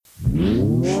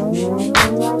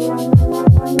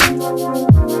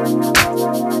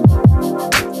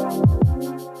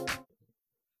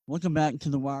Welcome back to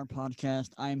the Wire Podcast.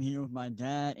 I am here with my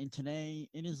dad, and today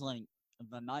it is like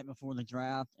the night before the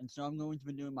draft, and so I'm going to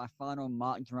be doing my final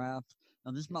mock draft.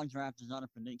 Now, this mock draft is not a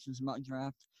predictions mock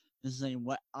draft. This is a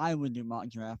what I would do mock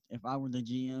draft if I were the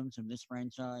GMs of this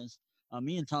franchise.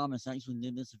 Me and Thomas actually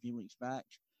did this a few weeks back,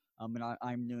 and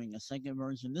I'm doing a second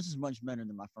version. This is much better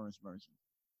than my first version.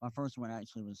 My first one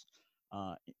actually was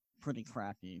uh, pretty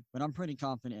crappy, but I'm pretty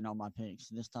confident in all my picks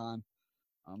this time.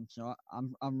 So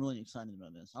I'm really excited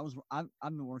about this. I've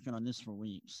been working on this for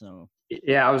weeks.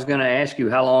 Yeah, I was going to ask you,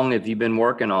 how long have you been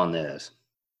working on this?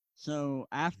 So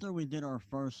after we did our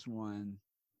first one,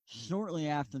 shortly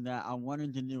after that, I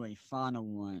wanted to do a final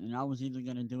one, and I was either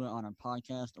going to do it on a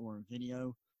podcast or a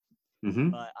video,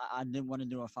 Mm-hmm. but I didn't want to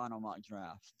do a final mock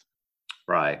draft.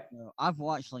 Right. So I've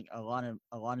watched like a lot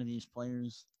of these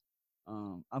players.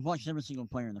 I've watched every single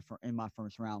player in my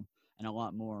first round and a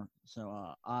lot more.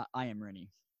 So I am ready.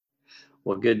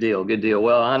 Well, good deal. Good deal.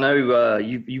 Well, I know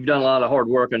you've done a lot of hard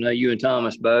work. I know you and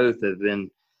Thomas both have been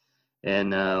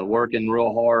working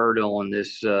real hard on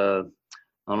this, on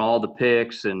all the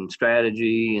picks and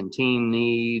strategy and team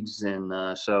needs,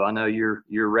 and so I know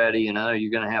you're ready, and I know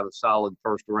you're going to have a solid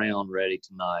first round ready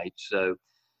tonight. So,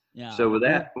 Yeah, so with we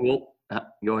that, we'll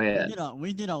go We ahead.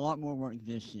 did a lot more work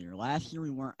this year. Last year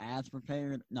we weren't as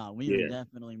prepared. No, we are Yeah.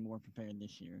 definitely more prepared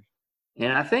this year.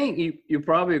 And I think you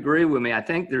probably agree with me. I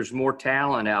think there's more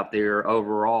talent out there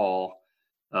overall,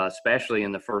 especially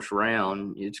in the first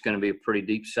round. It's going to be a pretty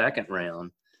deep second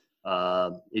round.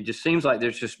 It just seems like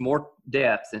there's just more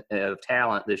depth of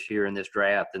talent this year in this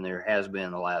draft than there has been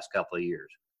in the last couple of years.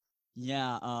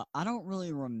 Yeah, I don't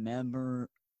really remember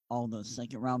all the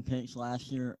second round picks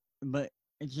last year, but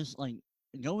it's just like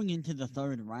going into the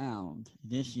third round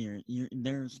this year.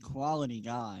 There's quality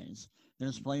guys.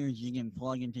 There's players you can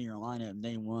plug into your lineup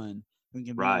day one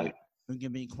Right. who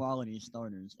can be quality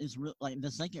starters. It's real like the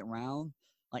second round.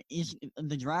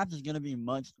 The draft is gonna be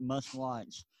much must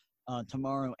watch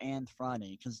tomorrow and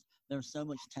Friday because there's so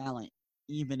much talent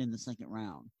even in the second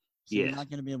round. So you're Yes. not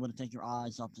going to be able to take your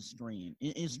eyes off the screen.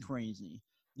 It is crazy.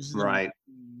 This is going to be Right. a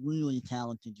really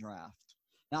talented draft.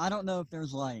 Now I don't know if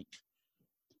there's like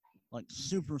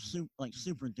super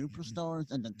duper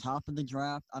stars at the top of the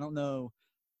draft. I don't know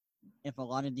if a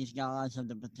lot of these guys have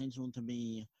the potential to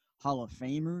be Hall of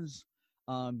Famers.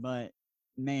 But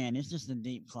man, it's just a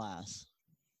deep class.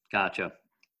 Gotcha.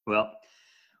 Well,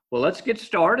 well, let's get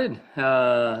started.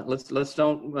 Let's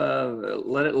don't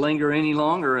let it linger any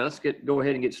longer. Let's go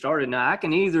ahead and get started. Now,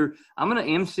 I'm going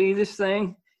to MC this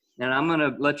thing, and I'm going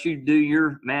to let you do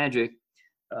your magic.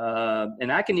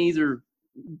 And I can either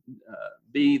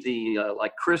be the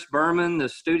like Chris Berman, the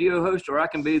studio host, or I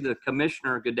can be the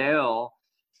Commissioner Goodell.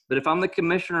 But if I'm the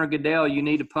Commissioner Goodell, you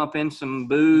need to pump in some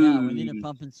Yeah, we need booze. to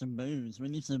pump in some booze. We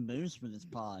need some booze for this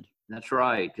pod. That's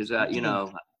right, because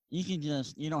You can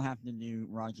you don't have to do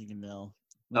Roger Goodell.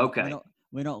 We don't we Okay. don't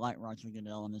we don't like Roger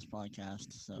Goodell on this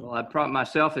podcast. Well, So my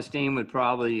self-esteem would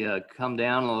probably come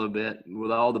down a little bit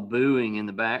with all the booing in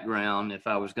the background if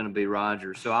I was going to be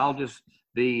Roger. So I'll just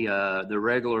be the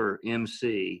regular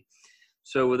MC.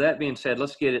 So with that being said,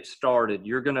 let's get it started.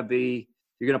 You're going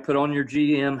to put on your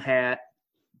GM hat.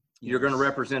 You're going to yes.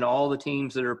 represent all the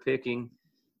teams that are picking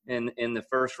in the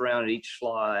first round at each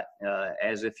slot,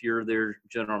 as if you're their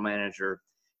general manager.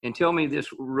 And tell me this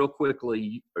real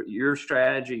quickly: your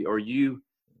strategy, or you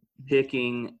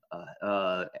picking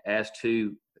as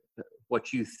to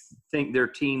what you think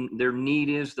their need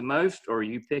is the most, or are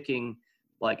you picking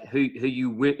like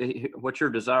what your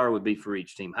desire would be for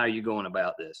each team? How are you going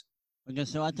about this? Okay,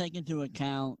 so I take into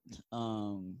account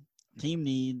team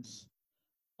needs,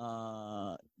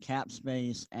 cap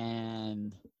space,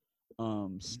 and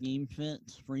scheme fit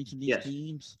for each of these Yes,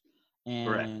 teams.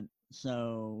 correct. And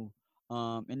so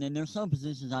and then there's some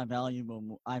positions I value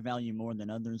more than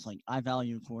others. Like I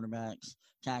value quarterbacks,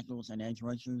 tackles, and edge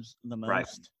rushers the Right.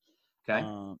 most. Okay.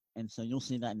 And so you'll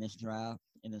see that in this draft,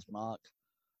 in this mock.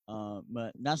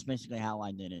 But that's basically how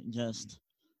I did it. Just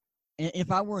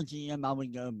if I were a GM, I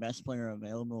would go best player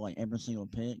available, like every single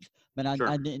pick. But I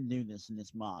Sure. didn't do this in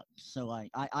this mock. So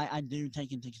like I do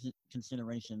take into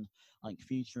consideration like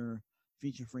future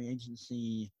free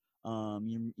agency,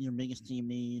 your biggest team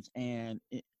needs, and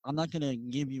I'm not gonna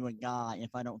give you a guy if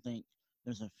I don't think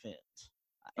there's a fit.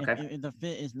 Okay. If the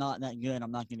fit is not that good,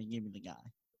 I'm not gonna give you the guy.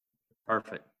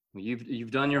 Perfect. Well,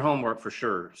 you've done your homework for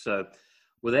sure. So,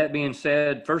 with that being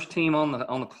said, first team on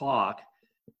the clock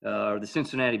are the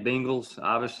Cincinnati Bengals.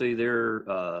 Obviously, they're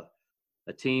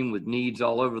a team with needs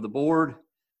all over the board,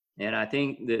 and I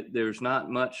think that there's not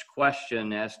much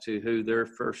question as to who their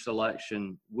first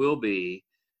selection will be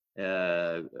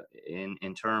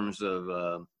in terms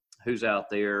of who's out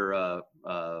there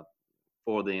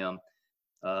for them.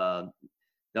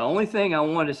 The only thing I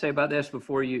wanted to say about this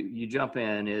before you jump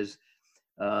in is,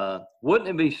 wouldn't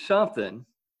it be something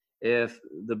if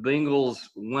the Bengals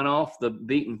went off the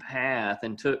beaten path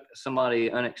and took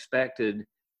somebody unexpected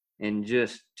and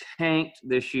just tanked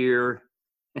this year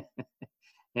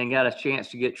and got a chance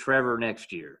to get Trevor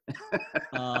next year?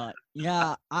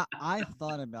 Yeah, I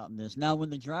thought about this. Now, when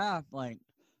the draft, like,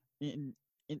 in,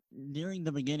 during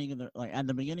the beginning of at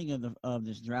the beginning of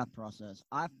this draft process,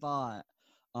 I thought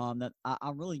that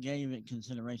I really gave it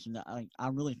consideration that I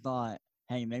really thought,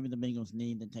 hey, maybe the Bengals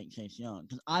need to take Chase Young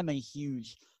because I'm a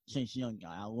huge Chase Young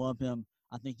guy. I love him.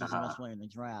 I think he's the best player in the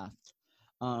draft.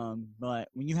 But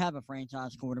when you have a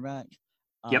franchise quarterback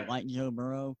Yep. like Joe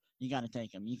Burrow, you got to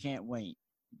take him. You can't wait.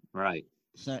 Right.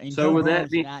 So, and So Joe with Burrow's that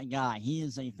being that guy. He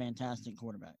is a fantastic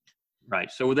quarterback.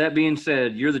 right. So with that being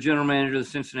said, you're the general manager of the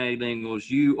Cincinnati Bengals.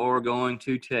 You are going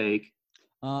to take.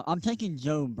 I'm taking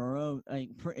Joe Burrow.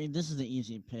 This is the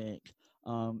easy pick.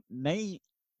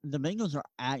 The Bengals are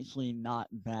actually not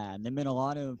bad. They made a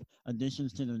lot of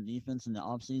additions to their defense in the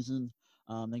offseason.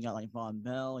 They got like Von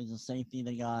Bell. He's a safety.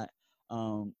 They got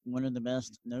one of the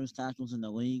best nose tackles in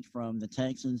the league from the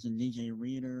Texans and DJ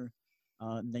Reader.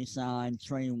 They signed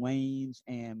Trey Waynes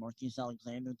and Marquise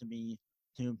Alexander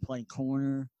to play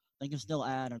corner. They can still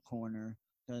add a corner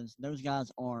because those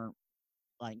guys aren't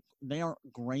they aren't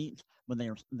great, but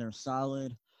they're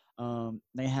solid.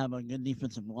 They have a good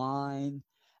defensive line,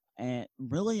 and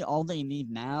really all they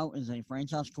need now is a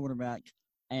franchise quarterback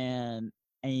and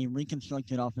a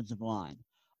reconstructed offensive line.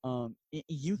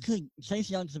 Chase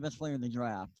Young's the best player in the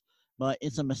draft, but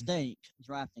it's a mistake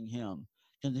drafting him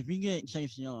because if you get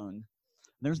Chase Young,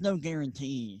 there's no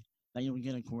guarantee that you'll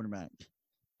get a quarterback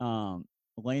um,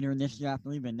 later in this draft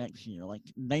or even next year.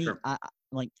 Sure.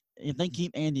 If they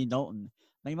keep Andy Dalton,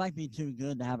 they might be too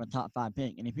good to have a top 5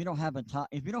 pick. And if you don't have a top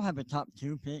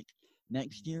 2 pick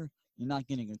next year, you're not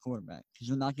getting a quarterback because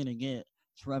you're not going to get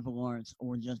Trevor Lawrence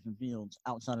or Justin Fields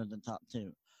outside of the top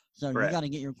 2. So Correct. you got to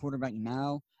get your quarterback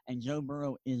now, and Joe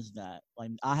Burrow is that. Like,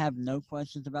 I have no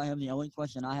questions about him. The only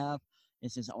question I have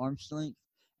is his arm strength,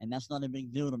 and that's not a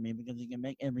big deal to me because he can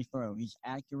make every throw. He's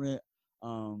accurate.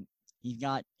 Um, he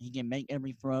can make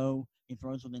every throw. He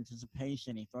throws with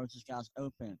anticipation. He throws his guys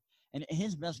open. And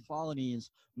his best quality is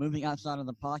moving outside of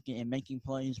the pocket and making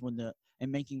plays when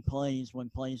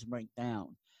plays break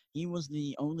down. He was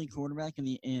the only quarterback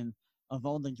of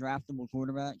all the draftable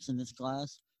quarterbacks in this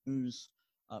class whose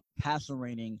passer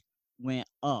rating went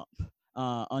up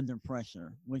under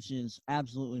pressure, which is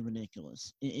absolutely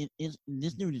ridiculous.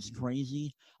 This dude is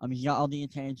crazy. He's got all the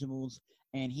intangibles,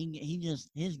 and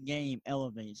his game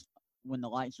elevates when the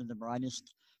lights are the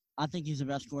brightest. I think he's the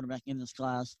best quarterback in this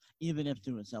class, even if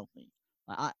Tua is healthy.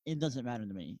 It doesn't matter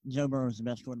to me. Joe Burrow is the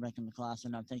best quarterback in the class,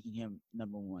 and I'm taking him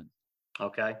number 1.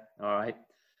 Okay. All right.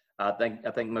 I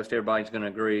think most everybody's going to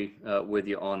agree with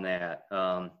you on that.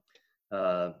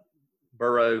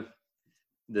 Burrow,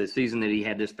 the season that he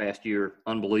had this past year,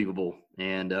 unbelievable.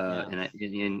 And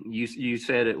you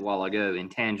said it a while ago,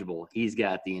 intangible. He's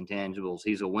got the intangibles.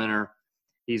 He's a winner.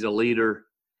 He's a leader.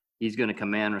 He's going to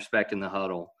command respect in the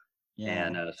huddle. Yeah.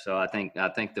 And so I think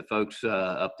the folks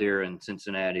up there in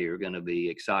Cincinnati are going to be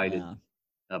excited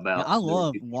about. Yeah, I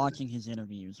love watching his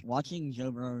interviews. Watching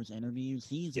Joe Burrow's interviews,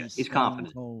 he's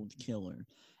confident, cold killer.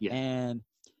 Yeah, and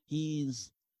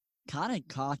he's kind of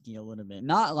cocky a little bit. He's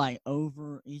not like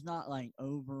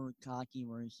over cocky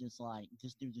where it's just like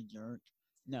this dude's a jerk.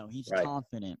 No, he's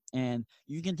confident, and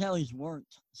you can tell he's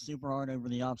worked super hard over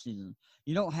the offseason.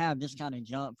 You don't have this kind of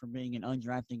jump from being an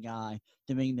undrafted guy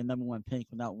to being the number 1 pick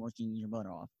without working your butt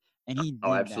off. And he did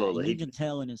absolutely. that. And you can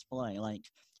tell in his play. Like,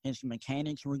 his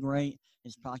mechanics were great.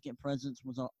 His pocket presence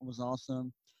was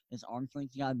awesome. His arm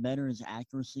strength got better. His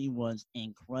accuracy was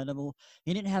incredible.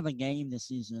 He didn't have a game this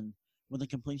season with a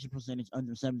completion percentage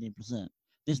under 70%.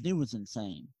 This dude was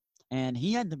insane. And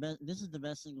he had this is the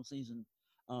best single season,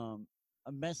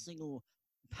 a best single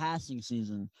passing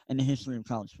season in the history of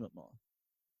college football.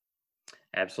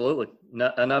 Absolutely.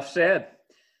 Enough said.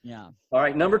 Yeah. All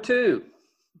right, number two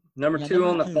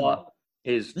on the clock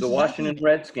is the Washington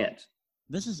Redskins.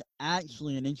 This is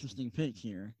actually an interesting pick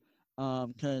here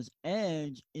because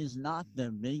edge is not the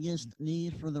biggest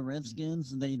need for the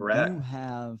Redskins. They do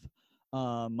have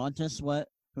Montez Sweat,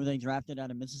 who they drafted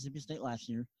out of Mississippi State last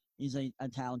year. He's a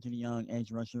talented young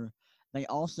edge rusher. They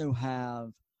also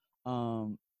have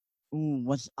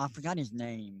I forgot his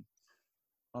name.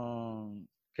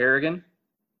 Kerrigan?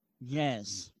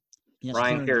 Yes.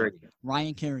 Ryan Kerrigan.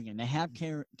 Ryan Kerrigan. They have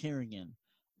Kerrigan.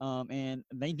 And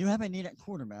they do have a need at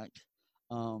quarterback.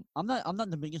 I'm not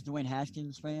the biggest Dwayne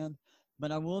Haskins fan,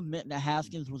 But I will admit that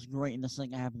Haskins was great in the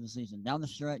second half of the season. Down the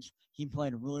stretch, he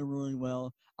played really, really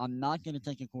well. I'm not going to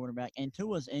take a quarterback. And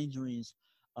Tua's injuries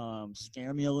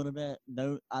scare me a little bit.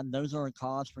 Those are a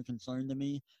cause for concern to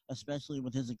me, especially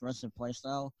with his aggressive play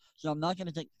style. So I'm not going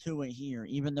to take Tua here,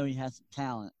 even though he has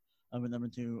talent of a number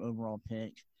 2 overall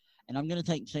pick. And I'm going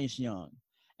to take Chase Young.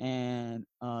 And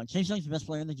Chase Young's the best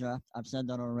player in the draft. I've said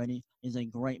that already. He's a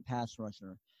great pass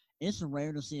rusher. It's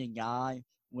rare to see a guy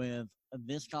with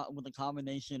with a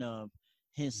combination of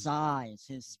his size,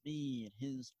 his speed,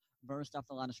 his burst off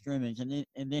the line of scrimmage, and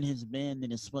then his bend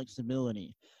and his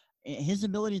flexibility. His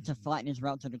ability to flatten his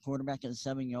route to the quarterback at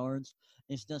 7 yards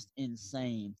is just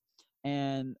insane.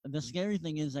 And the scary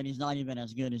thing is that he's not even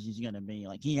as good as he's going to be.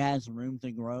 Like he has room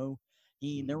to grow.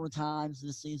 There were times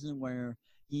this season where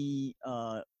he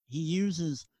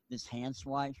uses this hand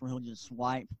swipe where he'll just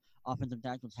swipe offensive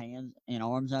tackle's hands and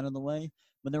arms out of the way.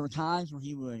 But there were times where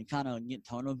he would kind of get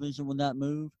tunnel vision with that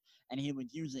move, and he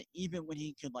would use it even when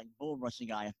he could like bull rush a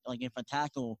guy. Like if a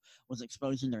tackle was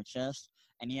exposing their chest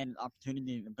and he had an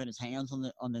opportunity to put his hands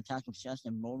on the tackle's chest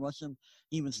and bull rush him,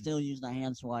 he would still use the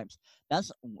hand swipes.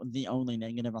 That's the only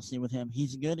negative I see with him.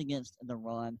 He's good against the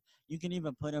run. You can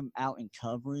even put him out in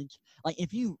coverage. Like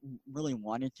if you really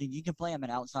wanted to, you could play him an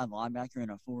outside linebacker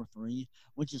in a 4-3,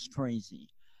 which is crazy.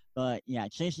 But yeah,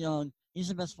 Chase Young, he's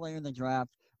the best player in the draft.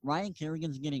 Ryan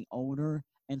Kerrigan's getting older,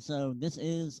 and so this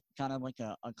is kind of like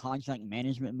a contract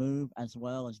management move as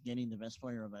well as getting the best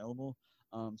player available.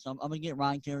 So I'm gonna get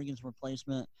Ryan Kerrigan's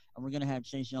replacement, and we're gonna have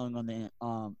Chase Young on the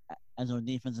as our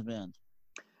defensive end.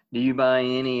 Do you buy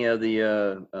any of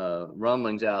the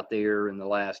rumblings out there in the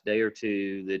last day or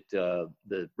two that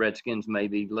the Redskins may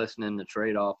be listening to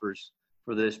trade offers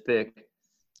for this pick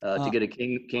to Uh, get a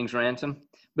king's ransom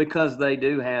because they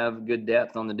do have good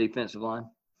depth on the defensive line?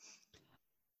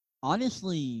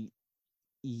 Honestly,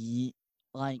 ye-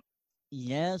 like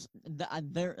yes,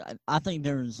 I think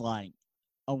there's like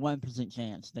a 1%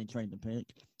 chance they trade the pick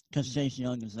because Chase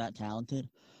Young is that talented.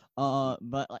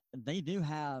 But like, they do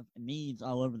have needs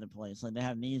all over the place. Like they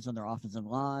have needs on their offensive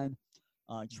line.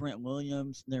 Trent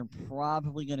Williams, they're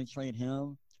probably going to trade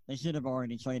him. They should have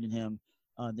already traded him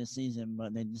this season,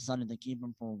 but they decided to keep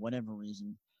him for whatever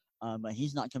reason. But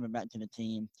he's not coming back to the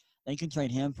team. They could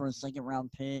trade him for a second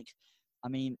round pick. I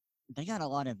mean, they got a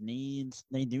lot of needs.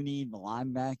 They do need the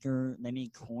linebacker. They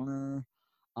need corner.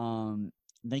 Um,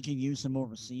 they could use some more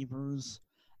receivers.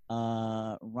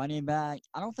 Running back.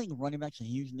 I don't think running back's a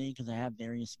huge need because they have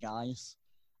Darius Guice.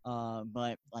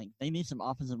 But like they need some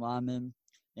offensive linemen.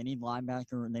 They need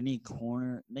linebacker. They need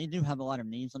corner. They do have a lot of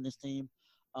needs on this team.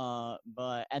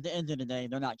 But at the end of the day,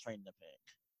 they're not trading the pick.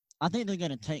 I think they're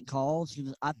going to take calls.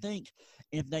 I think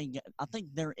I think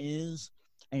there is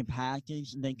a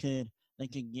package they could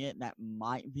get that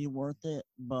might be worth it,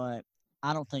 but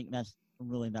I don't think that's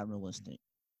really that realistic.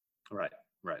 Right,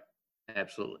 right,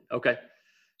 absolutely. Okay,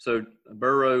 so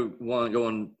Burrow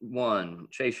going one,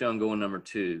 Chase Young going number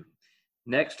two.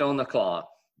 Next on the clock,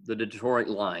 the Detroit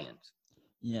Lions.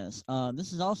 Yes.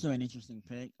 This is also an interesting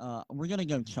pick. We're gonna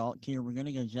go chalk here. We're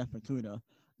gonna go Jeff Okuda,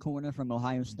 corner from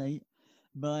Ohio State,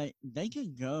 but they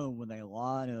could go with a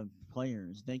lot of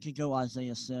players. They could go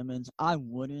Isaiah Simmons. I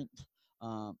wouldn't.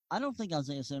 I don't think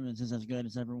Isaiah Simmons is as good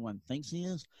as everyone thinks he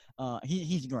is.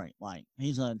 He's great. Like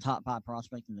he's a top 5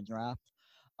 prospect in the draft.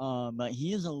 But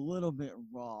he is a little bit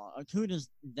raw. Akuda's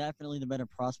definitely the better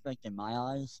prospect in my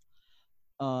eyes.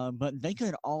 But they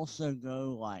could also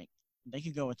go like they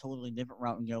could go a totally different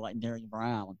route and go like Derrick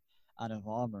Brown out of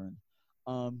Auburn.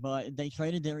 But they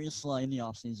traded Darius Slay in the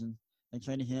offseason. They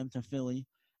traded him to Philly,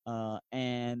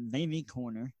 and they need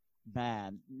corner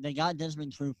bad. They got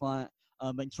Desmond Trufant,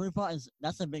 but Trufant is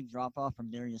that's a big drop off from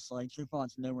Darius Slay.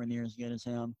 Trufant's nowhere near as good as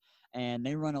him, and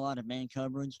they run a lot of man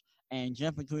coverage. And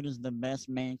Jeff Okuda is the best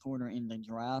man corner in the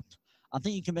draft. I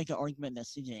think you can make an argument that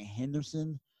C.J.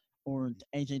 Henderson or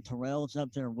AJ Terrell's up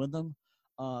there with them.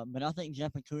 But I think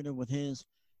Jeff Okuda with his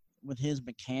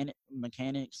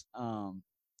mechanics, I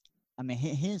mean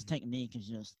his technique is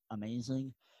just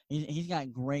amazing. He's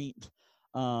got great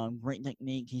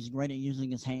technique. He's great at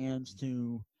using his hands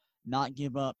to not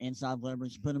give up inside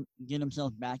leverage, get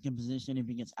himself back in position if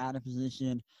he gets out of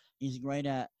position. He's great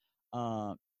at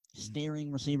uh,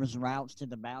 steering receivers' routes to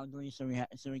the boundary, so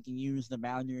he can use the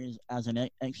boundaries as an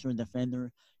extra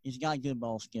defender. He's got good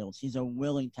ball skills. He's a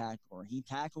willing tackler. He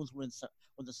tackles with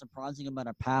a surprising amount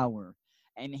of power,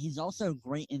 and he's also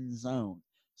great in zone.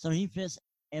 So he fits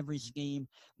every scheme.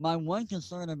 My one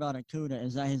concern about Akuda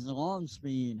is that his long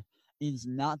speed is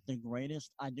not the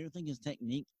greatest. I do think his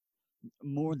technique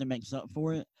more than makes up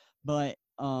for it, but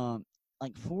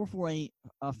like 4.48,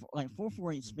 like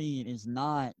 4.48 speed is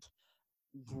not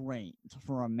great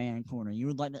for a man corner. You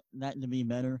would like that to be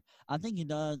better. I think he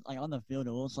does. Like on the field,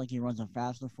 it looks like he runs a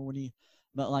faster 40,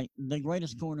 but like the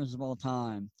greatest corners of all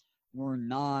time were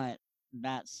not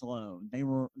that slow. They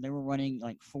were running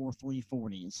like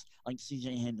 4.340s, like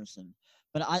C.J. Henderson.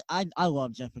 But I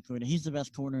love Jeff McCrary. He's the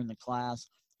best corner in the class.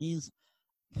 He's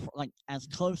like as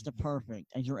close to perfect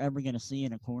as you're ever going to see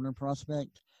in a corner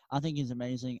prospect. I think he's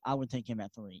amazing. I would take him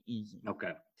at 3, easy.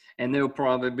 Okay. And there'll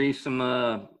probably be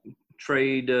some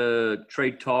trade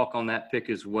talk on that pick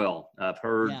as well. I've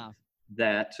heard Yeah,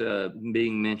 that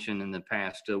being mentioned in the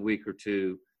past week or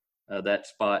two. That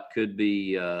spot could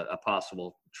be a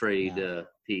possible trade yeah.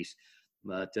 piece.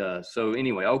 But so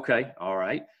anyway, okay, all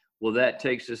right. Well, that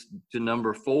takes us to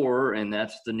number 4, and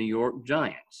that's the New York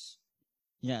Giants.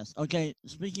 Yes. Okay.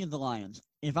 Speaking of the Lions,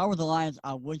 if I were the Lions,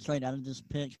 I would trade out of this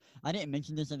pick. I didn't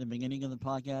mention this at the beginning of the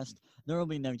podcast. There will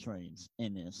be no trades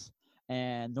in this.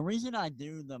 And the reason I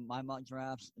do my mock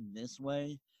drafts this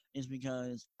way is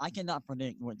because I cannot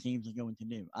predict what teams are going to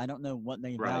do. I don't know what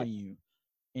they Right. value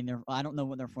in their. I don't know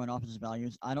what their front office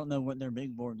values. I don't know what their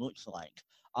big board looks like.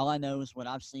 All I know is what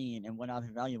I've seen and what I've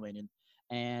evaluated,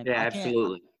 and Yeah, I can't.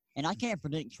 absolutely. And I can't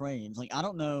predict trades. Like I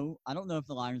don't know. I don't know if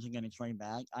the Lions are going to trade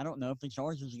back. I don't know if the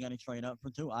Chargers are going to trade up for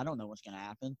 2. I don't know what's going to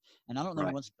happen, and I don't know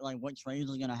Right. what trades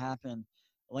are going to happen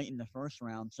late in the first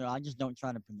round. So I just don't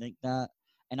try to predict that,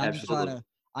 and Absolutely.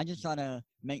 I just try to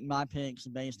make my picks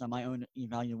based on my own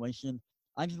evaluation.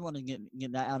 I just want to get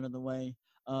that out of the way.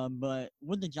 But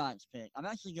with the Giants pick, I'm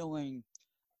actually going.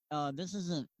 This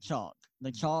isn't chalk.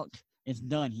 The chalk is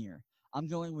done here. I'm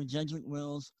going with Jedrick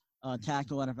Wills,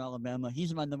 tackle out of Alabama.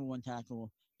 He's my number 1 tackle.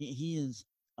 He is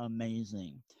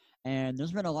amazing. And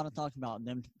there's been a lot of talk about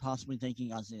them possibly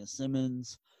taking Isaiah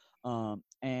Simmons.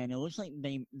 And it looks like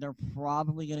they're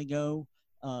probably going to go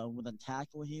with a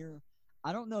tackle here.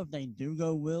 I don't know if they do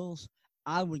go Wills.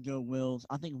 I would go Wills.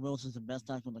 I think Wills is the best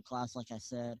tackle in the class, like I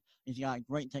said. He's got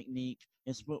great technique.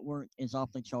 His footwork is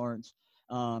off the charts.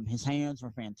 His hands are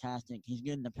fantastic. He's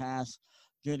good in the pass,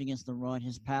 good against the run.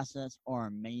 His pass sets are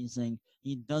amazing.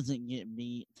 He doesn't get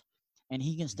beat, and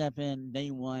he can step in day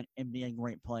one and be a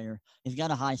great player. He's got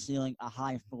a high ceiling, a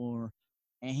high floor,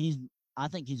 and I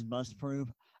think he's bust proof.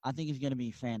 I think he's going to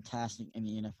be fantastic in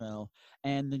the NFL.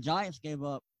 And the Giants gave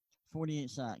up 48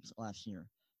 sacks last year.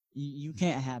 You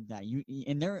can't have that.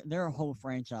 And their whole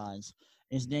franchise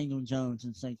is Daniel Jones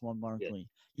and Saquon Yeah. Barkley.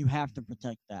 You have to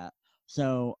protect that.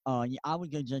 So, yeah, I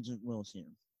would go Jedrick Wills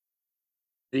here.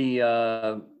 The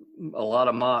a lot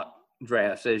of mock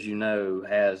drafts, as you know,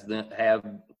 have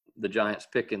the Giants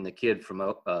picking the kid from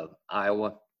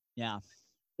Iowa, Yeah,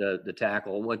 the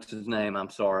tackle. What's his name? I'm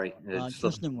sorry.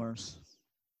 Tristan Wirfs.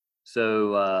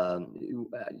 So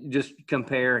just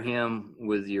compare him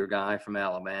with your guy from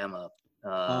Alabama. Uh,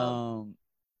 Um,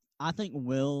 I think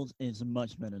Wills is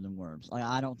much better than Wirfs. Like,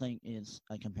 I don't think it's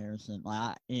a comparison.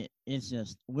 It's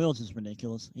just Wills is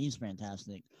ridiculous. He's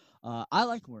fantastic. I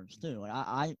like Wirfs too. Like,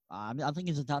 I think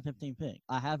he's a top 15 pick.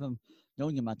 I have him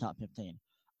going in my top 15.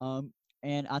 Um,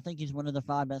 and I think he's one of the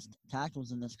 5 best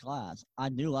tackles in this class. I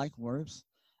do like Wirfs.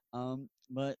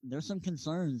 But there's some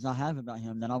concerns I have about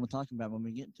him that I will talk about when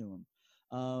we get to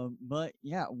him. But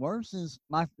yeah, Wirfs is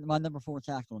my number 4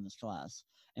 tackle in this class,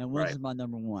 and Wills right. is my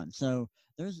number 1. So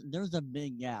there's a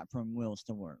big gap from Wills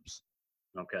to Wirfs,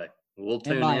 Okay. We'll in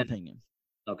tune my in. opinion.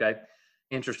 Okay.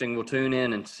 Interesting. We'll tune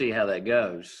in and see how that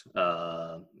goes.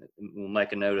 We'll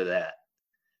make a note of that.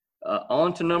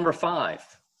 On to number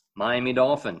 5, Miami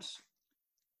Dolphins.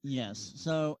 Yes.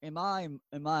 So in my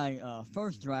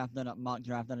first mock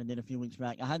draft that I did a few weeks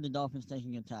back, I had the Dolphins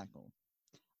taking a tackle.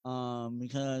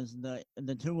 Because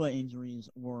the Tua injuries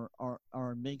are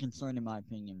a big concern in my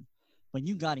opinion. But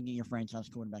you got to get your franchise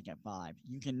quarterback at 5.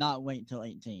 You cannot wait till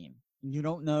 18. You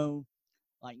don't know,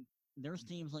 like there's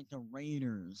teams like the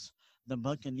Raiders, the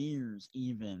Buccaneers,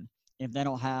 even if they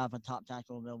don't have a top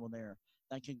tackle available there,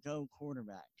 that could go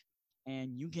quarterback.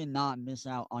 And you cannot miss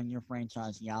out on your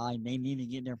franchise guy. They need to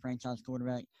get their franchise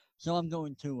quarterback. So I'm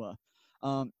going Tua.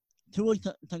 Um, Tua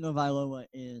Tagovailoa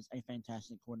is a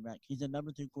fantastic quarterback. He's the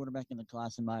number 2 quarterback in the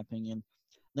class, in my opinion.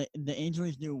 The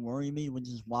injuries do worry me, which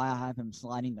is why I have him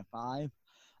sliding to 5.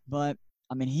 But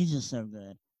I mean, he's just so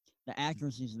good. The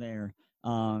accuracy's there.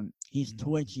 He's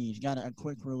twitchy. He's got a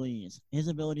quick release. His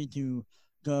ability to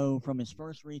go from his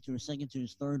first read to his second to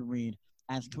his third read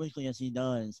as quickly as he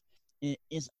does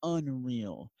is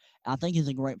unreal. I think he's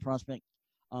a great prospect.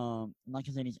 Like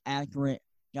I said, he's accurate.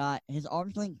 Got his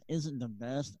arm strength isn't the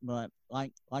best, but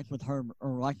like with Herb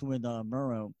or like with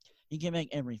Burrow, he can make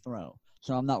every throw.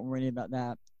 So I'm not worried about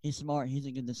that. He's smart. He's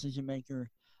a good decision maker.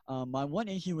 My one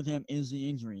issue with him is the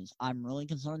injuries. I'm really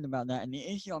concerned about that, and the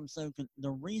issue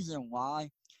the reason why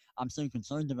I'm so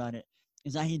concerned about it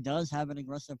is that he does have an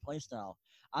aggressive play style.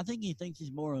 I think he thinks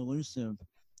he's more elusive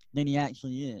than he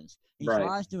actually is. He Right.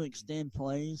 tries to extend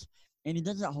plays, and he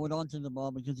doesn't hold on to the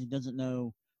ball because he doesn't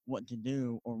know what to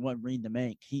do or what read to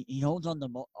make. He holds on the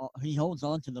ball. He holds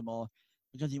on to the ball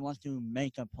because he wants to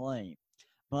make a play,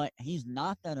 but he's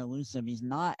not that elusive. He's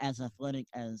not as athletic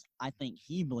as I think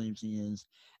he believes he is,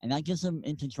 and that gets him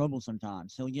into trouble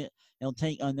sometimes. He'll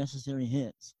take unnecessary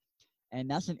hits, and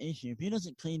that's an issue. If he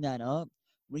doesn't clean that up,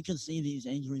 we could see these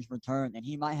injuries return, and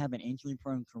he might have an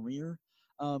injury-prone career.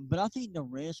 But I think the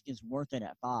risk is worth it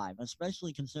at 5,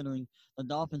 especially considering the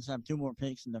Dolphins have 2 more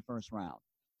picks in the first round.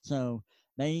 So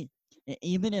they,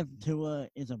 even if Tua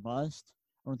is a bust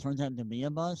or turns out to be a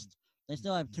bust, they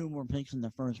still have 2 more picks in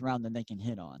the first round that they can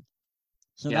hit on.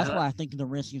 So that's Yeah. why I think the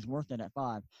risk is worth it at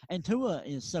 5. And Tua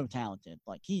is so talented.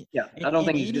 Like Yeah. in, I don't in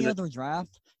think he's any gonna. other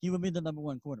draft, he would be the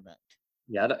 #1 quarterback.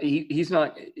 Yeah, he's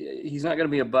not. He's not going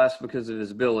to be a bust because of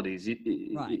his abilities.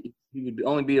 Right. He would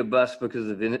only be a bust because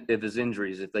of his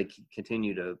injuries if they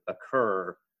continue to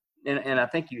occur. And I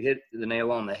think you hit the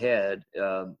nail on the head.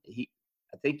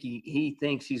 I think he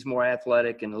thinks he's more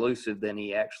athletic and elusive than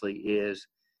he actually is,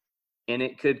 and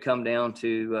it could come down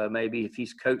to maybe if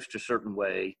he's coached a certain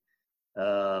way.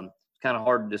 It's kind of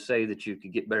hard to say that you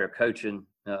could get better coaching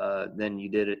than you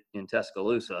did it in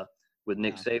Tuscaloosa with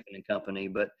Nick Yeah. Saban and company,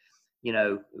 but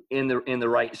in the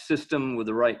right system with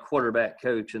the right quarterback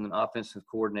coach and an offensive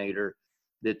coordinator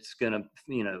that's going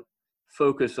to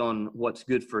focus on what's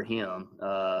good for him.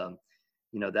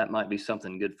 That might be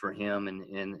something good for him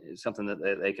and something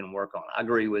that they can work on. I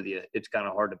agree with you. It's kind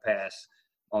of hard to pass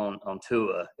on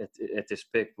Tua at this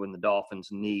pick when the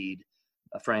Dolphins need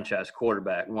a franchise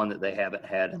quarterback, one that they haven't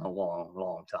had in a long,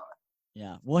 long time.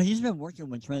 Yeah. Well, he's been working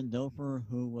with Trent Dilfer,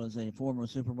 who was a former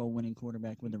Super Bowl winning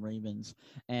quarterback with the Ravens,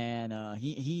 and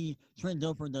Trent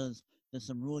Dilfer does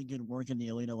some really good work in the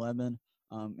Elite 11.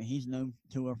 He's known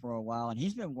Tua for a while, and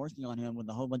he's been working on him with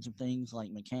a whole bunch of things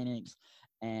like mechanics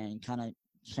and kind of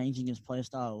changing his play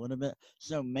style a little bit.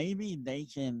 So maybe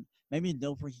Dilfer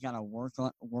can kind of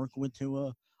work with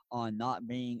Tua on not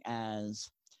being as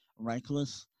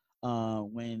reckless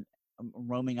when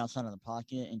roaming outside of the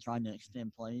pocket and trying to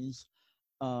extend plays.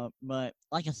 But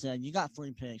like I said, you got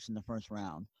 3 picks in the first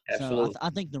round, so Absolutely.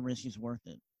 I think the risk is worth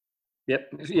it.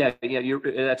 Yep. Yeah. Yeah.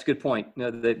 That's a good point.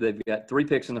 They've got 3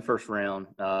 picks in the first round.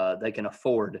 They can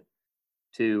afford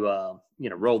to,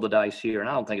 roll the dice here. And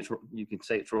I don't think you can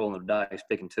say it's rolling the dice,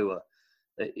 picking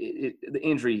the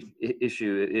injury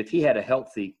issue. If he had a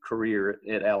healthy career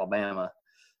at Alabama,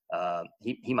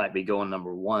 he might be going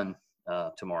 #1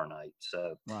 tomorrow night.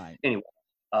 So Right. anyway,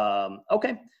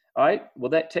 okay. All right. Well,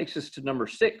 that takes us to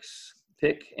 #6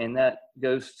 pick, and that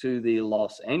goes to the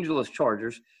Los Angeles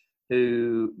Chargers,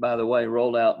 who, by the way,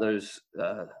 rolled out those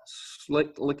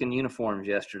slick-looking uniforms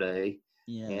yesterday.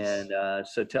 Yes. And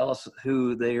so tell us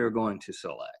who they are going to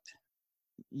select.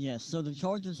 Yes. So the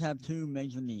Chargers have 2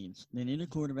 major needs. They need a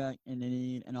quarterback and they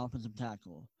need an offensive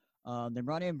tackle. They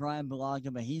brought in Brian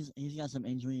Bulaga, but he's got some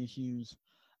injury issues.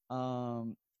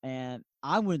 And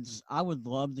I would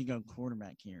love to go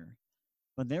quarterback here.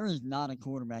 But there is not a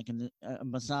quarterback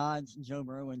besides Joe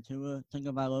Burrow and Tua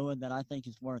Tagovailoa that I think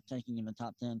is worth taking in the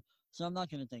top 10. So I'm not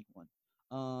going to take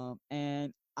one.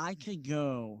 And I could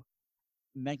go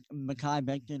Mekhi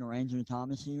Becton or Andrew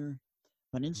Thomas here,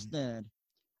 but instead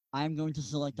I'm going to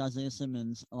select Isaiah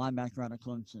Simmons, linebacker out of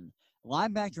Clemson.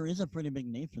 Linebacker is a pretty big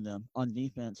need for them on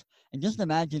defense. And just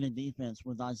imagine a defense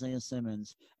with Isaiah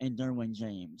Simmons and Derwin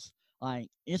James. Like,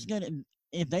 it's going to,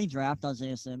 if they draft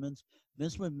Isaiah Simmons,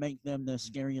 this would make them the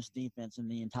scariest defense in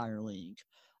the entire league.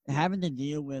 Yeah. Having to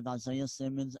deal with Isaiah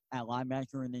Simmons at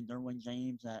linebacker and then Derwin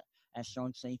James at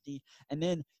strong safety. And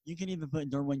then you can even put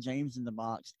Derwin James in the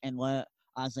box and let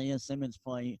Isaiah Simmons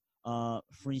play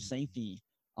free safety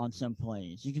on some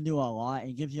plays. You can do a lot.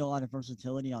 It gives you a lot of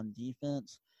versatility on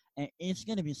defense. And it's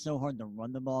going to be so hard to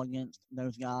run the ball against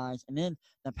those guys. And then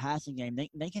the passing game,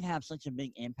 they can have such a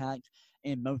big impact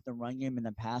in both the run game and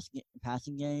the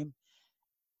passing game.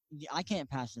 I can't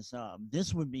pass this up.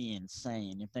 This would be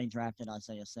insane if they drafted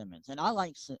Isaiah Simmons. And I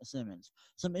like Simmons.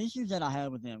 Some issues that I had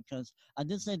with him, because I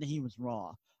did say that he was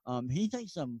raw. He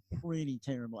takes some pretty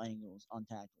terrible angles on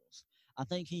tackles. I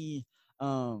think he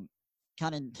kind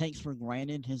of takes for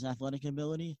granted his athletic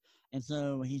ability, and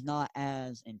so he's not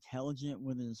as intelligent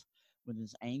with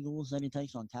his angles that he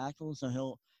takes on tackles. So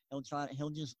he'll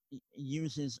just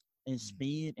use his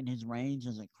speed and his range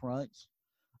as a crutch.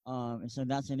 And so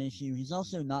that's an issue. He's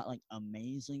also not like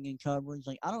amazing in coverage.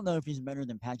 Like, I don't know if he's better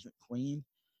than Patrick Queen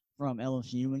from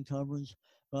LSU in coverage,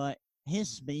 but his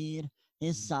speed,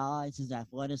 his size, his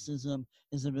athleticism,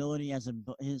 his ability as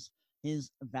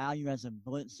his value as a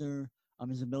blitzer,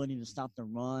 his ability to stop the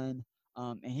run,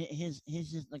 and his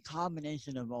just the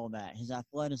combination of all that, his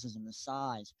athleticism, his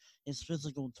size, his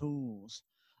physical tools,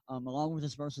 along with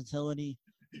his versatility,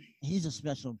 he's a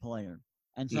special player,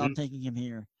 and so I'm Hmm. taking him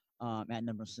here at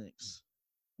number 6.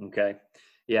 Okay.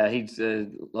 Yeah, he's a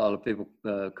lot of people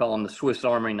call him the Swiss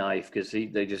Army knife because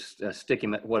they just stick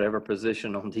him at whatever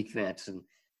position on defense,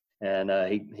 and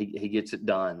he gets it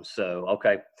done. So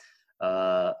okay,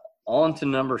 uh, on to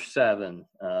number 7,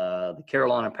 the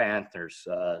Carolina Panthers,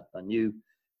 a new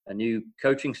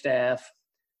coaching staff,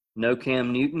 no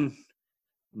Cam Newton,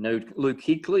 no Luke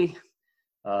Kuechly,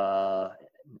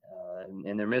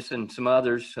 and they're missing some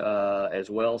others as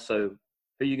well. So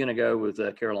who are you going to go with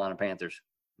Carolina Panthers,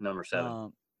 number 7?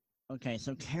 Um, okay,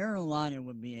 so Carolina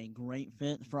would be a great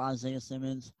fit for Isaiah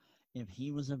Simmons if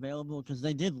he was available because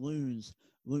they did lose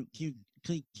Luke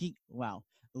wow,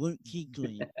 Luke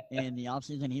Kuechly in the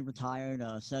offseason. He retired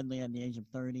suddenly at the age of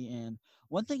 30. And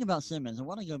one thing about Simmons, I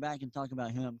want to go back and talk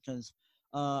about him because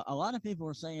a lot of people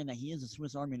are saying that he is a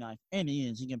Swiss Army knife, and he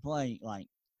is. He can play like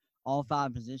all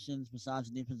 5 positions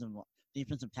besides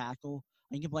defensive tackle.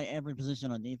 He can play every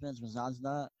position on defense besides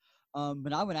that.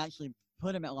 But I would actually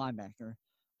put him at linebacker.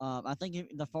 I think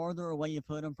the farther away you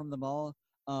put him from the ball,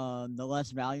 the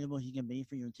less valuable he can be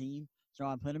for your team. So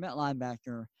I put him at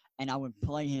linebacker, and I would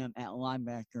play him at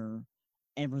linebacker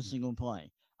every single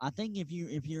play. I think if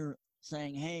you're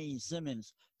saying, "Hey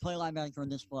Simmons, play linebacker on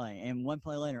this play," and one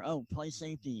play later, "Oh, play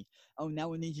safety. Oh, now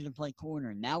we need you to play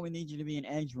corner. Now we need you to be an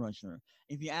edge rusher."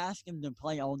 If you ask him to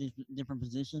play all these different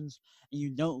positions and you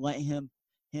don't let him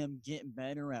get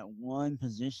better at one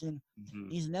position, Mm-hmm.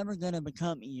 he's never going to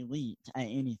become elite at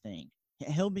anything.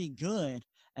 He'll be good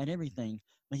at everything,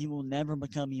 but he will never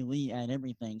become elite at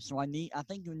everything. So I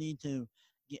think you need to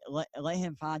let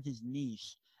him find his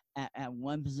niche at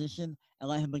one position and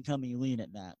let him become elite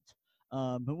at that.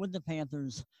 But with the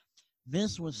Panthers,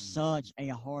 this was such a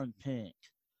hard pick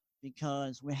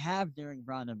because we have Derek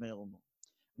Brown available.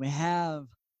 We have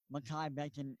Makai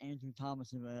Becton and Andrew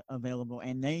Thomas available,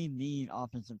 and they need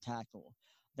offensive tackle.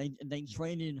 They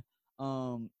traded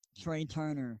um, Trey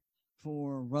Turner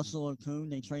for Russell Okung.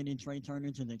 They traded Trey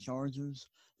Turner to the Chargers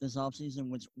this offseason,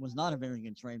 which was not a very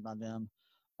good trade by them.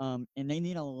 And they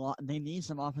need a lot. They need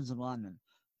some offensive linemen,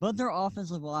 but their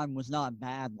offensive line was not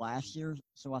bad last year,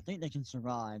 so I think they can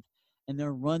survive. And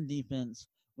their run defense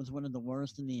was one of the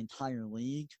worst in the entire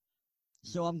league.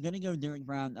 So I'm gonna go Derek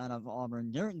Brown out of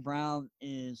Auburn. Derek Brown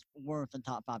is worth a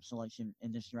top 5 selection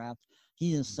in this draft.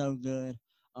 He is so good.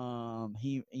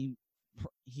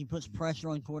 He puts pressure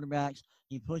on quarterbacks.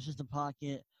 He pushes the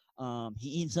pocket. He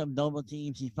eats up double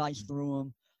teams. He fights through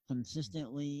them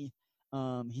consistently.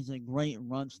 He's a great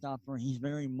run stopper. He's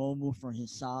very mobile for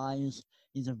his size.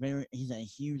 He's a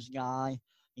huge guy.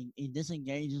 He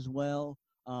disengages well.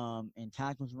 And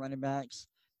tackles running backs.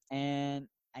 And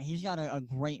he's got a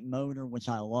great motor, which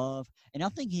I love. And I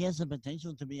think he has the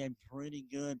potential to be a pretty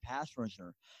good pass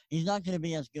rusher. He's not going to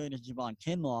be as good as Javon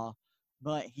Kinlaw,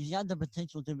 but he's got the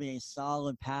potential to be a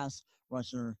solid pass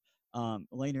rusher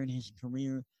later in his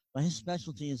career. But his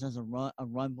specialty is as a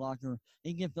run blocker.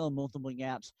 He can fill multiple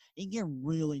gaps. He can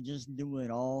really just do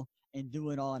it all and do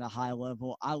it all at a high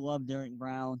level. I love Derek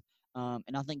Brown,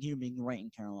 and I think he would be great in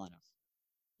Carolina.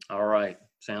 All right,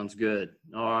 sounds good.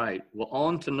 All right, well,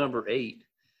 on to number 8,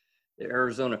 the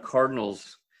Arizona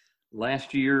Cardinals.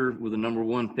 Last year, with the number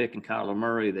 1 pick in Kyler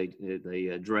Murray, they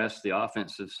addressed the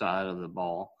offensive side of the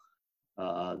ball.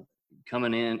 Uh,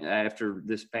 Coming in after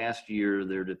this past year,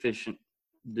 their defensive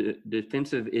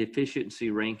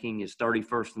efficiency ranking is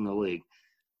 31st in the league.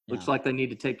 Looks Yeah. like they need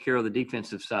to take care of the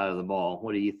defensive side of the ball.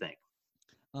 What do you think?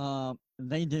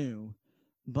 They do,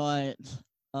 but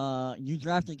you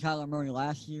drafted Kyler Murray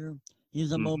last year.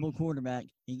 He's a Mm-hmm. mobile quarterback.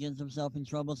 He gets himself in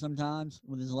trouble sometimes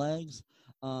with his legs,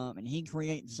 and he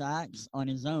creates sacks on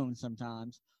his own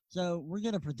sometimes. So we're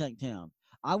gonna protect him.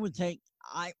 I would take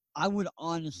I would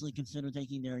honestly consider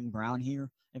taking Derrick Brown here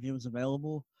if he was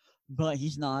available, but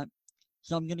he's not.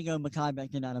 So I'm gonna go Makai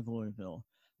Becton out of Louisville.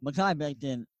 Makai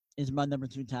Becton is my number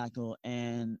 2 tackle,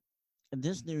 and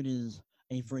this dude is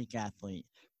a freak athlete.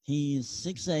 He's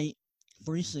 6'8",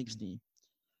 360.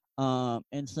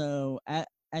 And so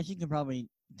as you can probably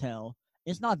tell,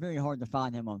 it's not very hard to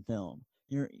find him on film.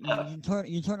 You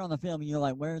turn on the film and you're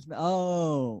like,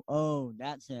 oh,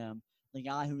 that's him, the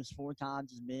guy who is 4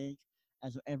 times as big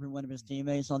as every one of his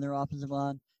teammates on their offensive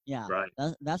line. Yeah, Right.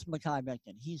 that's Makai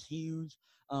Becton. He's huge,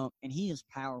 and he is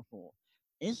powerful.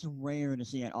 It's rare to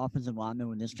see an offensive lineman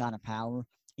with this kind of power.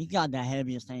 He's got the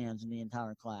heaviest hands in the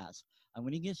entire class. And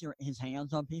when he gets his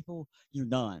hands on people, you're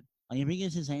done. Like if he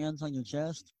gets his hands on your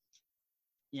chest,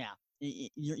 yeah,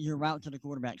 your route to the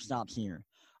quarterback stops here.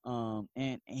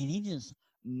 And he just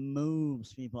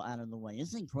moves people out of the way.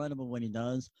 It's incredible what he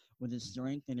does with his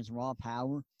strength and his raw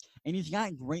power. And he's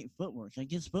got great footwork.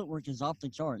 Like his footwork is off the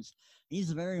charts.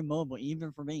 He's very mobile,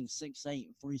 even for being 6'8",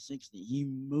 360. He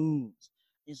moves.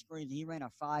 It's crazy. He ran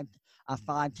a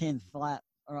 5'10" flat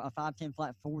or a 5'10"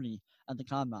 flat 40 at the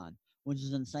combine, which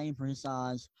is insane for his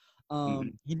size.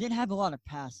 Mhm. He did have a lot of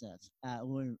pass sets at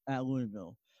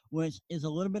Louisville, which is a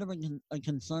little bit of a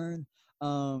concern.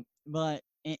 But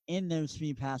in those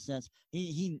few pass sets,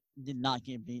 he did not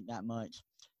get beat that much.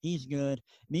 He's good.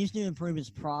 Needs to improve his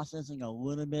processing a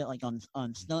little bit, like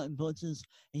on stunt and blitzes.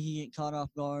 He can get caught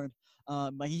off guard.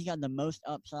 But he's got the most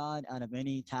upside out of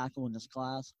any tackle in this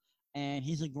class, and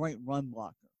he's a great run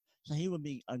blocker. So he would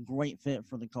be a great fit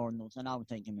for the Cardinals, and I would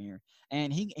take him here.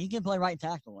 And he can play right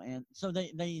tackle. And so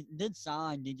they did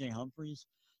sign DJ Humphries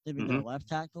to be their Mhm. left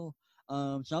tackle.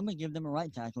 So I'm gonna give them a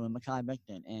right tackle in Mekhi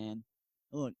Becton. And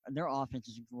look, their offense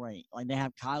is great. Like they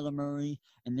have Kyler Murray.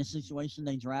 In this situation,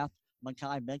 they draft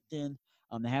Mekhi Becton.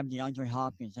 They have DeAndre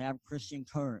Hopkins. They have Christian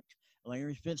Kirk.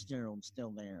 Larry Fitzgerald's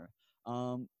still there.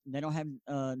 They don't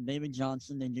have David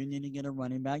Johnson. They do need to get a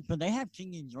running back, but they have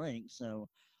Kenyon Drake. So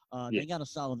Yeah. they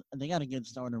got a good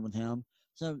starter with him.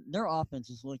 So their offense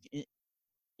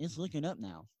it's looking up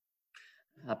now.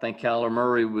 I think Kyler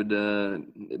Murray would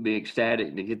be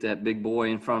ecstatic to get that big boy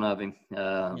in front of him,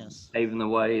 Yes. paving the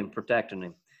way and protecting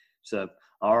him. So,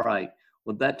 all right.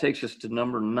 Well, that takes us to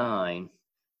number 9,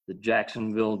 the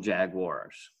Jacksonville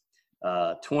Jaguars.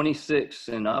 26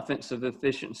 in offensive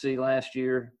efficiency last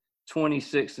year,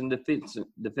 26 in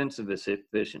defensive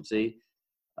efficiency.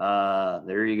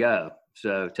 There you go.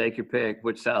 So take your pick.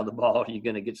 Which side of the ball are you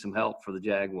going to get some help for the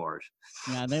Jaguars?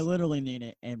 Yeah, they literally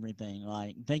need everything.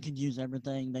 Like they could use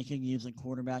everything. They could use a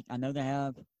quarterback. I know they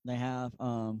have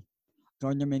Gardner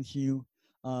Minshew,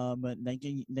 but they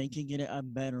can get a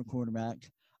better quarterback.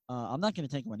 I'm not going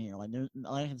to take one here.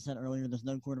 Like I said earlier, there's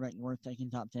no quarterback worth taking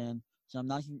top 10. So I'm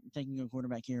not taking a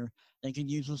quarterback here. They could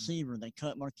use receiver. They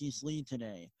cut Marquise Lee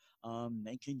today.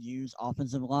 They could use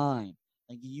offensive line.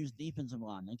 They could use defensive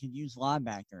line. They could use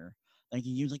linebacker. They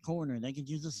could use a corner. They could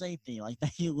use a safety. Like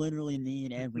they literally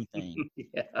need everything.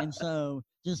 Yeah, And so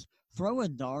just throw a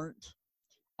dart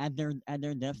at their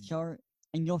depth chart,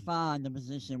 and you'll find the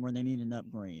position where they need an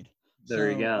upgrade. there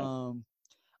you So go.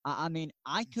 I mean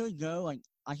I could go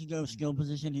skill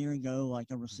position here and go like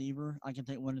a receiver. I can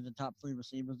take one of the top 3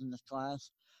 receivers in this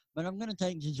class, but I'm gonna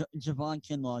take Javon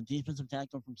Kinlaw, defensive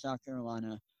tackle from South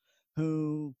Carolina,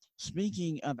 who,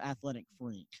 speaking of athletic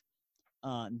freak,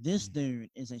 this dude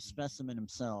is a specimen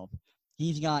himself.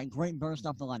 He's got great burst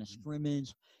off the line of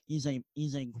scrimmage. He's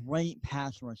a great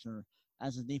pass rusher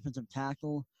as a defensive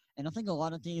tackle, and I think a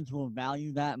lot of teams will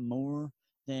value that more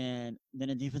than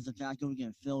a defensive tackle who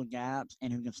can fill gaps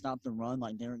and who can stop the run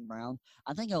like Derek Brown.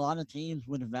 I think a lot of teams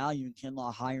would value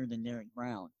Kinlaw higher than Derek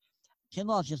Brown.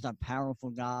 Kinlaw's just a powerful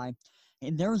guy.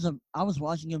 And I was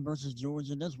watching him versus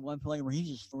Georgia. There's one play where he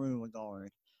just threw a guard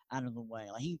out of the way.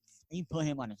 Like he put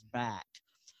him on his back,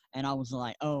 and I was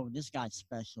like, oh, this guy's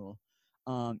special.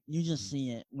 You just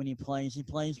see it when he plays. He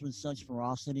plays with such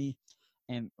ferocity,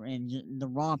 and the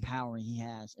raw power he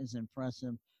has is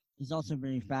impressive. He's also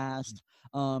very fast.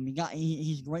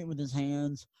 He's great with his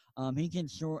hands. He can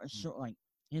short like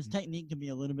his technique could be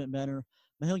a little bit better,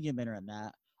 but he'll get better at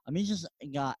that. He's just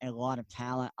got a lot of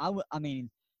talent. I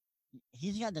mean,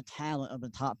 he's got the talent of a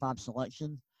top 5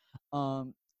 selection.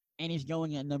 Um, and he's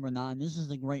going at number 9. This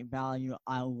is a great value.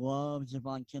 I love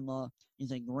Javon Kinlaw.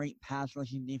 He's a great pass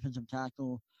rushing defensive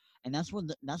tackle, and that's what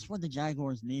the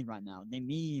Jaguars need right now. They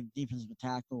need defensive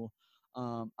tackle.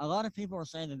 A lot of people are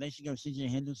saying that they should go C.J.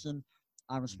 Henderson.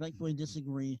 I respectfully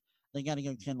disagree. They got to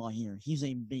go Kinlaw here. He's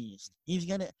a beast. He's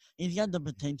got the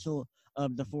potential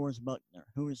of DeForest Buckner,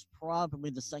 who is probably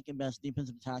the second best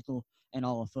defensive tackle in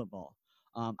all of football.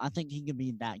 I think he could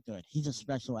be that good. He's a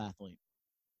special athlete.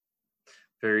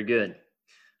 Very good.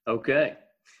 Okay.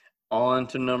 On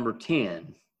to number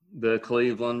 10, the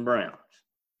Cleveland Browns.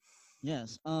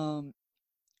 Yes.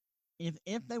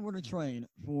 If they were to trade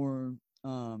for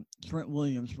Trent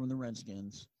Williams from the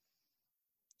Redskins,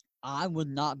 I would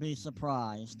not be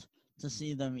surprised to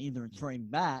see them either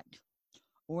trade back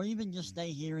or even just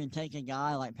stay here and take a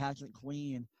guy like Patrick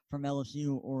Queen from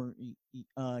LSU or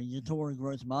Yator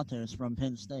Gross Matos from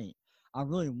Penn State. I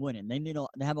really wouldn't.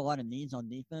 They have a lot of needs on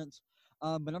defense,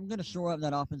 but I'm going to shore up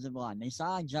that offensive line. They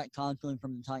signed Jack Conklin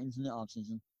from the Titans in the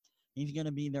offseason. He's going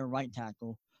to be their right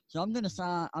tackle. So I'm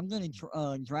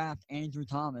gonna draft Andrew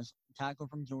Thomas, tackle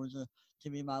from Georgia, to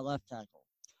be my left tackle.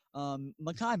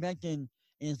 Mekhi Becton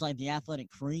is like the athletic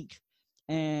freak,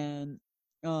 and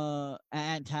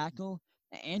at tackle,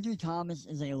 Andrew Thomas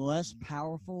is a less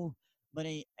powerful but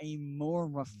a more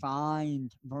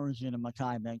refined version of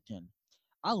Mekhi Becton.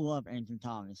 I love Andrew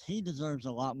Thomas. He deserves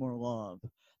a lot more love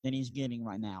than he's getting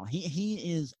right now.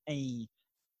 He's a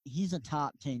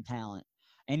top 10 talent,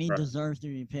 and he Right. deserves to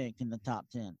be picked in the top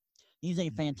 10. He's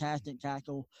a fantastic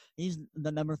tackle. He's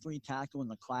the number 3 tackle in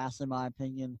the class, in my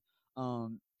opinion.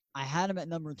 Um, I had him at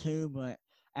number 2, but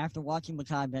after watching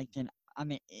Mekhi Becton, I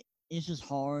mean, it's just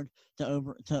hard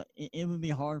it would be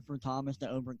hard for Thomas to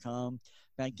overcome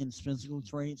Becton's physical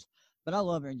traits. But I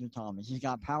love Andrew Thomas. He's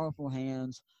got powerful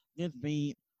hands, good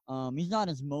feet. He's not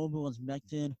as mobile as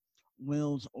Becton,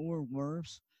 Wills, or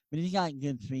Wirfs, but he's got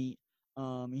good feet.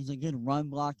 He's a good run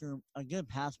blocker, a good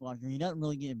pass blocker. He doesn't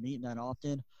really get beat that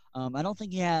often. I don't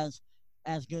think he has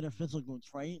as good of physical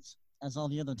traits as all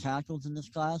the other tackles in this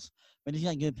class, but he's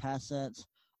got good pass sets.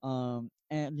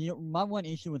 My one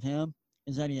issue with him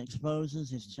is that he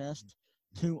exposes his chest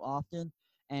too often,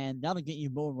 and that'll get you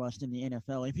bull rushed in the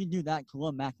NFL. If you do that,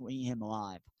 Khalil Mack will eat him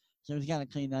alive. So he's got to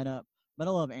clean that up. But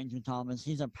I love Andrew Thomas.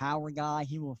 He's a power guy.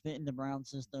 He will fit in the Brown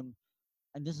system,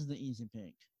 and this is the easy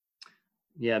pick.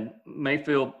 Yeah,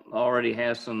 Mayfield already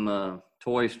has some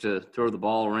toys to throw the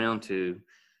ball around to.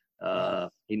 Yeah.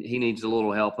 He needs a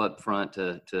little help up front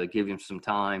to give him some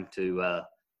time to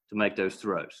make those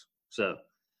throws. So,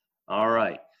 all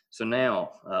right. So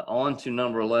now on to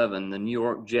number 11, the New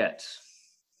York Jets.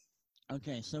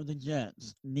 Okay, so the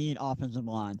Jets need offensive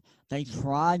line. They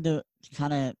tried to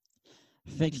kind of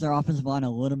fix their offensive line a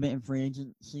little bit in free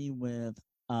agency with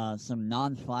some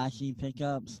non-flashy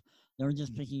pickups. They were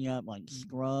just picking up like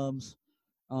scrubs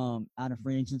out of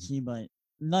free agency, but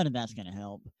none of that's going to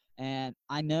help. And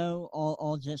I know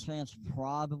all Jets fans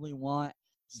probably want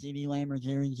CeeDee Lamb or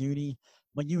Jerry Judy,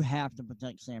 but you have to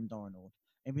protect Sam Darnold.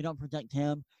 If you don't protect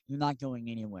him, you're not going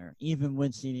anywhere, even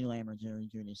with CeeDee Lamb or Jerry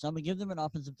Judy. So I'm going to give them an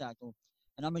offensive tackle,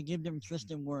 and I'm going to give them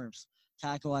Tristan Wirfs,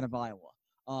 tackle out of Iowa.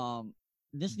 Um,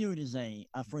 this dude is a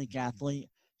freak athlete.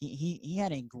 He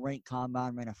had a great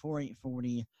combine, ran a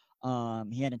 4.840.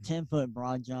 He had a 10-foot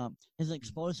broad jump. His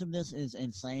explosiveness is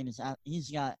insane.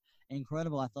 He's got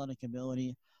incredible athletic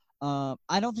ability.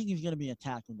 I don't think he's going to be a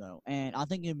tackle, though, and I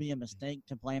think it would be a mistake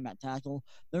to play him at tackle.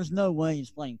 There's no way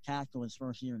he's playing tackle his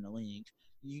first year in the league.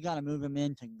 You got to move him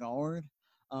into guard,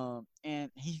 and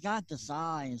he's got the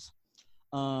size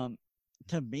um,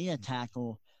 to be a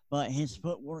tackle, but his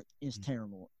footwork is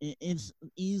terrible. It's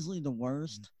easily the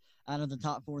worst out of the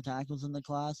top 4 tackles in the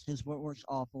class. His footwork's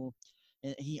awful.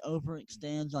 He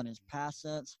overextends on his pass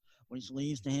sets, which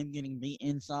leads to him getting beat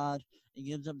inside. He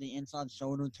gives up the inside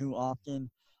shoulder too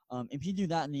often. If you do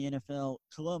that in the NFL,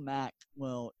 Khalil Mack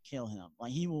will kill him.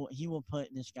 Like he will put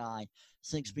this guy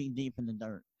 6 feet deep in the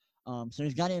dirt. So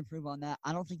he's got to improve on that.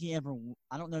 I don't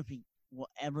know if he will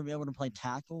ever be able to play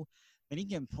tackle, but he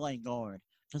can play guard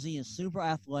because he is super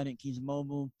athletic. He's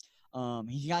mobile.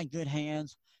 He's got good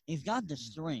hands. He's got the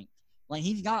strength. Like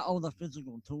he's got all the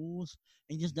physical tools.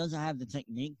 He just doesn't have the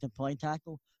technique to play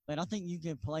tackle. But I think you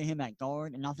could play him at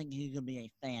guard, and I think he could be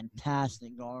a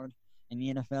fantastic guard in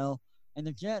the NFL. And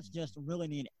the Jets just really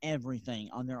need everything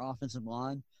on their offensive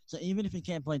line. So even if he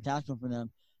can't play tackle for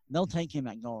them, they'll take him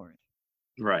at guard.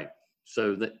 Right.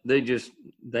 So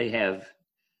they have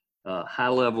a high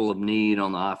level of need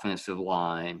on the offensive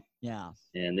line. Yeah.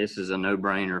 And this is a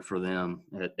no-brainer for them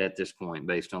at this point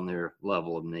based on their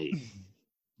level of need.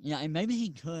 Yeah, and maybe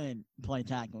he could play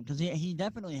tackle because he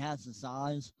definitely has the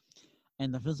size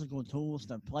and the physical tools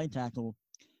to play tackle.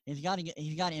 He's got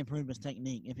to improve his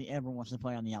technique if he ever wants to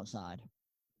play on the outside.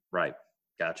 Right.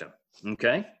 Gotcha.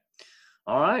 Okay.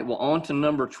 All right. Well, on to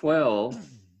number 12.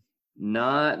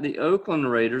 Not the Oakland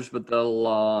Raiders, but the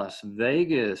Las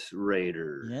Vegas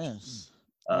Raiders. Yes.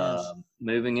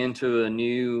 Moving into a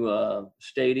new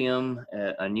stadium,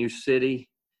 a new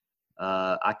city.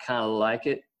 I kind of like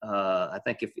it. I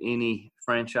think if any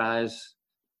franchise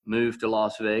moved to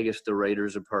Las Vegas, the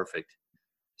Raiders are perfect.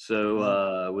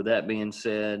 So with that being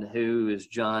said, who is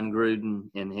John Gruden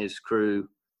and his crew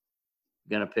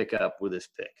going to pick up with this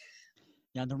pick?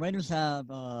 Yeah, the Raiders have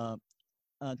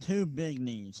 2 big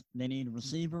needs. They need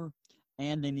receiver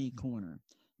and they need corner.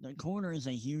 The corner is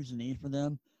a huge need for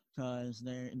them because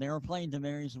they are playing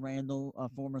Demarius Randall, a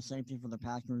former safety for the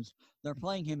Packers. They're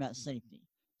playing him at safety,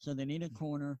 so they need a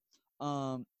corner.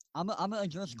 I'm gonna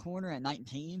address corner at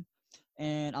 19,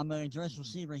 and I'm gonna address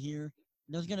receiver here.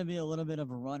 There's gonna be a little bit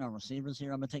of a run on receivers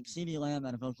here. I'm gonna take CeeDee Lamb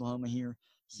out of Oklahoma here.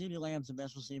 CeeDee Lamb's the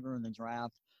best receiver in the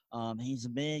draft. He's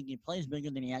big. He plays bigger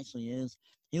than he actually is.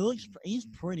 He's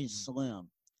pretty slim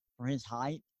for his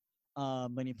height,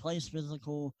 but he plays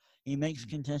physical. He makes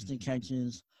contested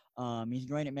catches. He's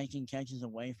great at making catches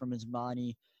away from his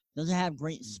body. Doesn't have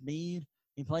great speed.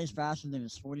 He plays faster than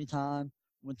his 40 time.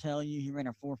 Would tell you he ran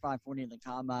a 4.5 40 at the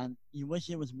combine. You wish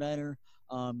it was better,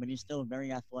 but he's still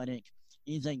very athletic.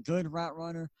 He's a good route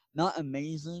runner, not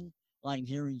amazing like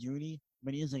Jerry Judy,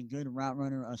 but he is a good route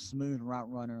runner, a smooth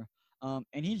route runner.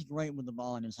 And he's great with the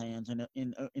ball in his hands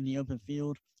in the open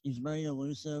field. He's very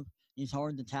elusive. He's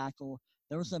hard to tackle.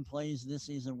 There were some plays this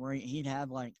season where he'd have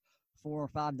like 4 or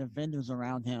 5 defenders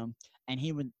around him, and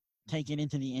he would take it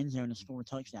into the end zone and score a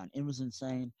touchdown. It was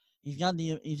insane. He's got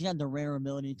the rare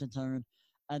ability to turn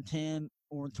a 10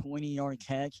 or 20 yard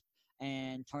catch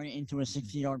and turn it into a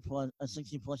 60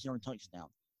 plus yard touchdown.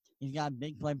 He's got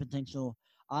big play potential.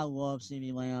 I love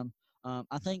CeeDee Lamb.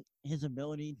 I think his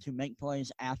ability to make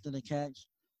plays after the catch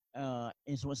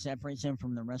is what separates him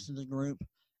from the rest of the group.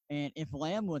 And if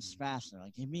Lamb was faster,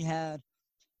 like if he had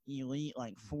elite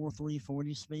like 4.3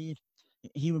 40 speed,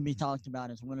 he would be talked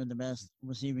about as one of the best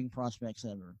receiving prospects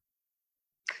ever.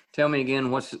 Tell me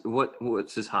again, what's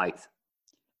his height?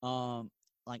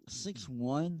 Like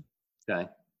 6'1". Okay.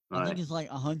 All I right. think he's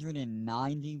like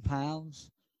 190 pounds.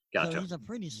 So Gotcha. he's a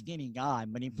pretty skinny guy,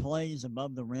 but he plays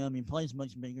above the rim. He plays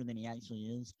much bigger than he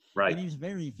actually is. Right. And he's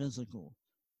very physical.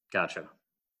 Gotcha.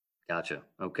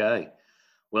 Okay.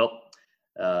 Well,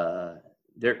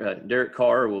 Derek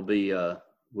Carr will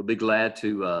be glad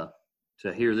to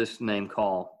hear this name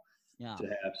call, Yeah. to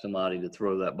have somebody to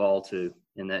throw that ball to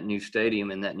in that new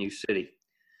stadium in that new city.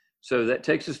 So that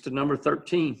takes us to number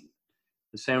 13,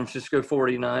 the San Francisco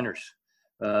 49ers.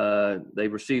 They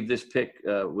received this pick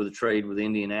with a trade with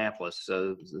Indianapolis.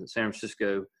 So San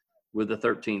Francisco with the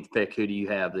 13th pick. Who do you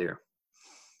have there?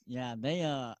 Yeah,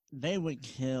 they would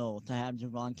kill to have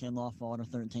Javon Kinlaw fall to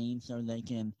 13 so they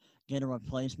can get a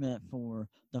replacement for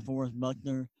DeForest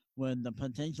Buckner with the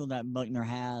potential that Buckner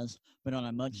has, but on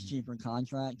a much cheaper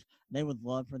contract. They would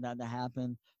love for that to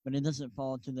happen, but it doesn't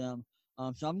fall to them.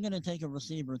 So I'm going to take a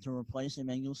receiver to replace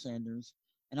Emmanuel Sanders,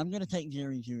 and I'm going to take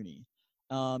Jerry Judy.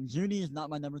 Judy is not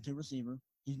my number 2 receiver.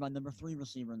 He's my number 3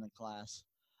 receiver in the class.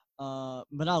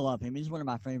 But I love him. He's one of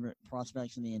my favorite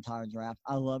prospects in the entire draft.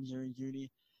 I love Jerry Judy.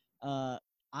 Uh,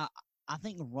 I I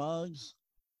think Ruggs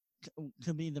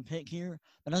could be the pick here,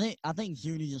 but I think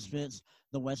Judy just fits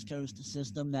the West Coast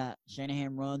system that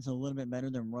Shanahan runs a little bit better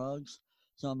than Ruggs.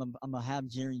 So I'm gonna have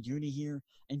Jerry Judy here,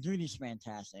 and Judy's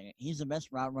fantastic. He's the best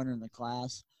route runner in the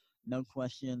class, no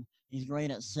question. He's great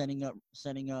at setting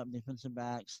up defensive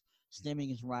backs, stemming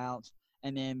his routes,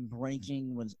 and then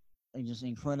breaking with just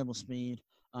incredible speed.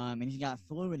 And he's got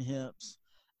fluid hips,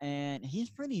 and he's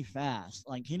pretty fast.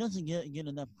 Like he doesn't get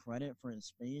enough credit for his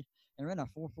speed. And ran a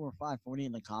 4.45 40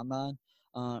 in the combine,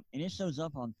 and it shows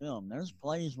up on film. There's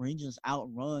plays where he just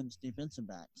outruns defensive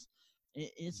backs.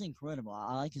 It's incredible.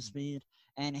 I like his speed,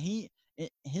 and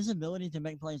his ability to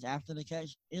make plays after the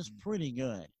catch is pretty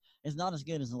good. It's not as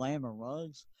good as Lamb or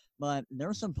Ruggs, but there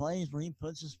are some plays where he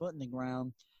puts his foot in the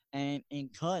ground and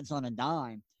cuts on a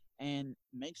dime and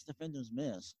makes defenders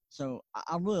miss. So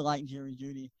I really like Jerry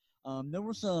Judy. There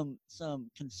were some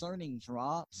concerning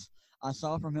drops I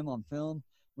saw from him on film,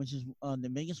 which is the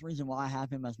biggest reason why I have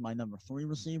him as my number 3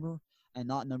 receiver and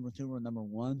not number 2 or number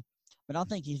 1. But I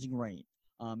think he's great.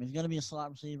 He's going to be a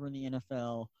slot receiver in the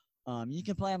NFL. You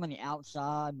can play him on the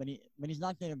outside, but he's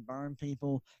not going to burn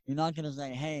people. You're not going to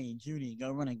say, "Hey, Judy,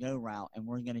 go run a go route," and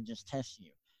we're going to just test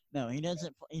you. No, he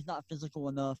doesn't. He's not physical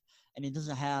enough, and he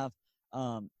doesn't have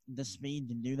the speed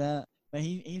to do that. But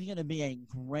he's going to be a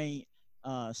great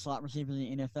slot receiver in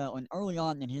the NFL. And early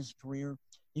on in his career,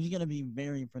 he's going to be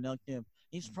very productive.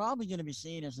 He's probably going to be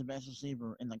seen as the best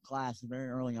receiver in the class very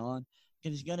early on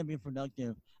because he's going to be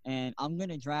productive. And I'm going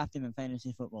to draft him in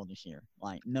fantasy football this year.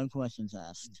 Like, no questions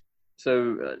asked.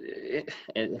 So it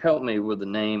helped me with the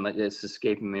name. It's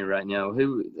escaping me right now.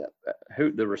 Who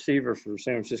the receiver for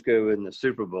San Francisco in the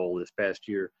Super Bowl this past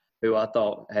year, who I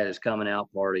thought had his coming out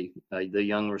party, the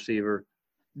young receiver.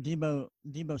 Debo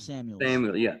Samuels.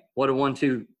 Samuel, yeah. What a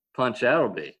 1-2 punch that'll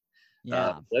be.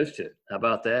 Yeah. Those two. How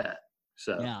about that?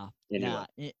 So Yeah. anyway.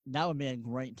 Yeah. That would be a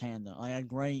great tandem. Like a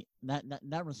great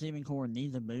that receiving core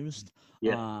needs a boost.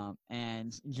 Yeah.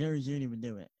 And Jerry Judy would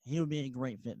do it. He would be a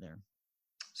great fit there.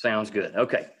 Sounds good.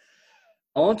 Okay.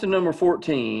 On to number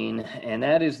 14, and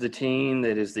that is the team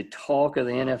that is the talk of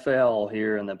the NFL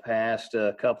here in the past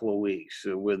couple of weeks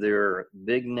with their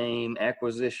big name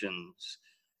acquisitions,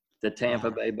 the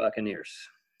Tampa Bay Buccaneers.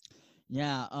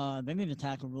 Yeah, they need to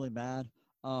tackle really bad.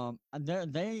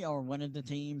 They are one of the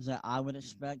teams that I would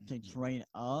expect to trade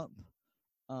up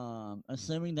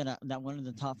assuming that that one of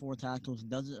the top four tackles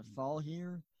doesn't fall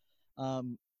here.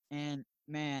 Um, and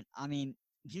man, I mean,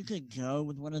 you could go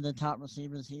with one of the top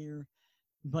receivers here,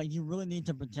 but you really need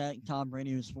to protect Tom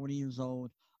Brady, who's 40 years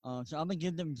old. So I'm gonna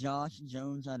give them Josh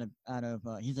Jones out of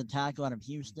he's a tackle out of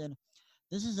Houston.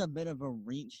 This is a bit of a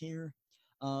reach here,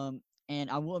 and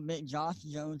I will admit Josh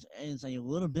Jones is a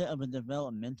little bit of a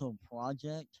developmental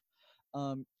project.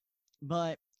 Um,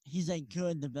 but he's a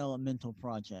good developmental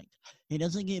project. He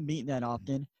doesn't get beat that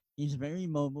often. He's very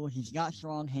mobile. He's got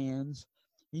strong hands.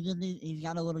 He's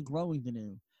got a little growing to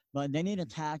do. But they need a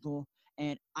tackle,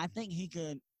 and I think he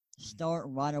could start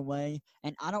right away.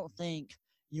 And I don't think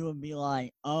you would be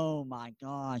like, oh my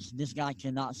gosh, this guy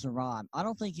cannot survive. I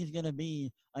don't think he's gonna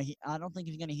be. I don't think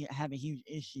he's gonna have a huge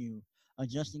issue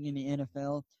adjusting in the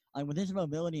NFL. Like with his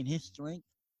mobility and his strength,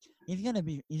 he's gonna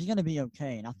be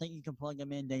okay, and I think you can plug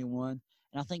him in day one,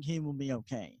 and I think he will be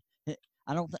okay.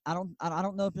 I don't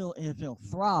know if he'll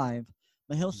thrive,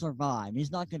 but he'll survive.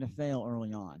 He's not gonna fail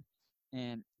early on,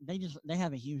 and they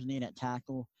have a huge need at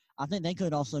tackle. I think they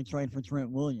could also trade for Trent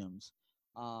Williams,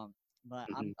 um, but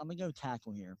Mhm. I'm gonna go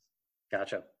tackle here.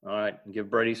 Gotcha. All right. Give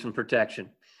Brady some protection.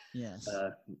 Yes.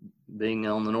 Uh, Being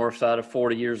on the north side of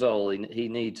 40 years old, he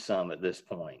needs some at this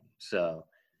point. So,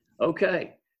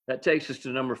 okay. That takes us to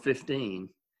number 15,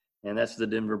 and that's the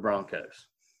Denver Broncos.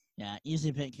 Yeah,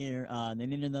 easy pick here. They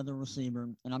need another receiver,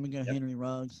 and I'm gonna go Yep. Henry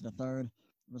Ruggs, the third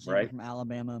receiver Right. from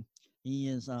Alabama. He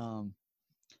is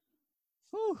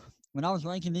Whew. When I was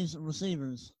ranking these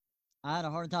receivers, I had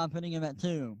a hard time putting him at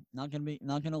two. Not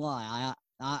gonna lie.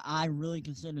 I really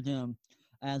considered him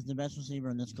as the best receiver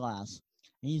in this class.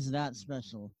 He's that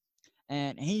special,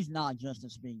 and he's not just a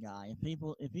speed guy.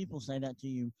 If people say that to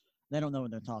you, they don't know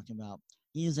what they're talking about.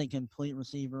 He is a complete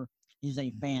receiver. He's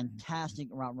a fantastic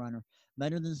route runner,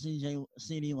 better than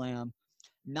CD Lamb.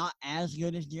 Not as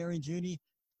good as Jerry Judy,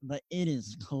 but it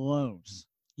is close.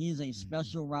 He is a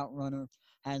special route runner,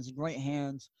 has great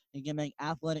hands. He can make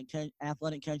athletic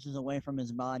catches away from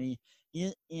his body.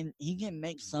 He can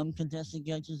make some contested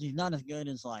catches. He's not as good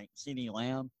as like CD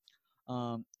Lamb,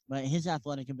 but his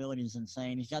athletic ability is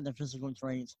insane. He's got the physical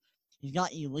traits. He's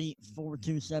got elite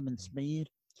 4.27 speed,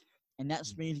 and that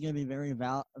speed is going to be very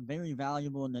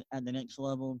valuable at the next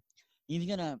level. He's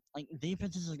gonna like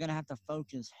defenses are gonna have to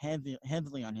focus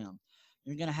heavily on him.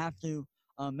 You're gonna have to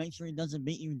make sure he doesn't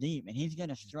beat you deep, and he's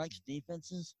gonna stretch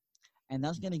defenses, and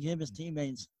that's gonna give his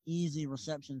teammates easy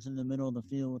receptions in the middle of the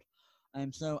field.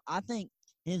 And so I think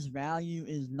his value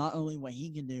is not only what he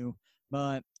can do,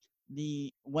 but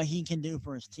the what he can do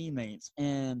for his teammates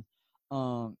and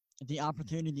um, the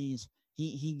opportunities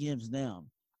he gives them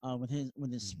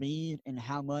with his speed and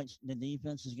how much the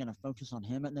defense is going to focus on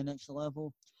him at the next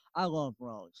level. I love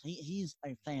Rhodes. He's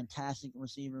a fantastic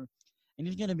receiver, and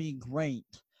he's going to be great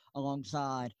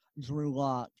alongside Drew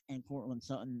Lock and Cortland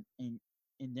Sutton in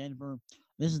Denver.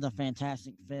 This is a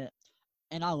fantastic fit,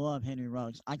 and I love Henry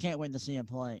Ruggs. I can't wait to see him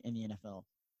play in the NFL.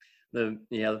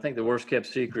 I think the worst kept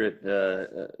secret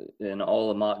in all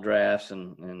the mock drafts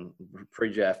and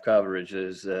pre-draft coverage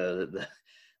is the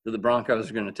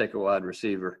Broncos are going to take a wide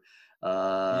receiver,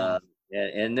 Yeah,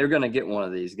 and they're going to get one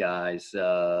of these guys.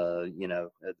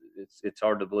 It's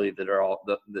hard to believe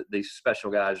that these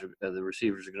special guys, the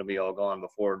receivers, are going to be all gone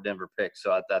before Denver picks.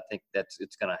 So I think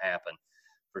it's going to happen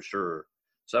for sure.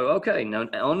 So okay, now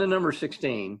on to number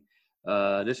 16.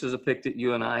 This is a pick that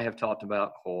you and I have talked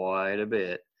about quite a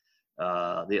bit.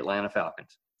 The Atlanta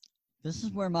Falcons. this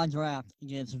is where my draft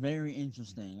gets very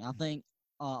interesting. I think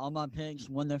all my picks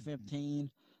 1 to 15.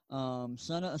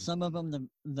 Some of them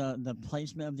the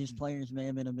placement of these players may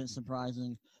have been a bit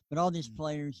surprising, but all these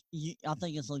players, I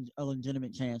think it's a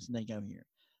legitimate chance they go here.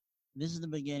 This is the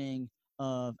beginning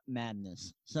of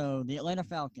madness. So the Atlanta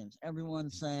Falcons,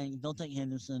 everyone's saying they'll take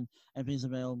Henderson if he's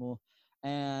available,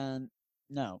 and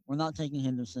no, we're not taking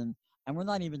Henderson, and we're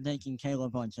not even taking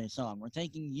Caleb on Chasson. We're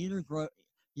taking Yator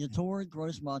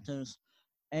Gross Matos,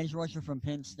 edge rusher from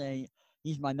Penn State.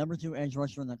 He's my number two edge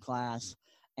rusher in the class,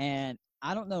 and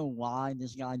I don't know why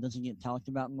this guy doesn't get talked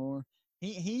about more.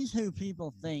 He's who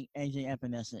people think AJ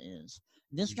Epinesa is.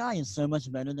 This guy is so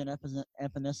much better than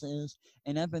Epinesa is,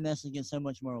 and Epinesa gets so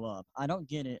much more love. I don't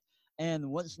get it. And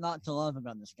what's not to love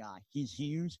about this guy? He's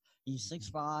huge. He's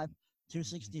 6'5",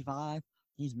 265.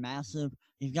 He's massive.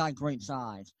 He's got great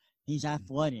size. He's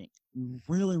athletic,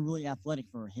 really, really athletic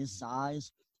for his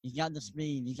size. He's got the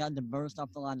speed. He's got the burst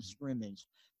off the line of scrimmage.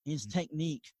 His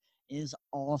technique is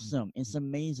awesome. It's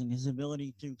amazing. His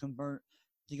ability to convert,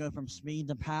 to go from speed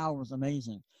to power is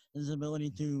amazing. His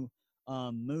ability to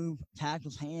move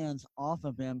tackles' hands off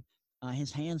of him.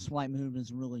 His hand swipe move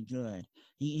is really good.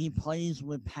 He plays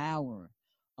with power.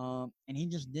 and he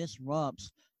just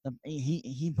disrupts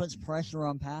he puts pressure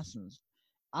on passers.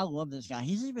 I love this guy.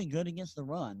 He's even good against the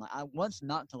run. What's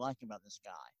not to like about this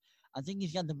guy? I think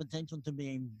he's got the potential to be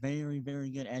a very, very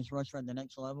good edge rusher at the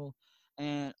next level.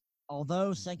 And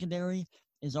although secondary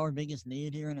is our biggest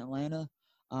need here in Atlanta,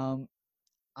 um,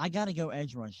 I got to go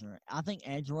edge rusher. I think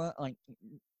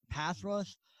pass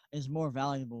rush is more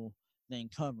valuable than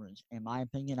coverage, in my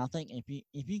opinion. I think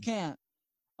if you can't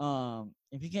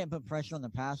put pressure on the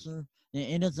passer, then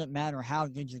it doesn't matter how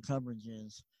good your coverage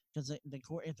is. Because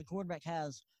if the quarterback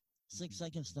has 6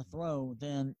 seconds to throw,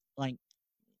 then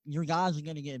your guys are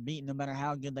going to get beat no matter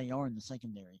how good they are in the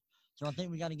secondary. So I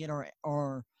think we got to get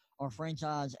our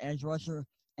franchise edge rusher,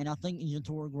 and I think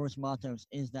Yator Gross Matos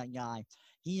is that guy.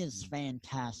 He is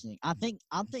fantastic. I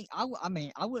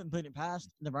mean I wouldn't put it past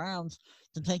the Browns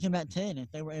to take him at 10 if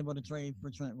they were able to trade for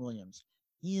Trent Williams.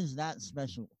 He is that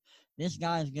special. This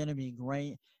guy is going to be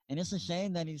great, and it's a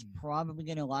shame that he's probably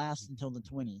going to last until the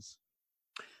 20s.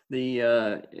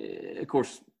 Of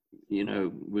course,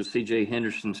 with C.J.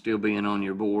 Henderson still being on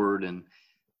your board and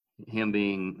him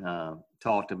being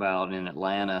talked about in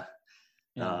Atlanta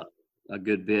a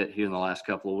good bit here in the last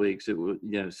couple of weeks, it would,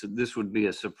 so this would be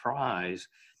a surprise.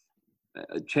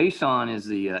 Chason is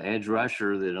the edge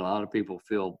rusher that a lot of people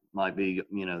feel might be,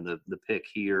 the pick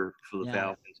here for the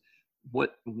Falcons.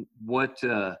 What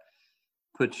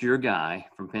puts your guy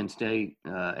from Penn State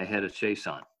ahead of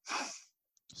Chason?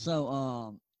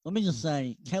 So, let me just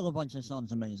say, Caleb on Chason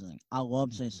is amazing. I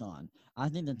love Chason. I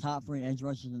think the top 3 edge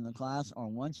rushers in the class are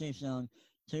 1 Chason,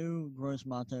 2 Gross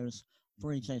Matos,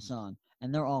 3 Chason,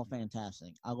 and they're all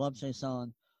fantastic. I love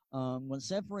Chason. What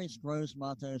separates Gross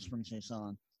Matos from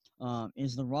Chason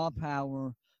is the raw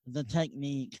power, the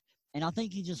technique, and I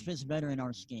think he just fits better in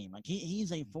our scheme.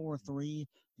 He's a 4-3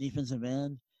 defensive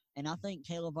end, and I think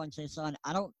Caleb on Chason,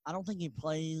 I don't think he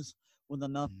plays with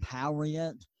enough power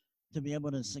yet to be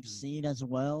able to succeed as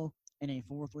well in a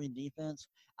 4-3 defense.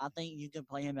 I think you could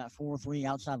play him at 4-3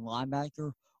 outside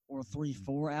linebacker or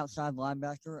 3-4 outside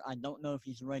linebacker. I don't know if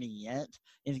he's ready yet.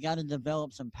 He's got to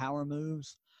develop some power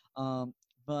moves,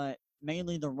 but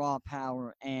mainly the raw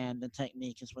power and the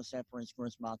technique is what separates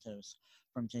Gross Matos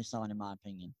from Jason, in my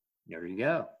opinion. There you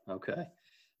go. Okay.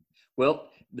 Well,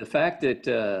 the fact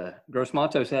that Gross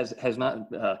Matos has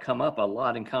not come up a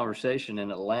lot in conversation in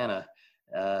Atlanta,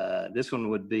 this one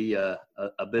would be a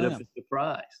bit of a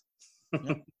surprise.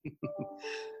 Yep.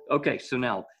 Okay, so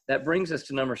now that brings us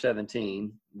to number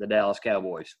 17, the Dallas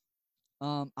Cowboys.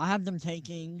 I have them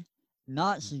taking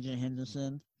not C.J.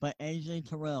 Henderson, but A.J.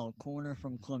 Terrell, corner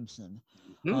from Clemson.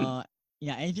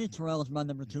 A.J. Terrell is my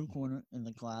number 2 corner in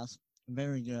the class.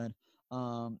 Very good.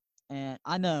 And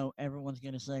I know everyone's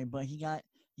gonna say, but he got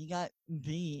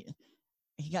beat.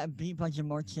 He got beat by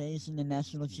Jamar Chase in the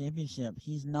national championship.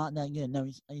 He's not that good. No,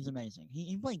 he's amazing.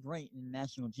 He played great in the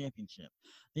national championship.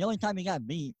 The only time he got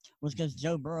beat was because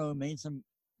Joe Burrow made some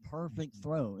perfect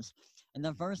throws. And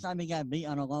the first time he got beat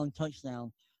on a long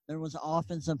touchdown, there was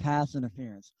offensive pass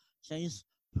interference. Chase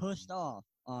pushed off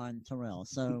on Terrell,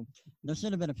 so there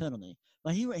should have been a penalty.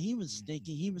 But he was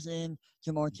sticky. He was in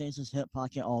Jamar Chase's hip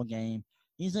pocket all game.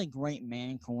 He's a great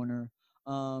man corner.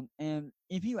 And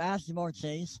if you ask Jamar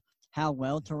Chase how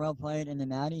well Terrell played in the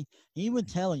Natty, he would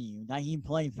tell you that he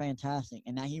played fantastic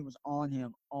and that he was on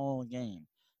him all game.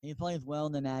 He plays well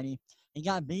in the Natty. He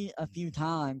got beat a few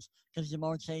times because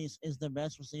Jamar Chase is the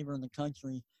best receiver in the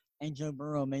country and Joe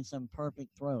Burrow made some perfect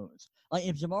throws. Like,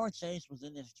 if Jamar Chase was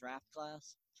in this draft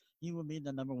class, he would be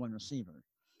the number 1 receiver.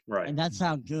 Right. And that's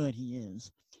how good he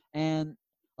is. And,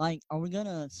 are we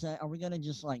gonna just,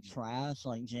 trash,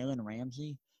 Jalen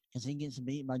Ramsey because he gets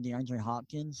beat by DeAndre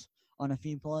Hopkins on a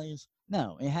few plays?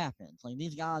 No, it happens.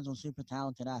 These guys are super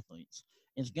talented athletes.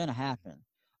 It's gonna happen.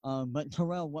 But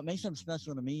Terrell, what makes him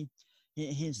special to me,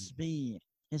 his speed,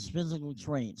 his physical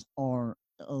traits are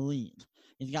elite.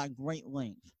 He's got great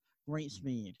length, great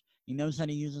speed. He knows how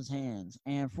to use his hands.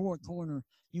 And for a corner,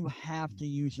 you have to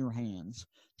use your hands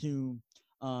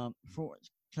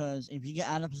because if you get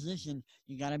out of position,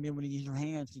 you got to be able to use your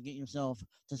hands to get yourself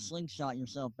to slingshot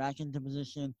yourself back into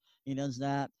position. He does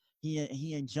that.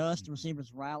 He adjusts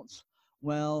receivers' routes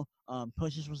well,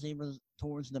 pushes receivers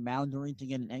towards the boundary to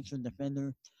get an extra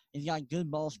defender. He's got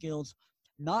good ball skills.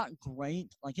 Not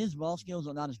great. His ball skills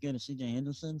are not as good as C.J.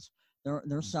 Henderson's.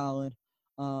 They're solid.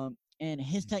 And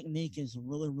his technique is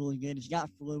really, really good. He's got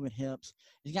fluid hips.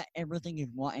 He's got everything you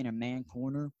want in a man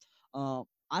corner.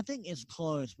 I think it's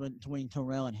close between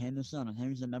Terrell and Henderson on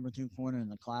who's the number 2 corner in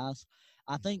the class.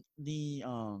 I think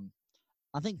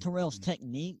Terrell's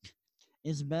technique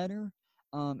is better,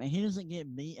 and he doesn't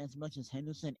get beat as much as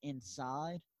Henderson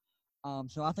inside.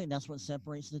 So I think that's what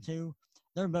separates the two.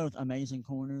 They're both amazing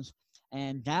corners.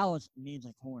 And Dallas needs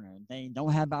a corner. They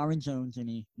don't have Byron Jones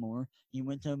anymore. He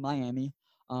went to Miami.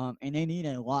 And they need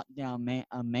a lockdown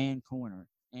man corner.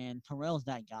 And Terrell's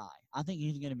that guy. I think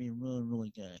he's going to be really,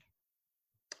 really good.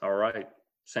 All right.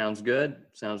 Sounds good.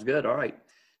 Sounds good. All right.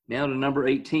 Now to number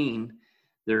 18.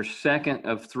 Their second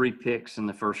of 3 picks in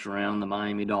the first round, the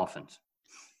Miami Dolphins.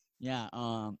 Yeah,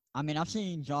 I mean, I've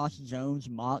seen Josh Jones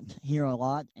mocked here a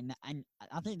lot, and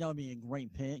I think that would be a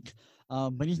great pick.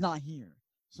 But he's not here,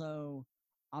 so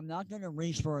I'm not gonna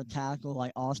reach for a tackle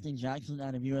like Austin Jackson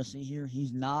out of USC here.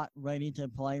 He's not ready to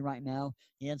play right now.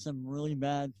 He had some really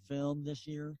bad film this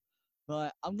year,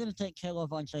 but I'm gonna take Caleb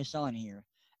Von Chason here,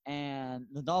 and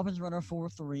the Dolphins run a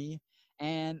 4-3,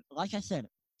 and like I said,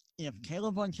 if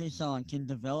Caleb Von Chason can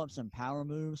develop some power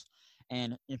moves,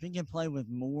 and if he can play with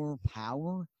more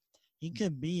power he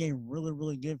could be a really,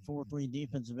 really good 4-3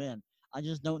 defensive end. I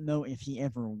just don't know if he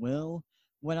ever will.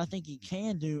 What I think he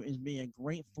can do is be a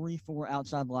great 3-4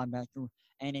 outside linebacker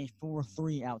and a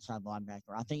 4-3 outside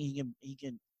linebacker. I think he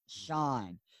could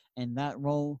shine in that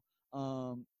role.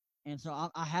 And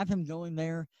so I have him going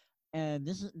there. And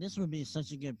this would be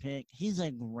such a good pick. He's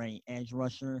a great edge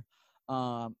rusher,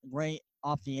 great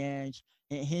off the edge.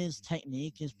 His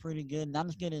technique is pretty good, not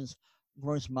as good as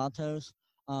Gross Matos,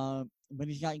 but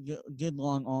he's got good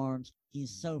long arms.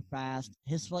 He's so fast.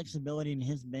 His flexibility and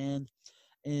his bend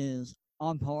is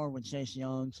on par with Chase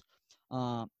Young's.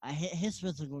 His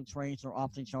physical traits are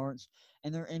off the charts,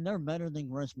 and they're better than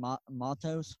Gross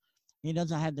Matos. He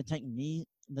doesn't have the technique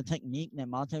that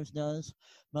Matos does,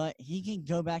 but he can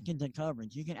go back into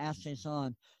coverage. You can ask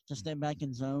Jason to step back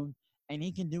in zone, and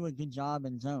he can do a good job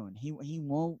in zone. He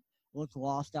won't look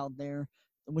lost out there,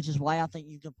 which is why I think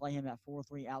you could play him at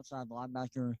 4-3 outside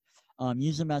linebacker,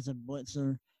 use him as a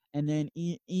blitzer, and then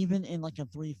even in like a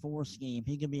 3-4 scheme,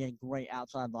 he could be a great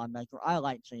outside linebacker. I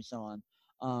like Chase on,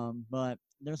 but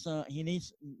he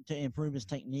needs to improve his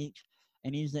technique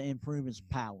and he needs to improve his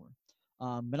power.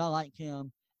 But I like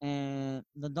him, and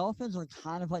the Dolphins are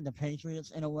kind of like the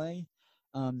Patriots in a way.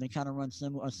 They kind of run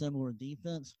a similar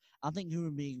defense. I think he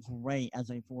would be great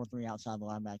as a 4-3 outside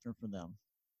linebacker for them.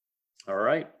 All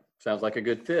right. Sounds like a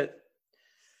good fit.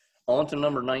 On to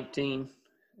number 19,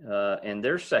 and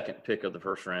their second pick of the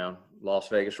first round, Las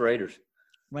Vegas Raiders.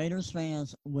 Raiders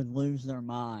fans would lose their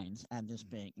minds at this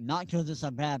pick, not because it's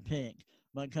a bad pick,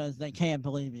 but because they can't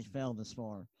believe he fell this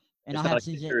far. And It's I not have a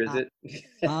CJ. kicker, is it?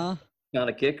 Huh? Not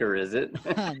a kicker, is it?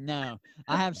 No,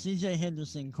 I have CJ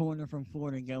Henderson, corner from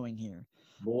Florida, going here.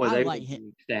 Boy, I they like would him. be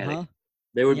ecstatic. Huh?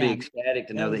 They would be Yeah, ecstatic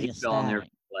to they know would that be he fell on their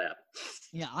ecstatic. lap.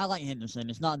 Yeah, I like Henderson.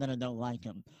 It's not that I don't like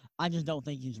him. I just don't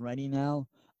think he's ready now.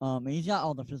 And he's got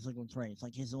all the physical traits,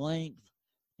 like his length,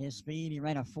 his speed. He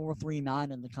ran a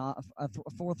 4.39 in the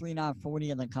 4.39 40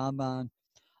 in the combine.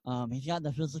 He's got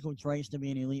the physical traits to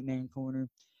be an elite man corner,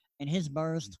 and his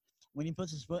burst when he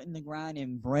puts his foot in the ground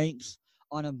and breaks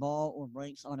on a ball or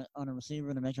breaks on a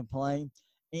receiver to make a play,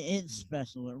 it's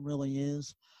special. It really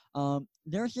is.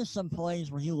 There's just some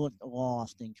plays where he looked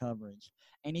lost in coverage,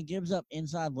 and he gives up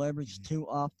inside leverage too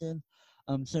often.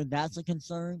 So that's a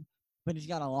concern. But he's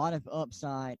got a lot of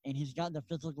upside, and he's got the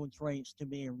physical traits to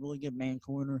be a really good man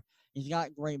corner. He's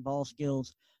got great ball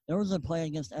skills. There was a play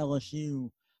against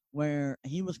LSU where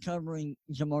he was covering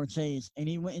Jamar Chase and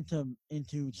he went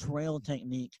into trail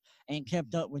technique and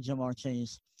kept up with Jamar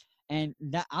Chase. And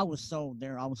that I was sold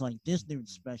there. I was like, this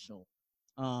dude's special.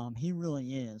 He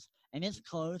really is. And it's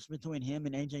close between him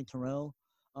and AJ Terrell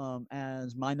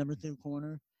as my number 2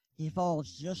 corner. He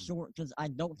falls just short because I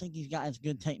don't think he's got as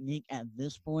good technique at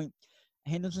this point.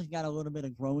 Henderson's got a little bit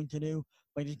of growing to do,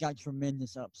 but he's got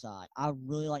tremendous upside. I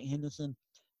really like Henderson.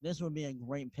 This would be a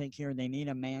great pick here. They need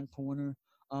a man corner.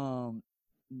 Um,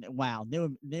 wow,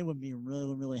 they would be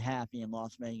really really happy in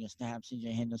Las Vegas to have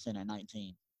C.J. Henderson at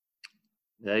 19.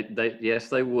 Yes,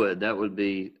 they would. That would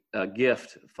be a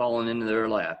gift falling into their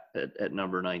lap at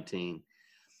number 19.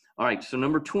 All right, so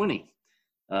number 20,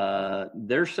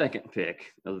 their second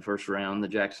pick of the first round, the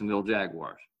Jacksonville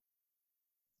Jaguars.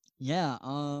 Yeah,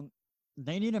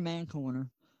 they need a man corner.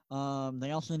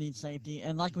 They also need safety,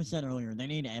 and like we said earlier, they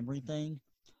need everything.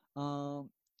 Um,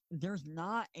 there's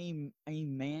not a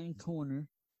man corner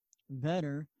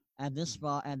better at this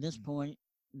spot at this point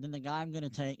than the guy I'm going to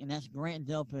take, and that's Grant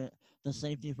Delpit, the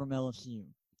safety from LSU.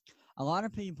 A lot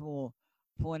of people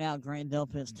point out Grant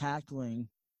Delpit's tackling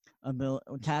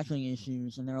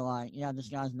issues, and they're like, "Yeah, this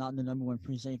guy's not the number 1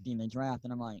 free safety in the draft."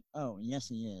 And I'm like, "Oh, yes,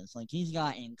 he is. Like, he's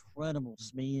got incredible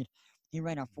speed. He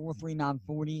ran a 4.39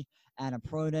 40 at a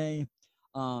pro day.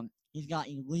 He's got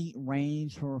elite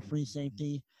range for a free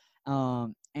safety,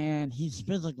 and he's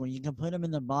physical. You can put him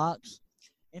in the box."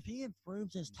 if he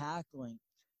improves his tackling,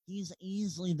 he's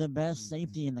easily the best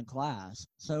safety in the class.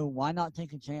 So why not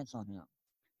take a chance on him?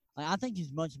 Like, I think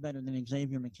he's much better than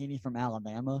Xavier McKinney from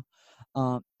Alabama.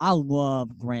 I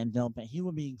love Grant Delpit. He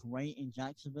would be great in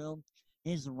Jacksonville.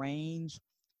 His range,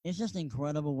 it's just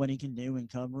incredible what he can do in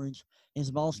coverage.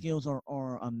 His ball skills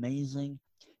are amazing.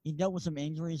 He dealt with some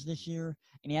injuries this year,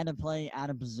 and he had to play out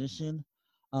of position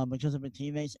because of a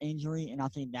teammate's injury, and I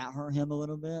think that hurt him a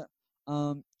little bit.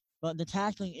 Um, but the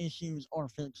tackling issues are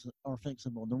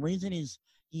fixable. The reason is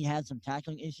he had some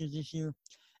tackling issues this year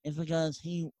is because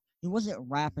he wasn't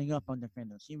wrapping up on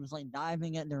defenders. He was like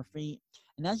diving at their feet,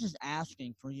 and that's just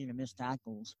asking for you to miss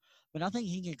tackles. But I think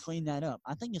he can clean that up.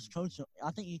 I think it's coach.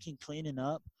 I think he can clean it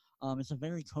up. It's a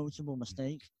very coachable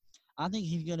mistake. I think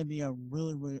he's going to be a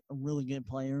really good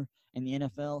player in the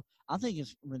NFL. I think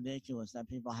it's ridiculous that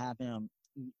people have him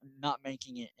not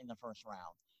making it in the first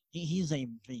round. He's a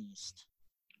beast.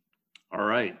 All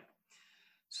right.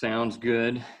 Sounds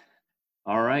good.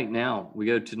 All right. Now we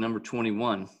go to number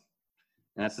 21. And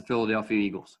that's the Philadelphia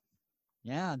Eagles.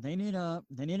 Yeah, they need a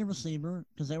receiver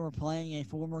because they were playing a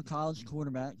former college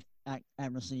quarterback at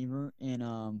receiver in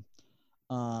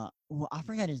well, I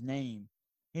forgot his name.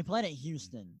 He played at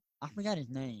Houston. I forgot his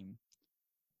name.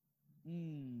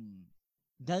 Hmm.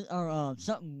 That or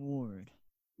something Ward.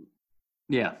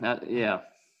 Yeah. Yeah.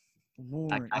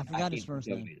 Ward. I I forgot his can't think first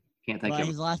of name, it. Can't think but of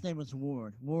it. his last name was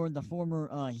Ward. Ward, the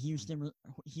former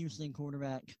Houston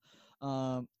quarterback.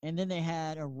 And then they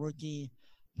had a rookie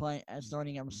play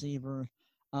starting at receiver.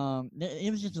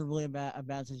 It was just a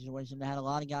bad situation. They had a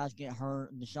lot of guys get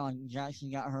hurt. Deshaun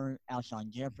Jackson got hurt. Alshon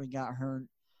Jeffrey got hurt.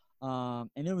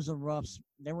 And it was a rough.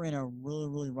 They were in a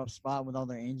really rough spot with all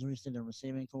their injuries to their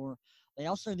receiving core. They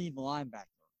also need linebacker,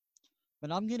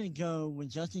 but I'm gonna go with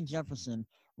Justin Jefferson,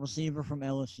 receiver from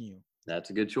LSU. That's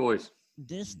a good choice.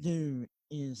 This dude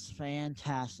is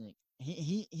fantastic.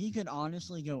 He could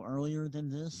honestly go earlier than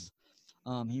this.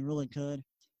 He really could.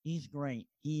 He's great.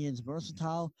 He is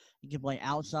versatile. He can play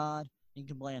outside. He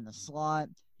can play in the slot.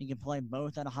 He can play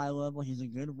both at a high level. He's a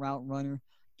good route runner.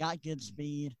 Got good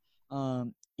speed.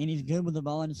 And he's good with the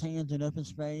ball in his hands and open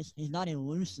space. He's not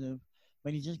elusive,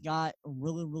 but he's just got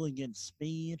really good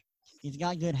speed. He's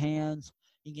got good hands.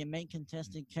 He can make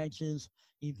contested catches.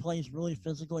 He plays really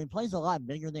physical. He plays a lot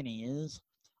bigger than he is.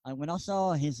 When I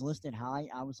saw his listed height,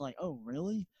 I was like, "Oh,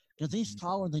 really?" Because he's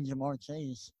taller than Jamar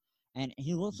Chase, and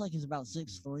he looks like he's about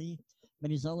 6'3",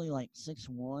 but he's only like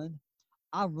 6'1".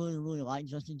 I really like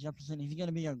Justin Jefferson. He's going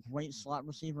to be a great slot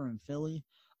receiver in Philly.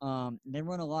 They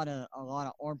run a lot of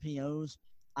RPOs.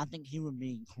 I think he would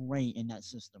be great in that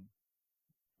system.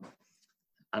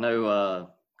 I know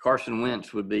Carson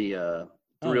Wentz would be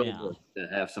Oh thrilled yeah,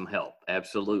 to have some help.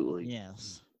 Absolutely.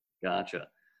 yes. Gotcha.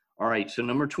 All right. So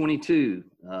number 22,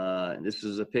 this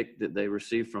is a pick that they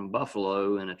received from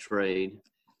Buffalo in a trade,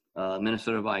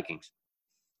 Minnesota Vikings.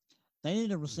 They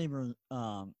need a receiver,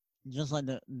 just like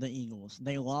the Eagles.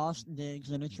 They lost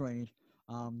Diggs in a trade.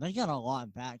 They got a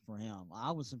lot back for him.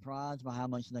 I was surprised by how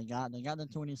much they got. They got the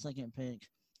 22nd pick,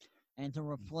 and to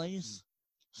replace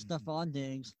Stephon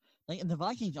Diggs, the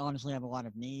Vikings honestly have a lot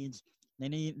of needs. They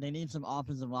need some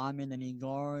offensive linemen. They need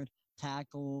guard,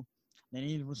 tackle. They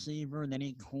need receiver. They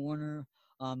need corner.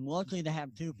 Luckily, they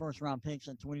have two first-round picks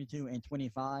at 22 and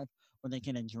 25 where they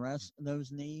can address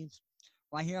those needs.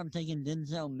 Right here, I'm taking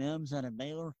Denzel Mims out of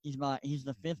Baylor. He's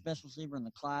the fifth best receiver in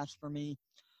the class for me.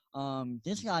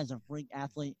 This guy's a freak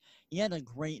athlete. He had a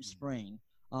great spring.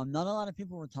 Not a lot of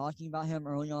people were talking about him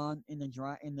early on in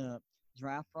the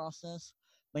draft process,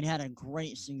 but he had a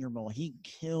great Senior Bowl. He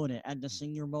killed it at the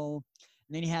Senior Bowl.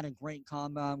 And then he had a great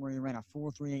combine where he ran a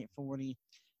 4.3840.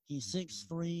 He's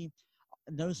 6'3".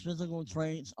 Those physical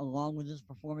traits, along with his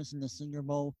performance in the Senior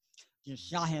Bowl, just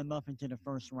shot him up into the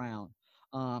first round.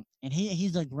 And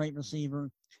he's a great receiver.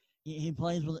 He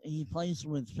plays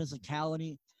with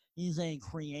physicality. He's a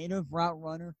creative route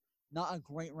runner, not a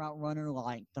great route runner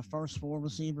like the first four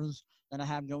receivers that I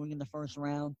have going in the first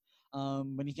round.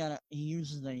 But he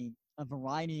uses a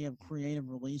variety of creative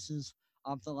releases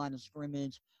off the line of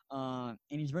scrimmage. And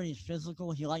he's very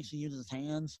physical. He likes to use his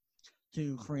hands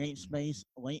to create space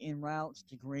late in routes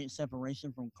to create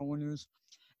separation from corners.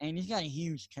 And he's got a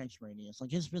huge catch radius.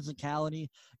 Like his physicality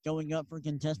going up for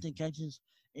contested catches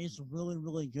is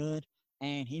really good.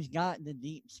 And he's got the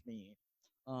deep speed.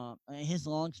 And his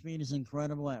long speed is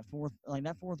incredible at like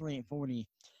that 4.3840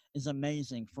 is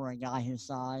amazing for a guy his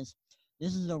size.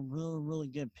 This is a really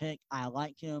good pick. I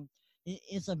like him.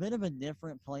 It's a bit of a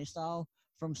different play style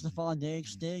from Stephon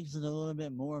Diggs. Diggs is a little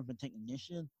bit more of a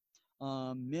technician.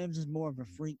 Mims is more of a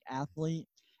freak athlete,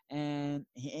 and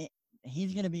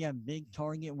he's going to be a big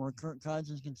target where Kirk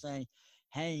Cousins can say,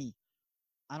 hey,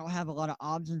 I don't have a lot of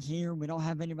options here. We don't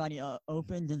have anybody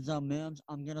open. Denzel Mims,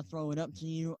 I'm gonna throw it up to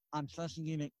you. I'm trusting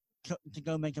you to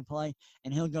go make a play,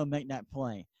 and he'll go make that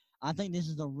play. I think this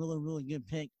is a really really good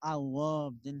pick. I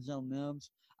love Denzel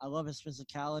Mims. I love his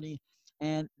physicality,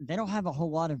 and they don't have a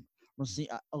whole lot of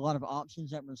a lot of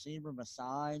options at receiver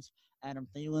besides Adam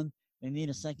Thielen. They need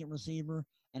a second receiver,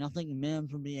 and I think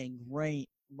Mims would be a great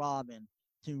Robin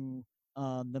to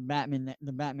the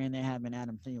Batman they have in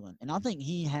Adam Thielen, and I think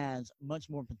he has much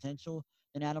more potential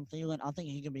than Adam Thielen. I think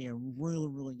he could be a really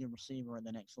really good receiver at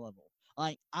the next level.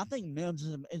 Like I think Mims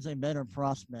is a better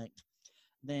prospect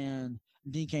than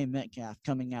DK Metcalf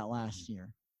coming out last year.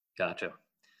 Gotcha.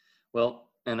 Well,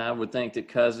 and I would think that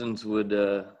Cousins would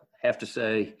have to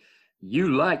say,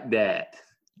 "You like that."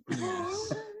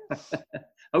 Yes.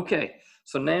 Okay,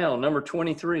 so now number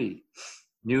 23,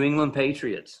 New England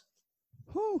Patriots.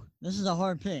 Whew, this is a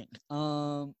hard pick.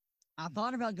 I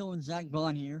thought about going Zach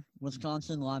Bond here,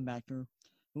 Wisconsin linebacker,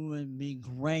 who would be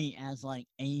great as like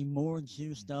a more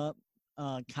juiced up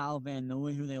Kyle Van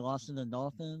Noy, who they lost to the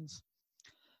Dolphins.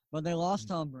 But they lost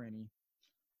Tom Brady.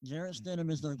 Jarrett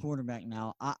Stidham is their quarterback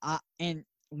now. And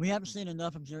we haven't seen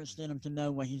enough of Jarrett Stidham to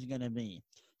know what he's going to be.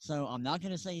 So I'm not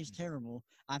going to say he's terrible.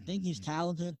 I think he's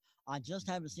talented. I just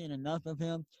haven't seen enough of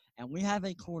him. And we have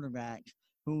a quarterback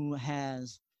who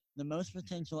has the most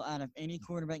potential out of any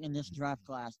quarterback in this draft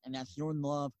class, and that's Jordan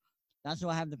Love. That's who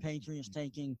I have the Patriots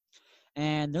taking.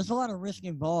 And there's a lot of risk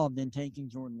involved in taking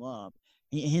Jordan Love.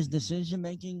 His decision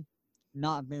making,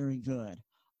 not very good.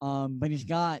 But he's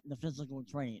got the physical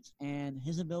traits and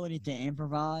his ability to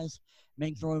improvise,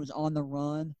 make throws on the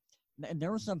run.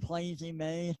 There were some plays he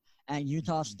made at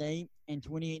Utah State in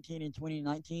 2018 and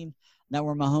 2019 that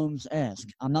were Mahomes esque.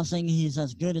 I'm not saying he's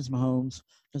as good as Mahomes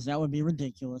because that would be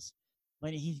ridiculous,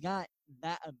 but he's got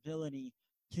that ability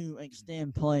to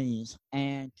extend plays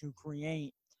and to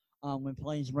create when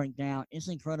plays break down. It's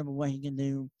incredible what he can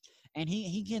do. And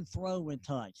he can throw with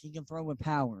touch, he can throw with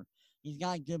power. He's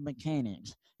got good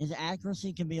mechanics. His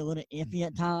accuracy can be a little iffy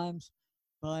at times,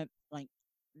 but like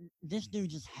this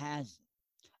dude just has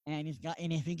it. And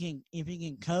and if he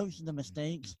can coach the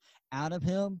mistakes out of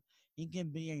him, he can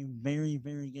be a very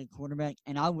very good quarterback.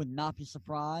 And I would not be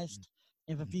surprised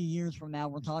if a few years from now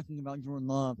we're talking about Jordan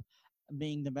Love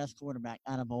being the best quarterback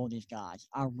out of all these guys.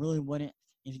 I really wouldn't.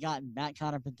 He's got that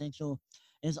kind of potential.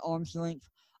 His arm strength,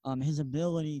 his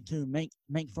ability to make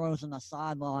throws on the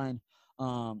sideline,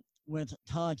 with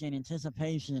touch and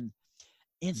anticipation,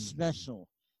 it's special.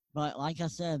 But like I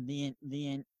said, the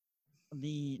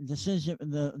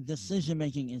decision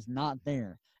making is not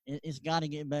there. It's got to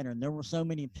get better. There were so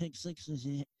many pick sixes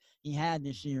he had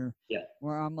this year, Yeah.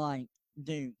 where I'm like,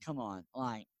 dude, come on,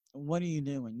 like, what are you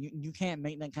doing? You can't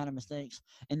make that kind of mistakes.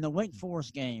 And the Wake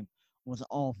Forest game was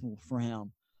awful for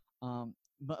him.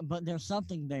 But there's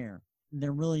something there.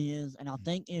 There really is, and I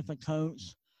think if a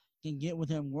coach can get with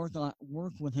him,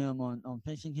 work with him on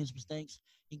fixing his mistakes,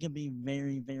 he can be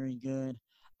very very good.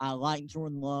 I like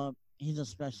Jordan Love. He's a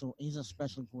special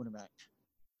quarterback.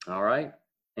 All right.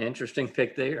 Interesting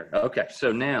pick there. Okay,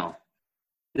 so now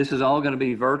this is all going to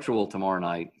be virtual tomorrow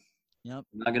night. Yep.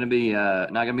 Not going to be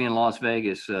in Las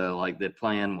Vegas like the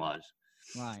plan was.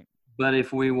 Right. But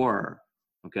if we were,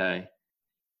 okay,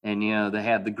 and they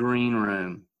have the green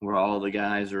room where all the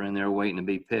guys are in there waiting to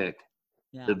be picked.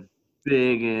 Yeah. The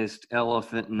biggest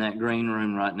elephant in that green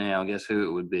room right now, guess who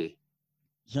it would be?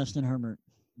 Justin Herbert.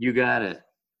 You got it.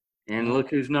 And Yep. look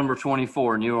who's number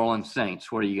 24, New Orleans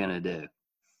Saints. What are you going to do?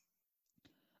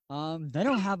 They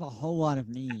don't have a whole lot of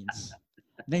needs.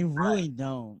 They really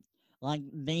don't. Like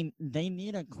they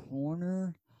need a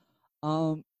corner.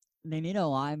 Um, they need a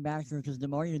linebacker because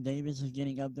Demario Davis is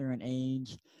getting up there in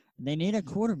age. They need a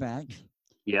quarterback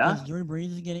Yeah. because Drew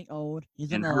Brees is getting old. He's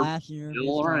in And the Herbert's last year of his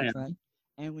still around. contract,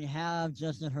 and we have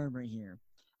Justin Herbert here.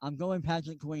 I'm going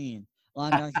Patrick Queen,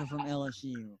 linebacker from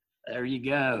LSU. There you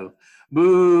go.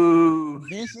 Boo.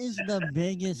 This is the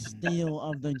biggest steal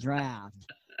of the draft.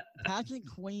 Patrick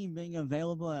Queen being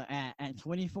available at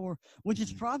 24, which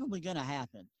is probably going to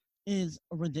happen, is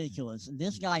ridiculous.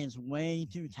 This guy is way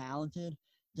too talented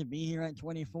to be here at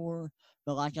 24.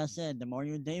 But like I said,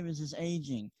 Demario Davis is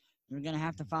aging. You're going to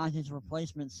have to find his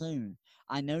replacement soon.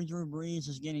 I know Drew Brees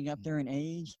is getting up there in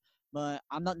age, but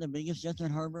I'm not the biggest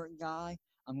Justin Herbert guy.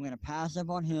 I'm going to pass up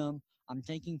on him. I'm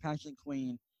taking Patrick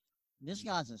Queen. This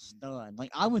guy's a stud.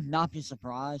 Like, I would not be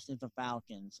surprised if the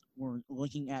Falcons were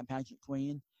looking at Patrick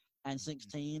Queen at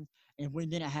 16 if we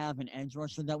didn't have an edge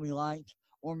rusher that we liked,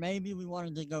 or maybe we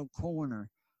wanted to go corner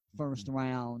first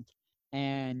round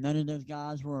and none of those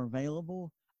guys were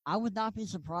available. I would not be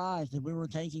surprised if we were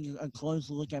taking a close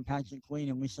look at Patrick Queen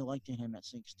and we selected him at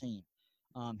 16.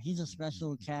 He's a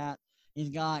special cat. He's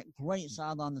got great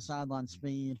sideline to sideline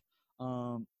speed.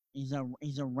 Um, he's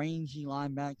a rangy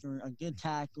linebacker, a good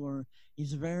tackler.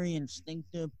 He's very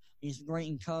instinctive. He's great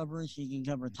in coverage. He can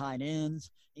cover tight ends.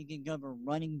 He can cover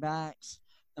running backs.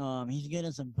 He's good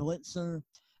as a blitzer.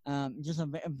 Just a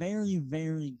very,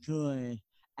 very good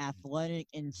athletic,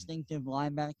 instinctive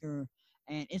linebacker.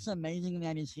 And it's amazing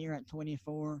that he's here at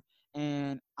 24.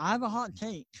 And I have a hot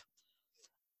take.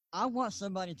 I want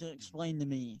somebody to explain to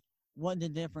me what the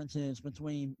difference is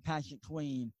between Patrick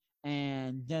Queen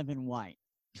and Devin White,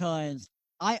 because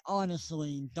I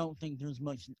honestly don't think there's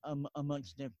much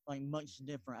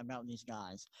different about these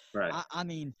guys. Right. I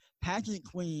mean, Patrick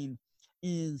Queen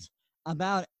is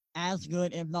about as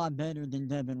good, if not better, than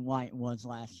Devin White was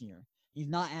last year. He's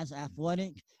not as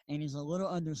athletic and he's a little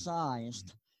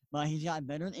undersized, but he's got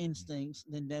better instincts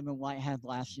than Devin White had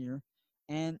last year.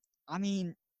 And I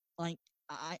mean, like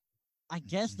I I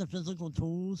guess the physical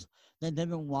tools that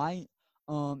Devin White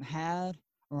had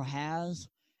or has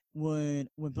would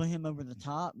put him over the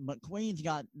top, but Queen's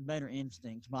got better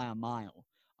instincts by a mile.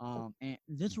 And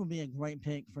this will be a great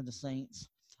pick for the Saints.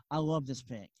 I love this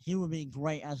pick. He would be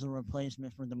great as a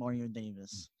replacement for Demario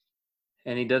Davis.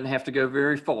 And he doesn't have to go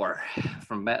very far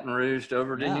from Baton Rouge to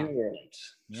over to New Yeah,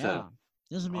 Orleans. So, yeah.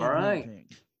 This would be all a great right.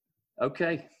 pick.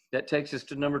 Okay. That takes us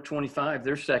to number 25,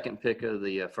 their second pick of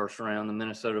the first round, the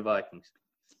Minnesota Vikings.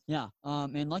 Yeah.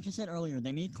 And like I said earlier,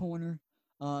 they need corner.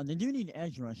 They do need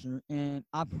edge rusher, and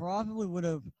I probably would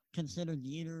have considered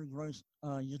Yetur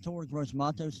Gross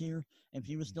Matos here if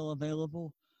he was still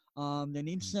available. They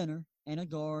need center and a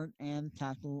guard and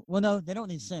tackle. Well, no, they don't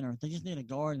need center. They just need a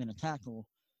guard and a tackle.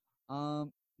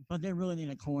 Um, but they really need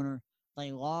a corner.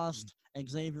 They lost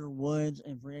Xavier Woods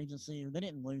in free agency. They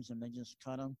didn't lose him; they just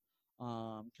cut him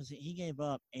because he gave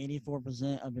up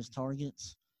 84% of his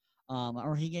targets,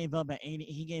 or he gave up an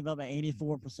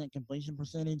 84% completion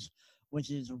percentage,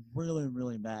 which is really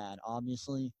really bad.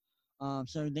 Obviously,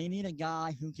 so they need a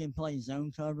guy who can play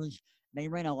zone coverage. They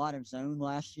ran a lot of zone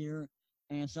last year,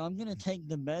 and so I'm gonna take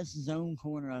the best zone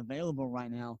corner available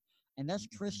right now, and that's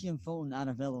Christian Fulton out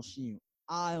of LSU.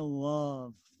 I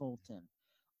love Fulton.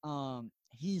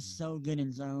 He's so good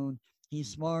in zone. He's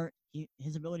smart.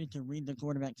 His ability to read the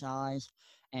quarterback's eyes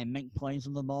and make plays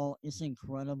on the ball is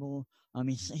incredible.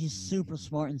 He's super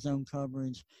smart in zone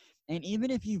coverage, and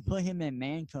even if you put him in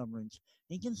man coverage,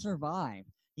 he can survive.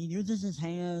 He uses his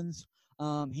hands.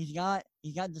 He's got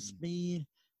the speed.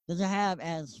 Doesn't have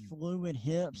as fluid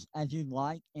hips as you'd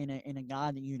like in a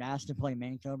guy that you'd ask to play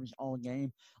man coverage all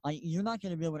game. Like you're not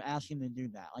going to be able to ask him to do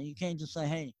that. Like you can't just say,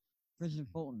 "Hey, Christian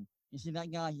Fulton, you see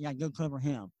that guy? Yeah, go cover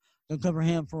him. Go cover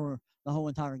him for the whole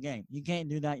entire game." You can't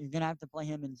do that. You're gonna have to play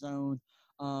him in zone.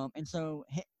 And so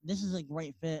this is a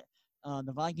great fit.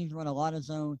 The Vikings run a lot of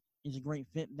zone. He's a great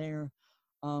fit there.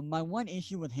 My one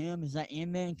issue with him is that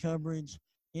in man coverage,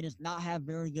 he does not have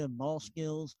very good ball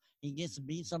skills. He gets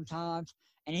beat sometimes,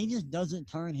 and he just doesn't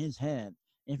turn his head.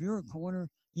 If you're a corner,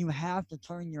 you have to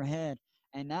turn your head,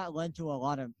 and that led to a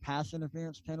lot of pass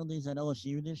interference penalties at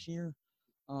LSU this year.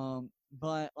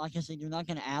 But like I said, you're not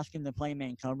going to ask him to play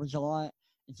man coverage a lot,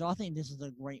 and so I think this is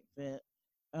a great fit.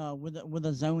 With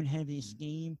a zone heavy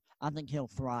scheme, I think he'll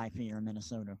thrive here in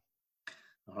Minnesota.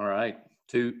 All right.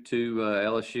 Two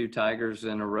LSU Tigers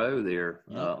in a row there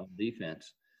Yep. on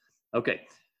defense. Okay.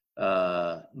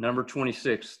 Number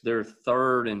 26, their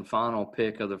third and final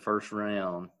pick of the first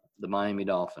round, the Miami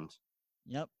Dolphins.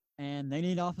 Yep. And they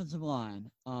need offensive line.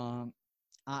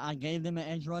 I gave them an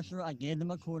edge rusher. I gave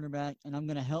them a quarterback, and I'm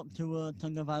going to help Tua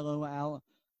Tagovailoa out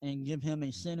and give him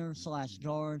a center slash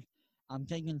guard. I'm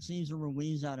taking Cesar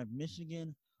Ruiz out of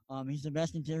Michigan. He's the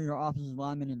best interior offensive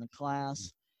lineman in the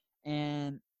class,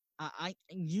 and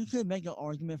you could make an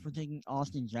argument for taking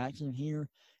Austin Jackson here.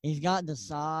 He's got the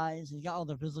size. He's got all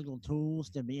the physical tools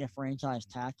to be a franchise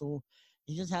tackle.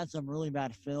 He just had some really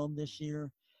bad film this year,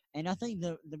 and I think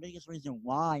the biggest reason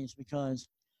why is because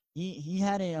he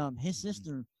had his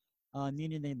sister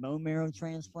needed a bone marrow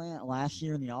transplant last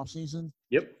year in the offseason,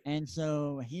 Yep. and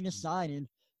so he decided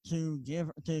to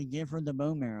give her the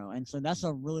bone marrow, and so that's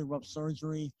a really rough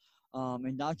surgery.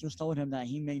 And doctors told him that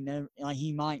he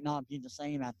might not be the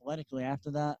same athletically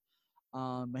after that.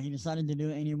 But he decided to do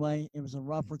it anyway. It was a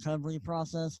rough recovery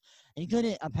process. He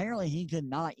could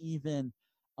not even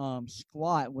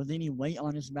squat with any weight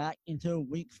on his back until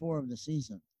week 4 of the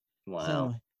season. Wow.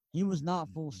 So he was not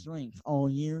full strength all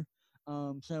year.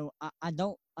 So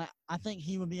I think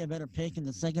he would be a better pick in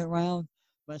the second round.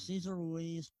 But Cesar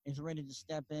Ruiz is ready to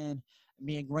step in and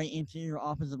be a great interior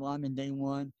offensive lineman day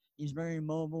one. He's very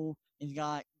mobile. He's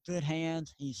got good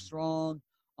hands. He's strong.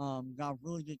 got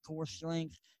really good core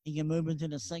strength. He can move into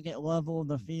the second level of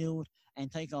the field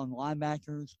and take on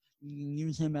linebackers. You can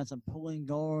use him as a pulling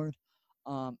guard.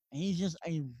 He's just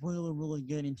a really, really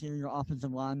good interior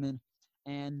offensive lineman,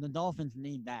 and the Dolphins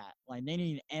need that. Like they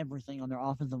need everything on their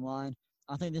offensive line.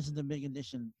 I think this is a big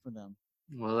addition for them.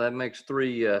 Well, that makes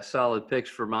three solid picks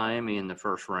for Miami in the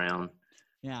first round.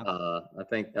 Yeah, I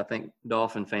think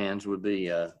Dolphin fans would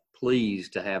be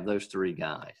pleased to have those three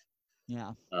guys.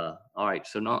 yeah. All right,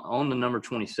 so on the number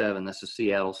 27, that's the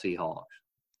Seattle Seahawks.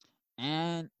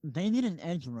 And they need an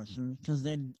edge rusher because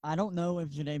I don't know if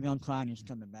Jadeveon Clowney is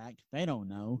coming back. They don't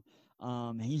know.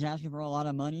 He's asking for a lot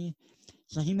of money,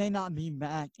 so he may not be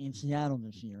back in Seattle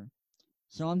this year.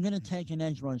 So I'm gonna take an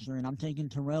edge rusher, and I'm taking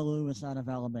Terrell Lewis out of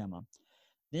Alabama.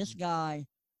 This guy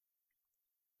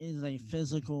is a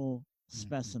physical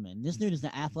specimen. This dude is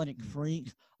an athletic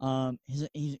freak.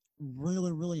 He's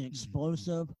really really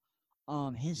explosive.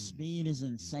 His speed is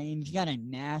insane. He's got a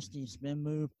nasty spin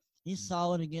move. He's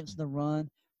solid against the run.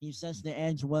 He sets the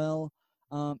edge well.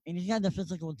 And he's got the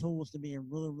physical tools to be a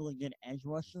really, really good edge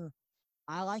rusher.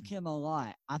 I like him a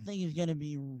lot. I think he's going to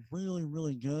be really,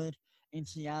 really good in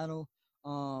Seattle.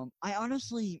 I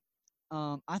honestly,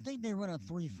 I think they run a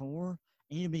 3-4, and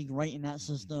he'd be great in that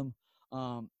system.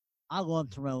 Um, I love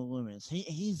Terrell Lewis.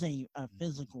 He's a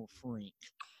physical freak,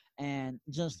 and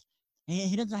just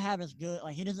he doesn't have as good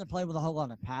like he doesn't play with a whole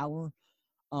lot of power.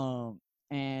 Um,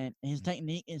 and his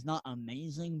technique is not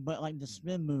amazing, but like the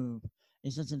spin move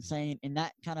is just insane, and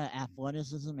that kind of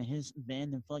athleticism and his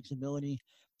bend and flexibility,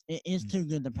 it is too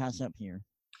good to pass up here.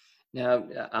 Now,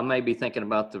 I may be thinking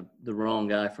about the wrong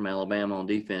guy from Alabama on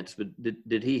defense, but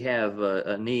did he have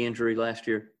a knee injury last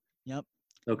year? Yep.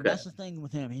 Okay. That's the thing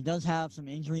with him. He does have some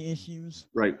injury issues.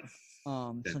 Right.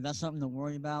 So that's something to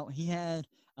worry about. He had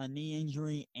a knee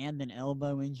injury and an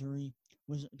elbow injury.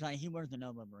 Was like he wears an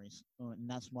elbow brace, and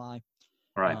that's why.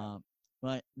 All right.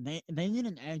 But they need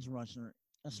an edge rusher,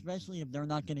 especially if they're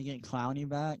not going to get Clowney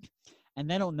back, and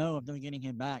they don't know if they're getting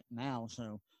him back now.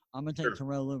 So I'm gonna take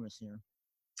Terrell Lewis here.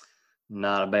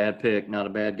 Not a bad pick. Not a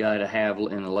bad guy to have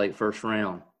in the late first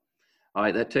round. All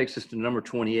right, that takes us to number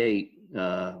 28,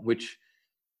 which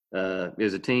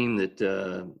is a team that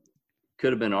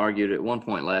could have been argued at one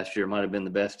point last year might have been the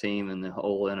best team in the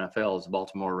whole NFL is the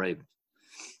Baltimore Ravens.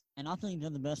 And I think they're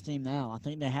the best team now. I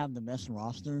think they have the best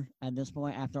roster at this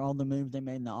point after all the moves they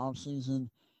made in the offseason,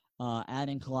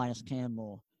 adding Calais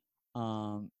Campbell.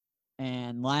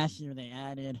 And last year they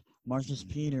added Marcus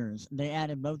Peters. They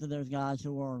added both of those guys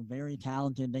who are very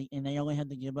talented. They only had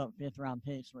to give up 5th-round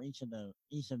picks for each of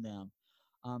them.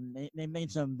 They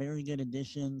made some very good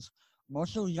additions.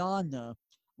 Marshall Yonda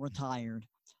retired,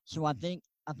 so I think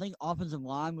offensive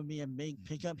line would be a big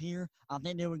pickup here. I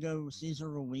think they would go Cesar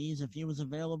Ruiz if he was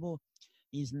available.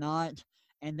 He's not,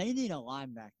 and they need a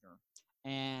linebacker.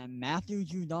 And Matthew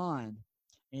Judon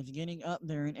is getting up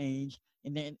there in age,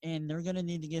 and they're gonna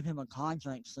need to give him a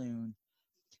contract soon.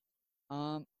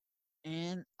 Um,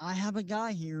 and I have a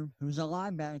guy here who's a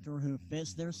linebacker who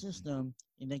fits their system,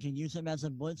 and they can use him as a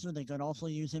blitzer. They could also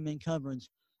use him in coverage,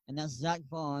 and that's Zach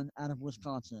Bond out of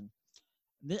Wisconsin.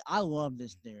 I love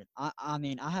this dude. I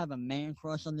mean, I have a man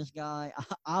crush on this guy.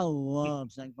 I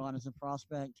love Zach Bond as a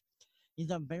prospect. He's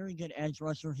a very good edge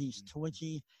rusher. He's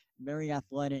twitchy, very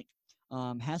athletic,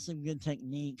 has some good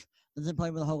technique. Doesn't play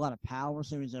with a whole lot of power,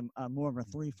 so he's a more of a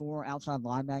 3-4 outside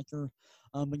linebacker.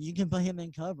 But you can put him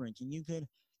in coverage, and you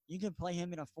could play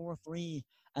him in a 4-3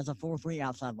 as a 4-3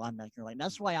 outside linebacker. Like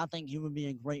that's why I think he would be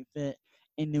a great fit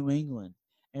in New England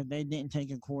if they didn't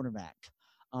take a quarterback.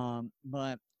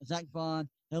 But Zach Bond,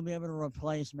 he'll be able to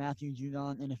replace Matthew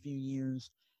Judon in a few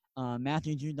years.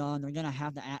 Matthew Judon,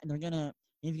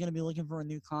 he's gonna be looking for a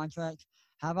new contract.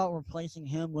 How about replacing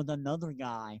him with another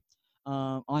guy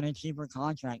on a cheaper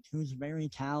contract who's very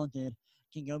talented,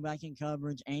 can go back in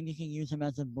coverage, and you can use him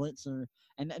as a blitzer.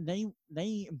 And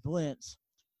they blitz.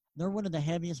 They're one of the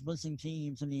heaviest blitzing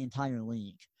teams in the entire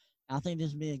league. I think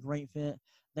this would be a great fit.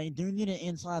 They do need an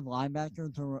inside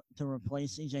linebacker to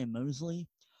replace C.J. Mosley.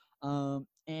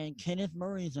 And Kenneth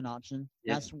Murray is an option.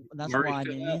 Yeah. That's Murray's why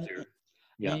good out there.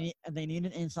 Yeah. they need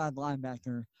an inside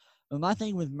linebacker. But my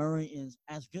thing with Murray is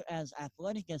as good as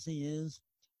athletic as he is,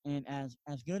 and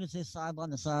as good as his sideline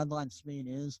to sideline speed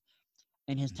is,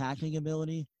 and his tackling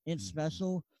ability, it's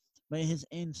special, but his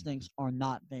instincts are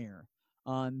not there.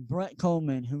 Brett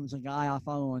Coleman, who's a guy I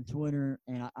follow on Twitter,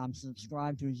 and I'm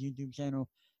subscribed to his YouTube channel,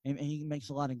 and he makes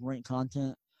a lot of great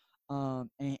content. And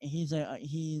he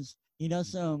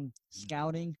does some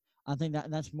scouting. I think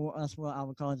that's what I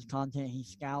would call his content. He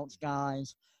scouts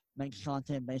guys, makes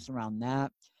content based around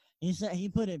that. He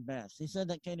put it best. He said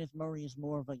that Kenneth Murray is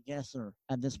more of a guesser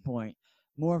at this point.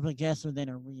 more of a guesser than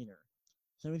a reader.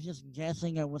 So he's just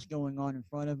guessing at what's going on in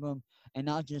front of him and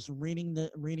not just reading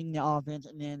the offense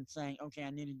and then saying, okay,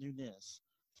 I need to do this.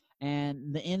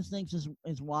 And the instincts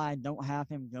is why I don't have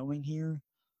him going here.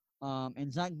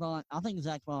 And Zach Bond, I think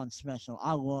Zach Bond's special.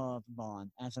 I love Bond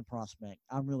as a prospect.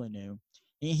 I really do.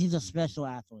 He's a special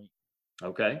athlete.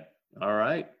 Okay. All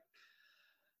right.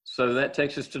 So that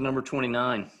takes us to number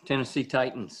 29, Tennessee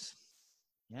Titans.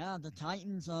 Yeah, the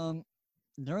Titans,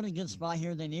 they're in a good spot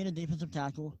here. They need a defensive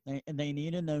tackle. They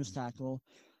need a nose tackle.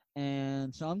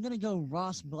 And so I'm going to go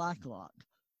Ross Blacklock,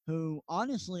 who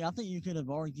honestly I think you could have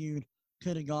argued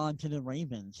could have gone to the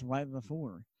Ravens right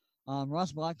before.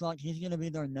 Ross Blacklock, he's going to be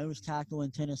their nose tackle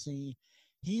in Tennessee.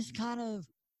 He's kind of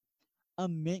a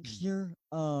mixture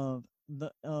of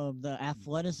the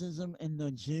athleticism and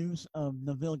the juice of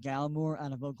Neville Gallimore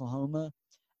out of Oklahoma,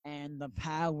 and the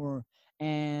power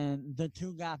and the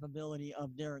two gap ability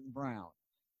of Derek Brown.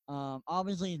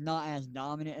 Obviously, he's not as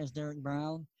dominant as Derek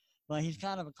Brown, but he's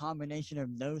kind of a combination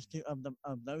of those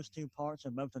two parts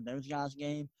of both of those guys'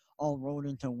 game all rolled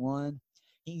into one.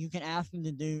 You can ask him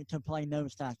to play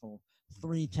nose tackle,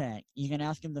 three tech. You can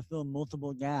ask him to fill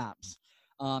multiple gaps.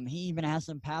 He even has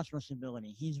some pass rush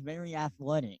ability. He's very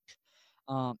athletic.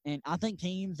 And I think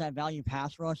teams that value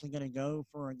pass rush are going to go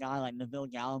for a guy like Neville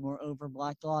Gallimore over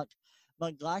Blacklock.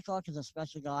 But Blacklock is a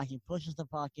special guy. He pushes the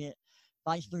pocket,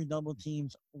 fights through double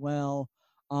teams well.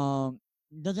 Um,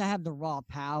 doesn't have the raw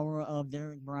power of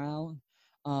Derek Brown,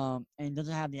 and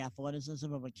doesn't have the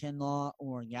athleticism of a Kinlaw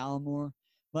or a Gallimore.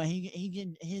 But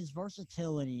his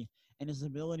versatility and his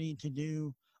ability to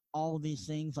do all these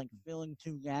things like filling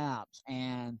two gaps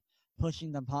and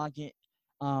pushing the pocket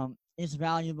is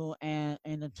valuable, and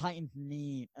the Titans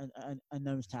need a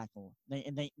nose tackle.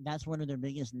 That's one of their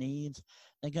biggest needs.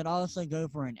 They could also go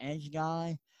for an edge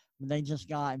guy. They just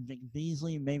got Vic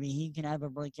Beasley. Maybe he can have a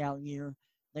breakout year.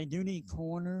 They do need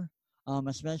corner,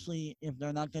 especially if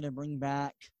they're not going to bring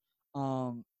back.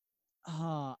 Um,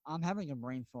 I'm having a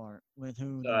brain fart with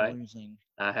who All they're right. losing.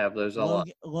 I have those all up.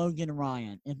 Logan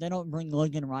Ryan. If they don't bring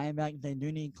Logan Ryan back, they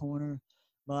do need corner.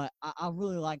 But I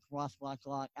really like Ross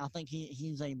Blacklock. I think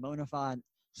he's a bona fide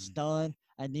stud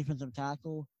at defensive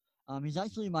tackle. He's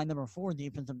actually my number 4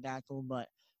 defensive tackle, but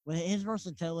with his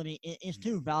versatility, it's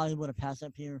too valuable to pass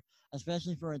up here,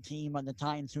 especially for a team like the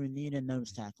Titans who need a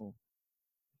nose tackle.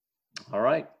 All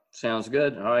right. Sounds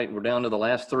good. All right. We're down to the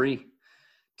last 3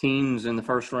 teams in the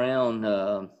first round.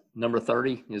 Number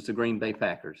 30 is the Green Bay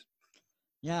Packers.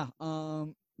 Yeah,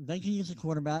 they can use a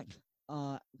quarterback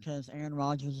because Aaron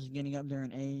Rodgers is getting up there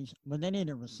in age, but they need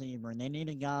a receiver. They need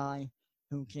a guy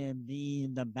who can be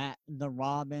the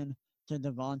Robin to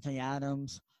Devontae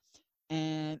Adams.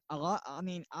 And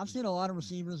I've seen a lot of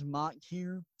receivers mocked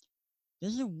here.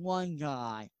 This is one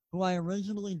guy who I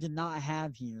originally did not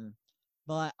have here,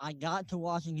 but I got to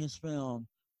watching his film,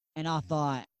 and I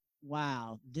thought,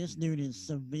 wow, this dude is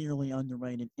severely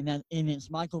underrated. And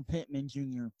it's Michael Pittman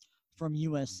Jr. from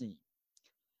USC.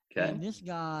 Okay. And this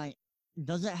guy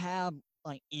doesn't have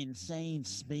like insane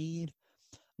speed,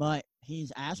 but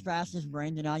he's as fast as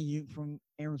Brandon Ayuk from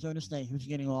Arizona State, who's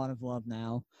getting a lot of love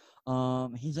now.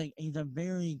 He's a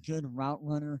very good route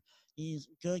runner. He's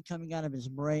good coming out of his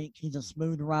break. He's a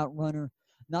smooth route runner,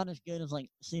 not as good as like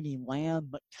CeeDee Lamb,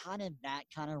 but kind of that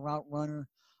kind of route runner,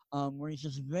 where he's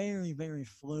just very very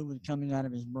fluid coming out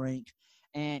of his break,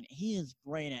 and he is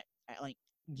great at like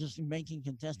just making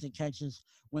contested catches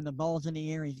when the ball's in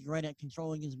the air. He's great at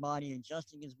controlling his body,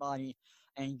 adjusting his body,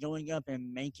 and going up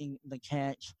and making the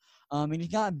catch. And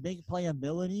he's got big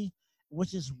playability,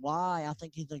 which is why I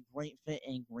think he's a great fit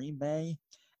in Green Bay.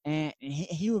 And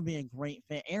he would be a great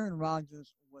fit. Aaron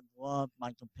Rodgers would love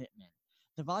Michael Pittman.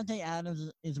 Devontae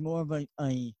Adams is more of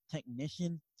a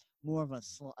technician, more of a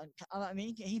I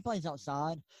mean, he plays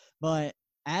outside, but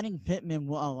adding Pittman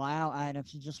will allow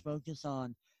Adams to just focus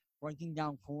on breaking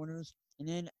down corners. And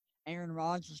then Aaron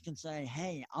Rodgers can say,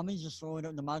 hey, I'm going to just throw it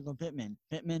up to Michael Pittman.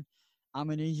 Pittman, I'm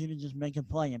going to need you to just make a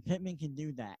play. And Pittman can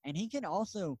do that. And he can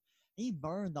also, he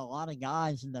burned a lot of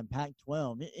guys in the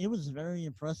Pac-12. It was very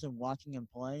impressive watching him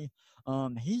play.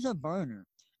 He's a burner.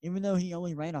 Even though he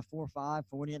only ran a 4.5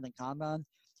 40 at the combine,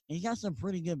 he got some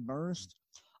pretty good burst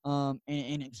and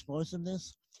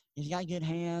explosiveness. He's got good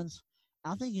hands.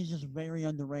 I think he's just very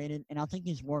underrated, and I think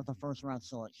he's worth a first-round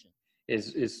selection.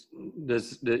 Is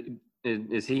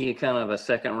he kind of a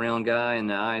second round guy in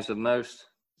the eyes of most?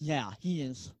 Yeah, he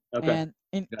is. Okay.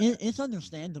 And it's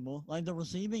understandable. Like the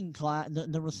receiving class,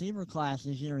 the receiver class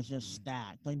this year is just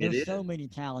stacked. Like there's so many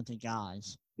talented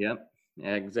guys. Yep,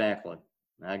 exactly.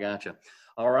 I gotcha.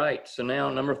 All right. So now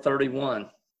number 31,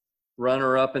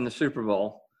 runner up in the Super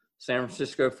Bowl, San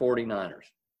Francisco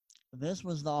 49ers. this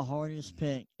was the hardest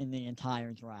pick in the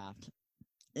entire draft.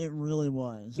 It really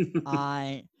was.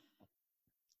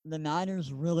 The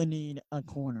Niners really need a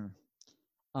corner.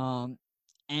 Um,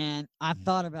 and I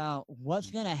thought about what's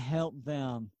going to help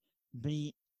them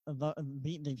beat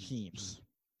beat the Chiefs.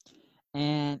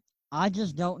 And I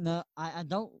just don't know. I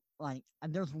don't like.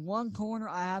 There's one corner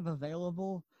I have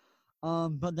available,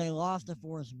 but they lost to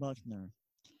Forrest Buckner.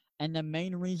 And the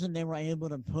main reason they were able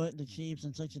to put the Chiefs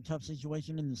in such a tough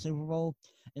situation in the Super Bowl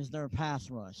is their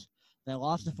pass rush. They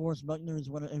lost to Forrest Buckner, is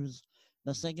what it was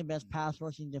the second best pass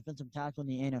rushing defensive tackle in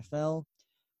the NFL.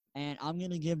 And I'm going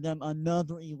to give them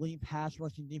another elite pass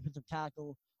rushing defensive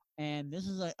tackle. And this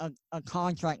is a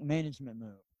contract management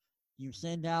move. You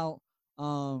send out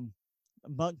um,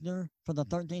 Buckner for the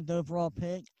 13th overall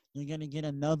pick. You're going to get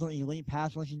another elite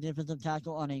pass rushing defensive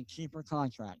tackle on a cheaper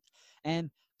contract. And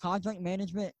contract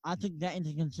management, I took that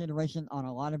into consideration on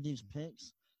a lot of these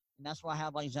picks. And that's why I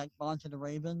have like Zach Bond to the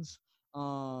Ravens.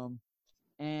 Um,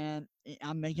 and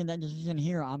I'm making that decision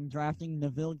here. I'm drafting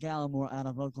Neville Gallimore out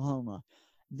of Oklahoma.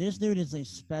 This dude is a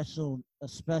special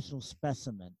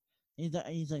specimen.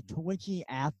 He's a twitchy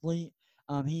athlete.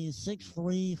 He's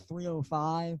 6'3",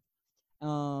 305,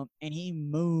 and he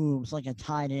moves like a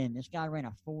tight end. This guy ran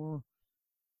a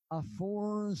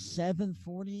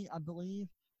 4.740, I believe,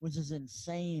 which is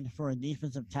insane for a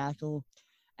defensive tackle.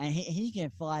 And he can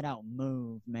flat out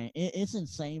move, man. It's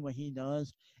insane what he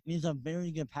does. And he's a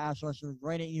very good pass rusher,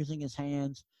 great at using his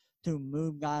hands to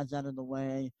move guys out of the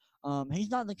way. He's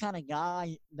not the kind of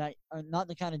guy not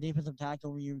the kind of defensive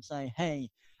tackle where you would say, "Hey,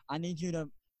 I need you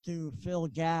to fill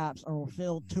gaps or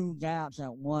fill two gaps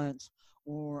at once."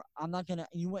 Or I'm not gonna.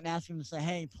 You wouldn't ask him to say,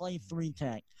 "Hey, play three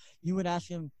tech." You would ask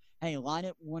him, "Hey, line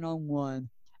it 1-on-1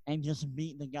 and just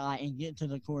beat the guy and get to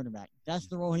the quarterback." That's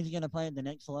the role he's gonna play at the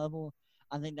next level.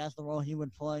 I think that's the role he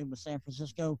would play with San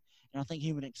Francisco, and I think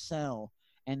he would excel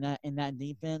in that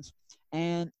defense.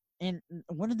 And and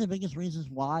one of the biggest reasons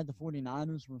why the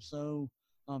 49ers were so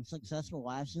successful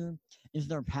last year is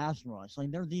their pass rush. Like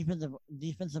their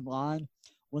defensive line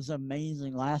was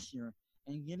amazing last year,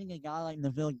 and getting a guy like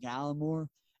Neville Gallimore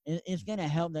is going to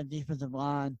help that defensive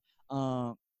line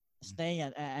uh, stay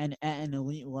at an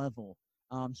elite level.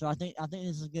 So I think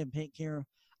this is a good pick here.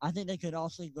 I think they could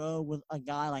also go with a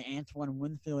guy like Antoine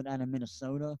Winfield out of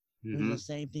Minnesota, who's a Hmm.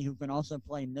 safety who can also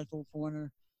play nickel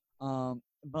corner.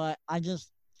 But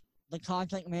the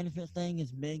contract management thing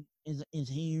is big, is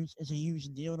huge. It's a huge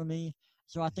deal to me.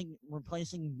 So I think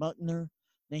replacing Buckner,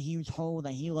 the huge hole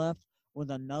that he left, with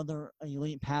another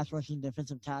elite pass rushing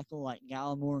defensive tackle like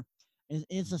Gallimore,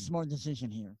 is a smart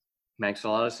decision here. Makes a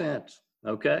lot of sense.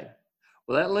 Okay.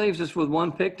 Well, that leaves us with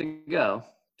one pick to go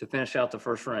to finish out the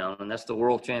first round, and that's the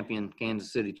world champion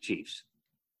Kansas City Chiefs.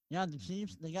 Yeah, the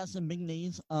Chiefs, they got some big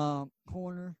needs.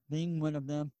 Corner being one of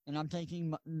them, and I'm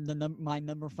taking my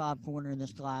number 5 corner in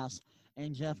this class,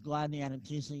 and Jeff Gladney out of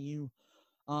TCU.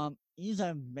 He's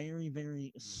a very,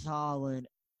 very solid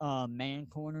man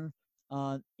corner.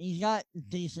 He's got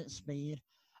decent speed,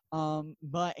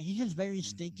 but he's just very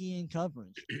sticky in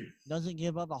coverage. Doesn't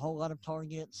give up a whole lot of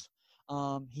targets.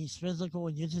 He's physical,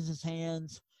 uses his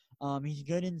hands. He's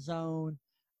good in zone,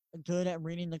 good at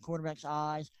reading the quarterback's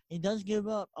eyes. He does give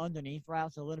up underneath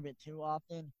routes a little bit too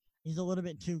often. He's a little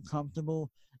bit too comfortable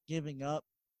giving up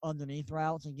underneath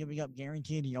routes and giving up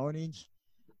guaranteed yardage.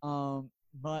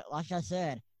 But like I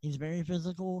said, he's very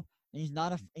physical. He's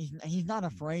not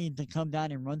afraid to come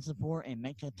down and run support and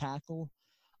make a tackle.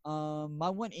 My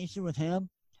one issue with him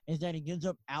is that he gives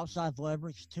up outside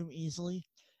leverage too easily.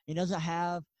 He doesn't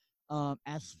have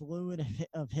as fluid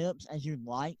of hips as you'd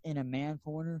like in a man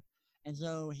corner, and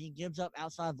so he gives up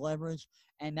outside leverage,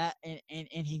 and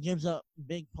he gives up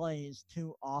big plays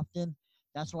too often.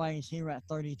 That's why he's here at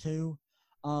 32.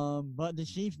 But the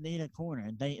Chiefs need a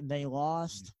corner. They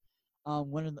lost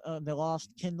they lost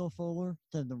Kendall Fuller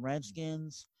to the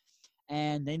Redskins,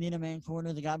 and they need a man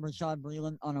corner. They got Rashad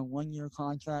Breeland on a 1-year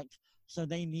contract, so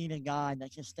they need a guy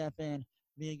that can step in,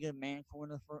 be a good man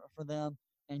corner for them.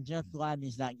 And Jeff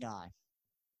Gladney's that guy.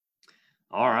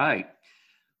 All right.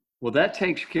 Well, that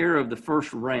takes care of the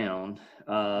first round.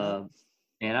 Yep.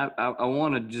 And I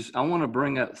want to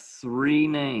bring up three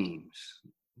names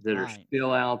that All are right.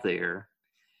 still out there.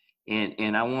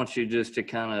 And I want you just to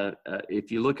kind of,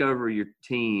 if you look over your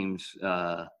teams,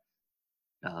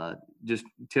 just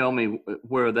tell me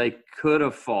where they could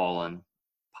have fallen,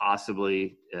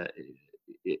 possibly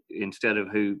instead of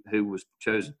who was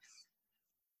chosen.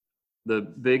 The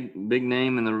big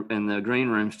name in the green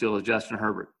room still is Justin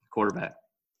Herbert, quarterback.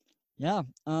 Yeah.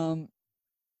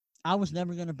 I was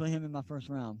never going to put him in my first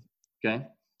round. Okay.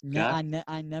 Okay.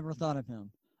 I never thought of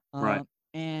him. Right.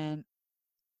 And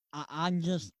I'm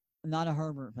just not a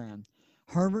Herbert fan.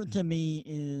 Herbert to me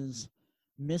is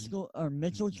Mitchell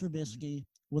Trubisky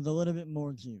with a little bit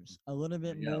more juice, a little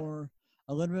bit Yeah. more,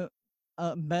 a little bit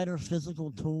better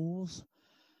physical tools.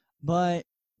 But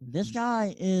this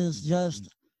guy is just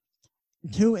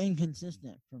too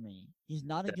inconsistent for me. He's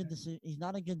not a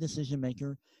good decision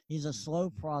maker. He's a slow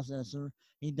processor.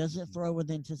 He doesn't throw with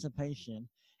anticipation,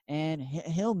 and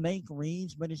he'll make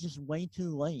reads, but it's just way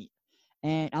too late.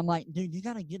 And I'm like, dude, you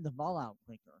got to get the ball out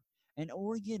quicker. And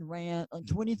Oregon ran like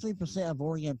 23% of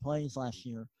Oregon plays last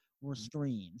year were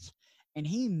screens, and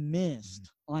he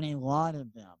missed on a lot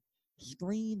of them.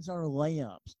 Screens are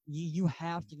layups. You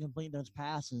have to complete those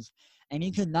passes, and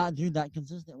he could not do that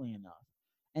consistently enough.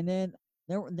 And then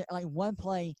like one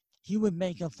play, he would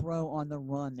make a throw on the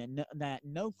run that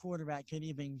no quarterback could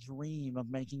even dream of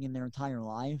making in their entire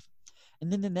life.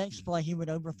 And then the next play, he would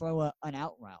overthrow an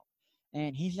out route.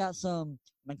 And he's got some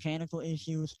mechanical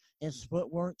issues. His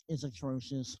footwork is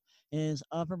atrocious. His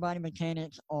upper body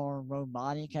mechanics are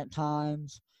robotic at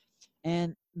times.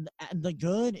 And the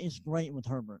good is great with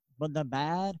Herbert, but the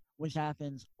bad, which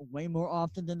happens way more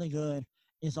often than the good,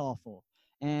 is awful.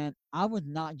 And I would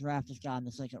not draft this guy in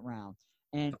the second round.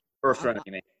 And First I, round,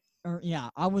 you mean? or yeah,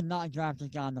 I would not draft this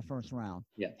guy in the first round.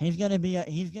 Yeah. He's gonna be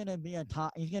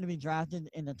drafted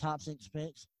in the top 6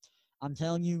 picks. I'm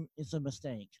telling you, it's a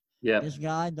mistake. Yeah. This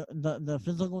guy, the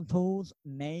physical tools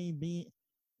may be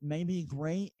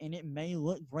great, and it may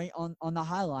look great on the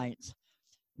highlights,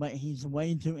 but he's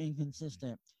way too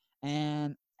inconsistent.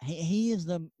 And he is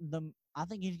the I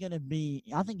think he's gonna be.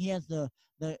 I think he has the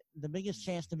biggest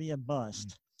chance to be a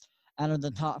bust out of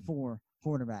the top 4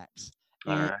 quarterbacks,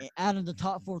 All and right. out of the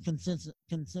top 4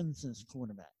 consensus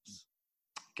quarterbacks.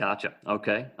 Gotcha.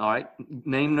 Okay. All right.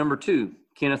 Name number 2,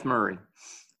 Kenneth Murray.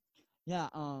 Yeah,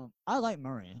 I like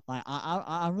Murray. Like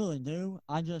I really do.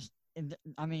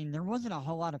 I mean, there wasn't a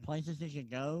whole lot of places he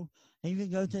could go. He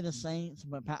could go to the Saints,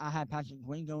 but I had Patrick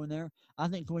Quinn going there. I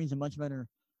think Quinn's a much better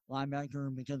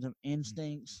linebacker because of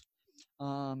instincts.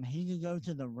 He could go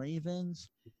to the Ravens,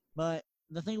 but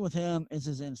the thing with him is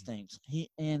his instincts.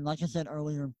 And like I said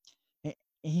earlier, he,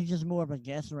 he's just more of a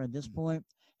guesser at this point.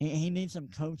 He needs some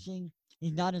coaching.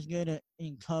 He's not as good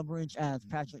in coverage as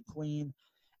Patrick Queen,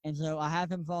 and so I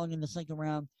have him falling in the second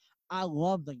round. I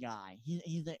love the guy.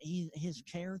 His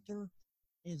character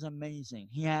is amazing.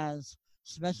 He has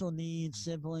special needs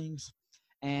siblings,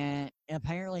 and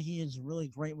apparently he is really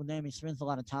great with them. He spends a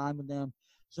lot of time with them.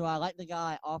 So I like the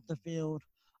guy off the field,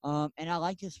 and I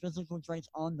like his physical traits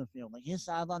on the field. Like his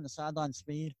sideline to sideline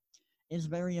speed is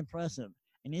very impressive,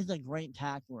 and he's a great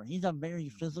tackler. He's a very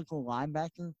physical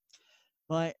linebacker.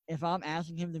 But if I'm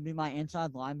asking him to be my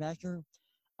inside linebacker,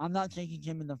 I'm not taking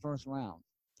him in the first round.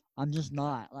 I'm just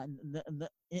not. Like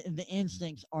the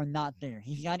instincts are not there.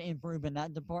 He's got to improve in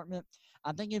that department.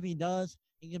 I think if he does,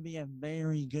 he can be a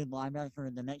very good linebacker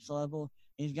at the next level.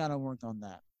 He's got to work on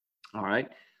that. All right.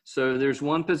 So there's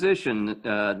one position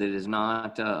that is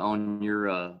not on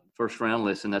your first round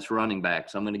list, and that's running back.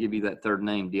 So I'm going to give you that third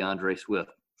name, DeAndre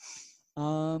Swift.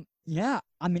 Yeah.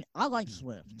 I mean, I like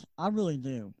Swift. I really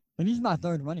do. But he's my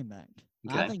third running back.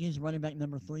 I Okay. think he's running back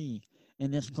number 3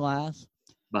 in this class.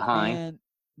 Behind. And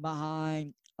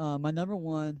behind my number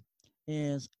 1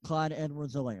 is Clyde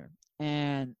Edwards-Helaire.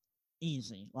 And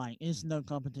easy. Like, it's no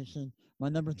competition. My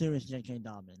number 2 is J.K.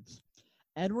 Dobbins.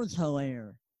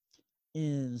 Edwards-Helaire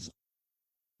is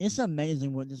it's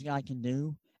amazing what this guy can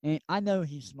do. And I know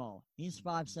he's small. He's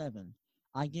 5'7".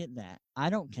 I get that. I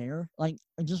don't care. Like,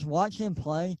 just watch him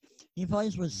play. He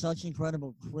plays with such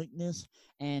incredible quickness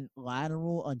and like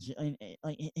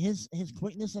his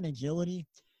quickness and agility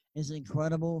is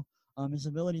incredible. His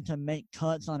ability to make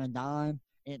cuts on a dime,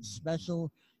 it's special.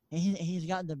 He's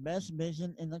got the best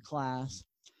vision in the class.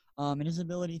 And his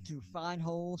ability to find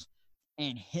holes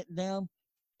and hit them,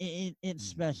 it's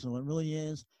special. It really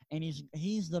is. And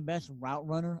he's the best route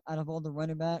runner out of all the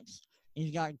running backs.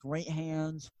 He's got great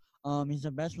hands. He's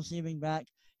the best receiving back.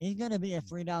 He's gonna be a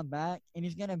 3 down back, and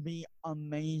he's gonna be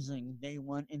amazing day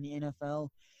 1 in the NFL.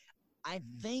 I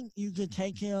think you could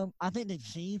take him. I think the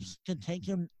Chiefs could take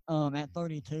him at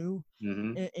 32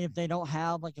 Mm-hmm. if they don't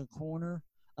have like a corner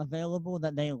available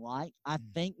that they like. I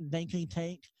think they could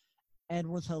take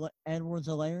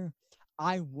Edwards-Helaire.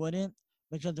 I wouldn't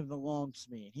because of the long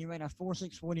speed. He ran a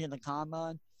 4.640 at the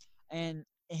combine, and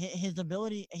his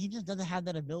ability, he just doesn't have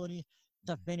that ability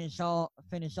to finish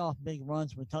off big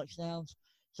runs with touchdowns.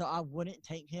 So I wouldn't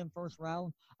take him first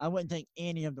round. I wouldn't take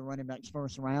any of the running backs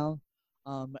first round.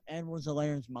 But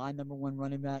Edwards-Helaire is my number 1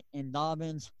 running back, and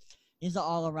Dobbins, he's an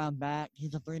all around back.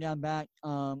 He's a 3 down back.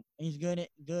 He's good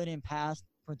in pass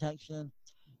protection.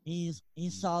 He's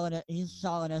solid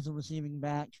as a receiving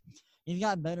back. He's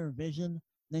got better vision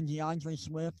than DeAndre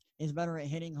Swift. He's better at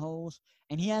hitting holes,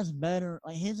 and he has better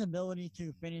like his ability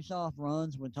to finish off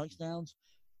runs with touchdowns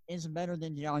is better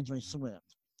than DeAndre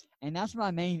Swift. And that's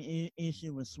my main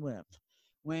issue with Swift.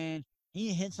 When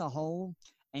he hits a hole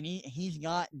and he's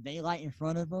got daylight in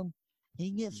front of him,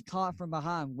 he gets caught from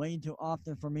behind way too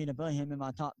often for me to put him in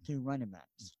my top two running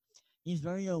backs. He's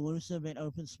very elusive in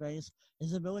open space.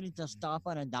 His ability to stop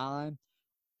on a dime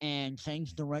and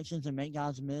change directions and make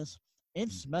guys miss,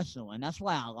 it's special. And that's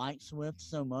why I like Swift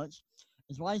so much.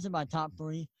 It's why he's in my top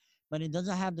three, but he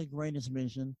doesn't have the greatest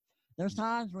vision. There's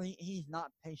times where he's not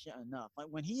patient enough. Like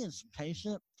when he is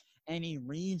patient and he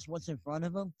reads what's in front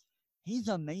of him, he's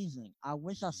amazing. I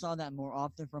wish I saw that more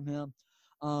often from him.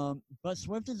 But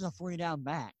Swift is a three down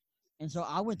back. And so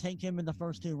I would take him in the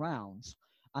first two rounds.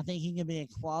 I think he can be a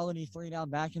quality three down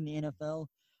back in the NFL.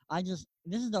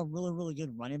 This is a really, really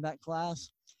good running back class,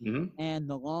 Hmm. and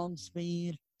the long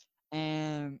speed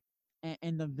and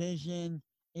and the vision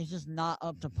is just not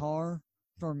up to par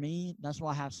for me. That's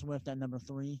why I have Swift at number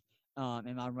three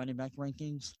in my running back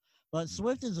rankings. But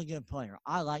Swift is a good player.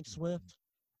 I like Swift.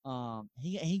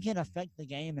 He can affect the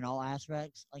game in all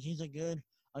aspects. Like he's a good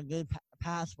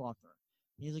pass blocker.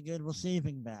 He's a good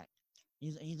receiving back.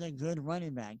 He's a good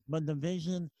running back. But the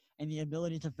vision and the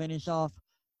ability to finish off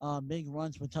big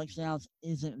runs with touchdowns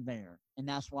isn't there, and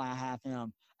that's why I have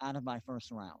him out of my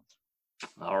first round.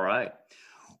 All right.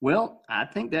 Well, I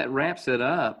think that wraps it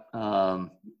up.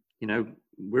 You know,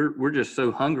 we're just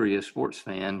so hungry as sports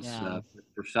fans Yeah,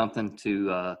 for something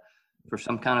for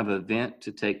some kind of event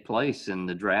to take place, and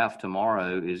the draft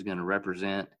tomorrow is going to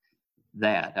represent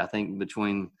that. I think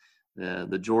between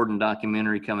the Jordan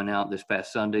documentary coming out this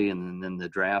past Sunday and then the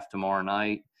draft tomorrow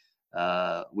night,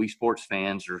 we sports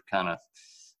fans are kind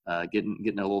of getting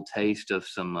a little taste of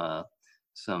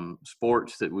some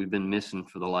sports that we've been missing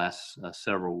for the last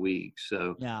several weeks.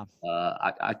 So yeah.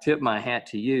 I tip my hat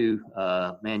to you,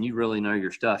 man. You really know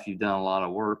your stuff. You've done a lot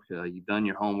of work. You've done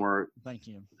your homework, Thank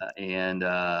you. and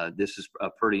this is a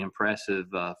pretty impressive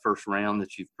first round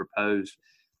that you've proposed.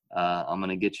 I'm going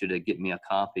to get you to get me a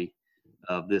copy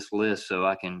of this list so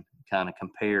I can kind of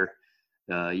compare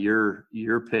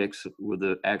your picks with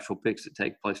the actual picks that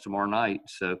take place tomorrow night.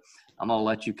 So I'm gonna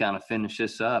let you kind of finish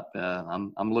this up.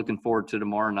 I'm looking forward to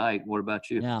tomorrow night. What about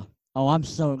you? Yeah. Oh, I'm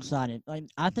so excited. Like,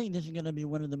 I think this is gonna be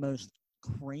one of the most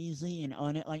crazy and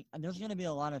there's gonna be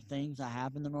a lot of things that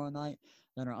happen tomorrow night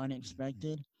that are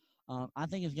unexpected. I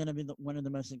think it's gonna be one of the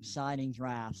most exciting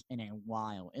drafts in a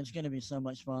while. It's gonna be so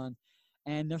much fun,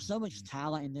 and there's so much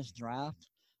talent in this draft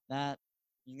that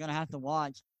you're gonna have to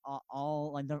watch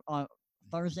all like the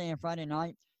Thursday and Friday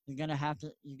night. You're gonna have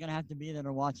to be there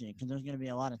to watch it because there's gonna be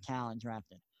a lot of talent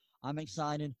drafted. I'm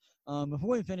excited. Before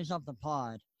we finish up the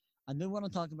pod, I do want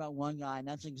to talk about one guy, and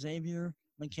that's Xavier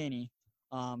McKinney,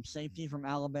 safety from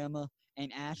Alabama,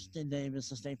 and Ashton Davis,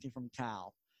 the safety from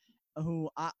Cal, who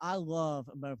I love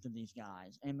both of these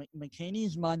guys. And McKinney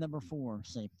is my number four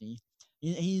safety.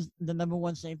 He's the number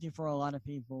one safety for a lot of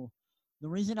people. The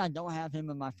reason I don't have him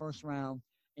in my first round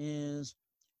is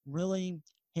really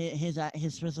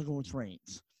his physical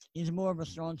traits. He's more of a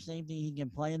strong safety. He can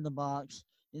play in the box.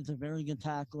 He's a very good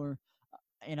tackler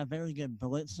and a very good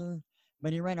blitzer,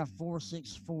 but he ran a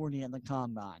 4.640 at the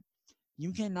combine.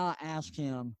 You cannot ask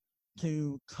him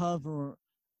to cover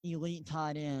elite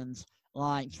tight ends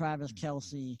like Travis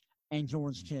Kelsey and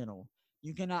George Kittle.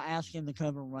 You cannot ask him to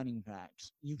cover running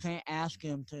backs. You can't ask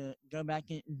him to go back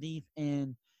in deep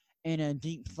in a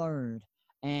deep third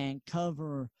and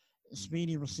cover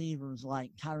speedy receivers like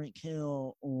Tyreek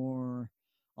Hill or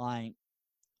like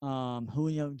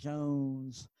Julio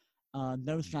Jones,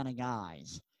 those kind of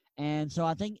guys. And so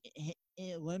I think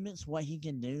it limits what he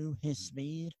can do, his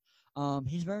speed.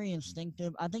 He's very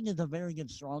instinctive. I think he's a very good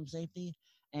strong safety,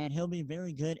 and he'll be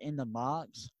very good in the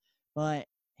box. But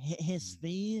his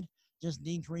speed just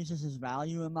decreases his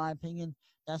value, in my opinion.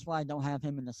 That's why I don't have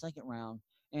him in the second round.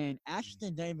 And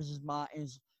Ashton Davis is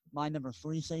my number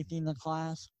three safety in the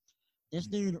class. This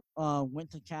dude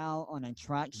went to Cal on a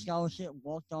track scholarship,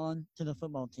 walked on to the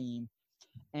football team,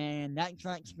 and that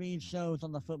track speed shows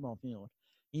on the football field.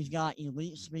 He's got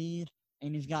elite speed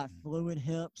and he's got fluid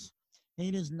hips. He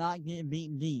does not get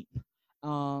beat deep.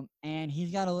 And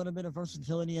he's got a little bit of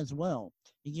versatility as well.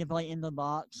 He can play in the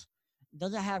box.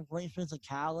 Doesn't have great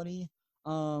physicality.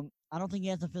 I don't think he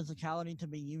has the physicality to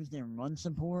be used in run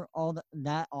support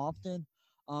that often.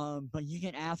 But you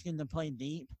can ask him to play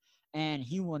deep, and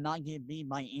he will not get beat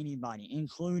by anybody,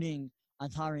 including a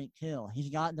Tyreek Hill. He's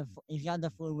got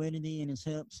the fluidity in his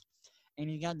hips, and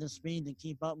he's got the speed to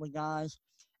keep up with guys.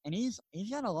 and he's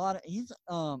got a lot of he's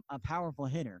a powerful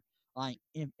hitter. Like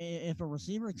if a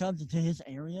receiver comes into his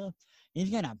area, he's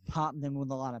gonna pop them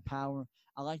with a lot of power.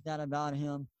 I like that about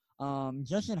him.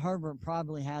 Justin Herbert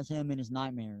probably has him in his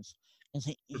nightmares,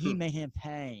 because he made him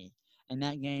pay in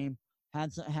that game.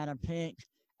 Had a pick,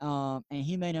 and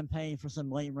he made him pay for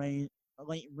some late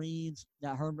reads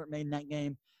that Herbert made in that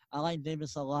game. I like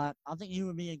Davis a lot. I think he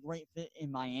would be a great fit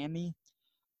in Miami.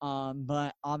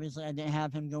 But obviously I didn't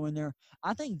have him go in there.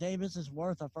 I think Davis is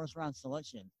worth a first round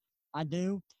selection. I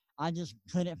do. I just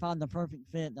couldn't find the perfect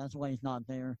fit. That's why he's not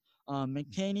there.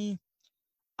 McKinney,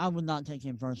 I would not take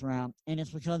him first round, and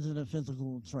it's because of the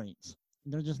physical traits.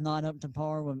 They're just not up to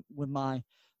par with my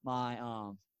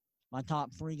my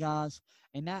top three guys.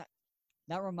 And that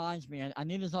reminds me, I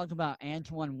need to talk about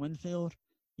Antoine Winfield.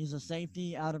 He's a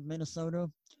safety out of Minnesota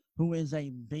who is a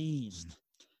beast.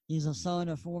 He's a son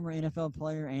of former NFL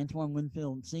player Antoine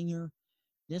Winfield Sr.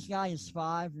 This guy is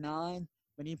 5'9",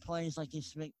 but he plays like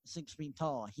he's 6 feet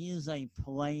tall. He is a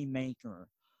playmaker.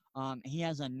 He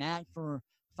has a knack for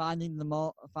finding the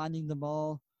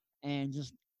ball, and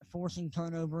just forcing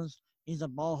turnovers. He's a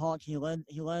ball hawk. He led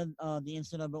the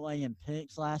NCAA in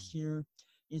picks last year.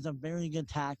 He's a very good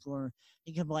tackler.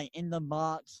 He can play in the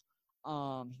box.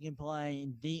 He can play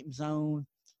in deep zone.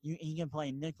 He can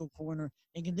play nickel corner.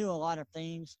 He can do a lot of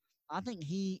things. I think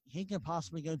he could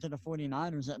possibly go to the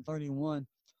 49ers at 31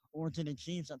 or to the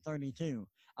Chiefs at 32.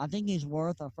 I think he's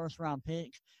worth a first round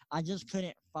pick. I just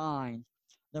couldn't find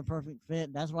the perfect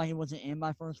fit. That's why he wasn't in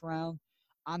my first round.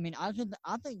 I mean, I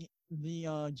think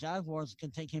the Jaguars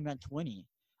could take him at 20.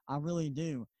 I really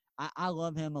do. I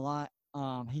love him a lot.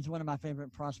 He's one of my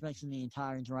favorite prospects in the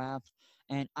entire draft,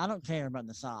 and I don't care about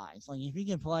the size. Like, if you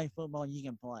can play football, you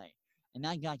can play, and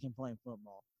that guy can play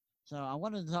football. So I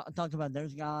wanted to talk about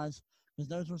those guys, because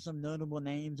those were some notable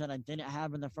names that I didn't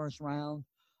have in the first round.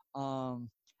 Um,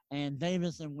 and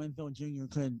Davis and Winfield Jr.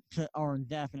 could are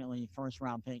definitely first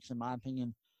round picks in my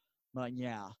opinion. But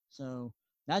yeah, so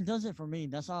that does it for me.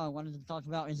 That's all I wanted to talk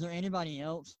about. Is there anybody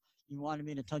else you wanted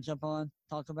me to talk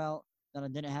about that I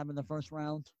didn't have in the first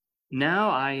round? No,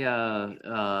 I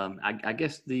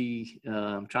guess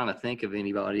I'm trying to think of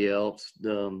anybody else.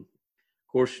 Of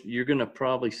course, you're going to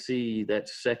probably see that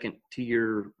second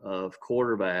tier of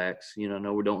quarterbacks. I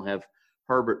know we don't have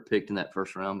Herbert picked in that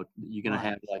first round, but you're going to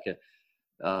have like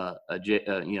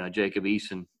Jacob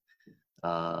Eason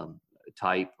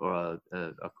type, or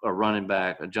a running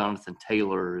back. A Jonathan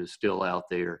Taylor is still out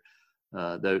there.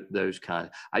 Those kind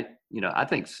of, I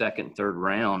think second, third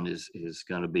round is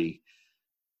going to be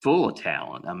full of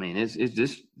talent. I mean, it's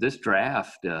this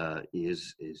draft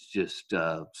is just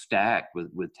stacked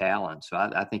with talent. So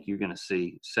I think you're going to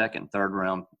see second, third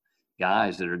round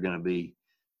guys that are going to be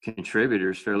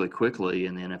contributors fairly quickly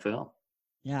in the NFL.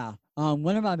 Yeah.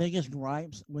 One of my biggest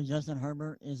gripes with Justin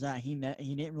Herbert is that he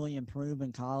didn't really improve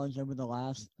in college over the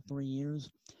last 3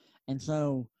 years, and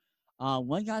so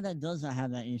one guy that does not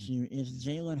have that issue is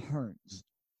Jalen Hurts.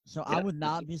 So I Yeah, would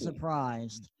not be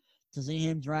surprised to see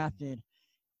him drafted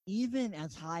even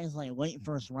as high as like late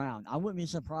first round. I wouldn't be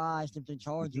surprised if the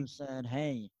Chargers said,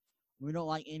 "Hey, we don't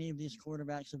like any of these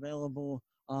quarterbacks available.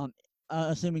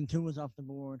 Assuming two was off the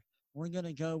board, we're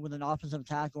gonna go with an offensive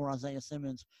tackle or Isaiah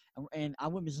Simmons." And I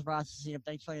wouldn't be surprised to see if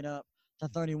they trade up to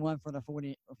 31 for the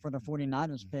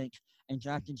 49ers pick and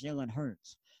drafted Jalen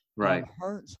Hurts. right.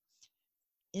 Hurts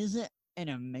isn't an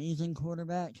amazing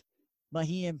quarterback, but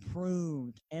he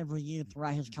improved every year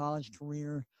throughout his college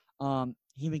career.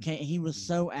 He was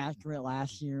so accurate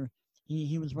last year.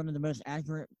 He was one of the most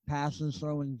accurate passers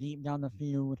throwing deep down the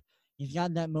field. He's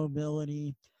got that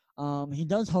mobility. He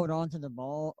does hold on to the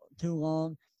ball too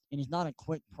long, and he's not a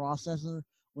quick processor,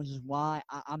 which is why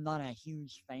I'm not a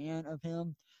huge fan of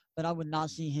him. But I would not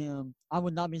see him. I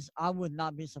would not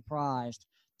be surprised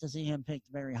to see him picked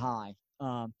very high.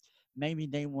 Maybe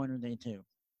day one or day two.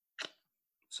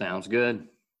 Sounds good.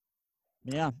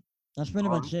 But yeah, that's pretty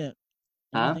All right. much it.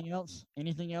 Huh? Anything else?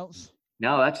 Anything else?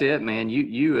 No, that's it, man.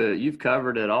 You've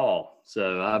covered it all.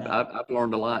 So Yeah. I've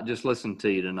learned a lot just listening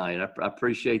to you tonight. I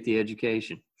appreciate the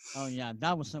education. Oh yeah,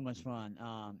 that was so much fun.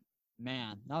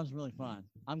 Man, that was really fun.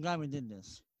 I'm glad we did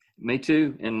this. Me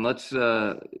too. And let's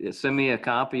send me a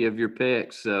copy of your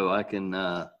picks so I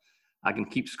can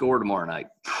keep score tomorrow night.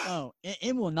 Oh,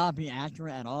 it will not be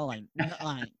accurate at all. Like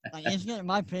it's gonna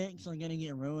my picks are gonna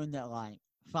get ruined at like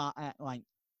five, at like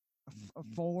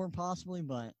 4 possibly,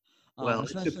 but Well,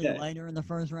 it's especially okay. later in the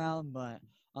first round. But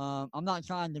I'm not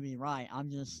trying to be right. I'm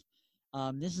just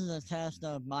this is a test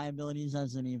of my abilities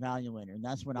as an evaluator.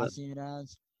 That's what I see it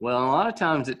as. Well, a lot of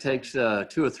times it takes 2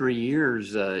 or 3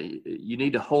 years. You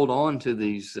need to hold on to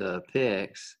these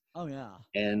picks Oh yeah.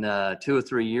 And 2 or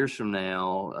 3 years from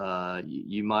now,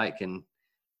 you might can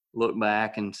look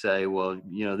back and say, well,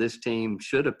 this team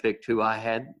should have picked who I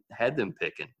had them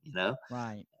picking,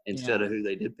 Right. instead Yeah. of who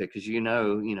they did pick. Because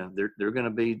they're going to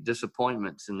be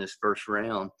disappointments in this first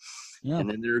round, Yeah. and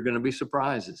then there are going to be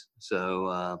surprises.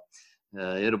 So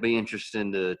it'll be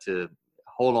interesting to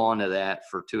hold on to that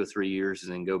for 2 or 3 years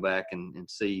and then go back and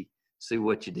see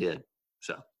what you did.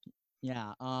 So.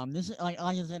 Yeah. This is like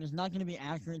I said, it's not going to be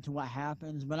accurate to what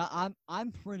happens, but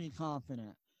I'm pretty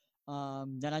confident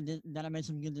that I made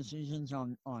some good decisions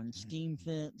on scheme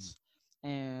fits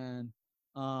and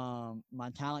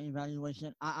my talent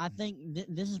evaluation. I think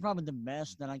this is probably the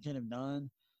best that I could have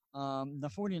done. The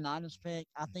 49ers pick,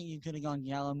 I think you could have gone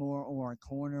Gallimore or a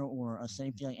corner or a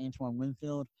safety like Antoine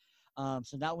Winfield.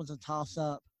 So that was a toss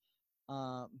up.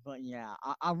 But yeah,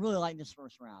 I really like this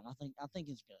first round. I think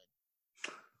it's good.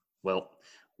 Well,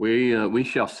 we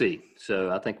shall see. So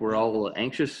I think we're Yeah. all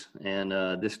anxious, and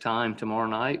this time tomorrow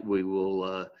night we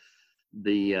will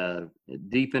be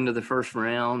deep into the first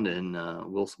round, and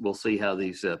we'll see how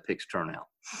these picks turn out.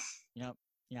 Yep.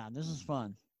 Yeah, this is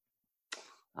fun.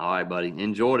 All right, buddy.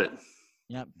 Enjoyed it.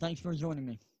 Yep. Thanks for joining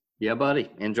me. Yeah,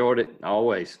 buddy. Enjoyed it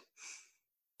always.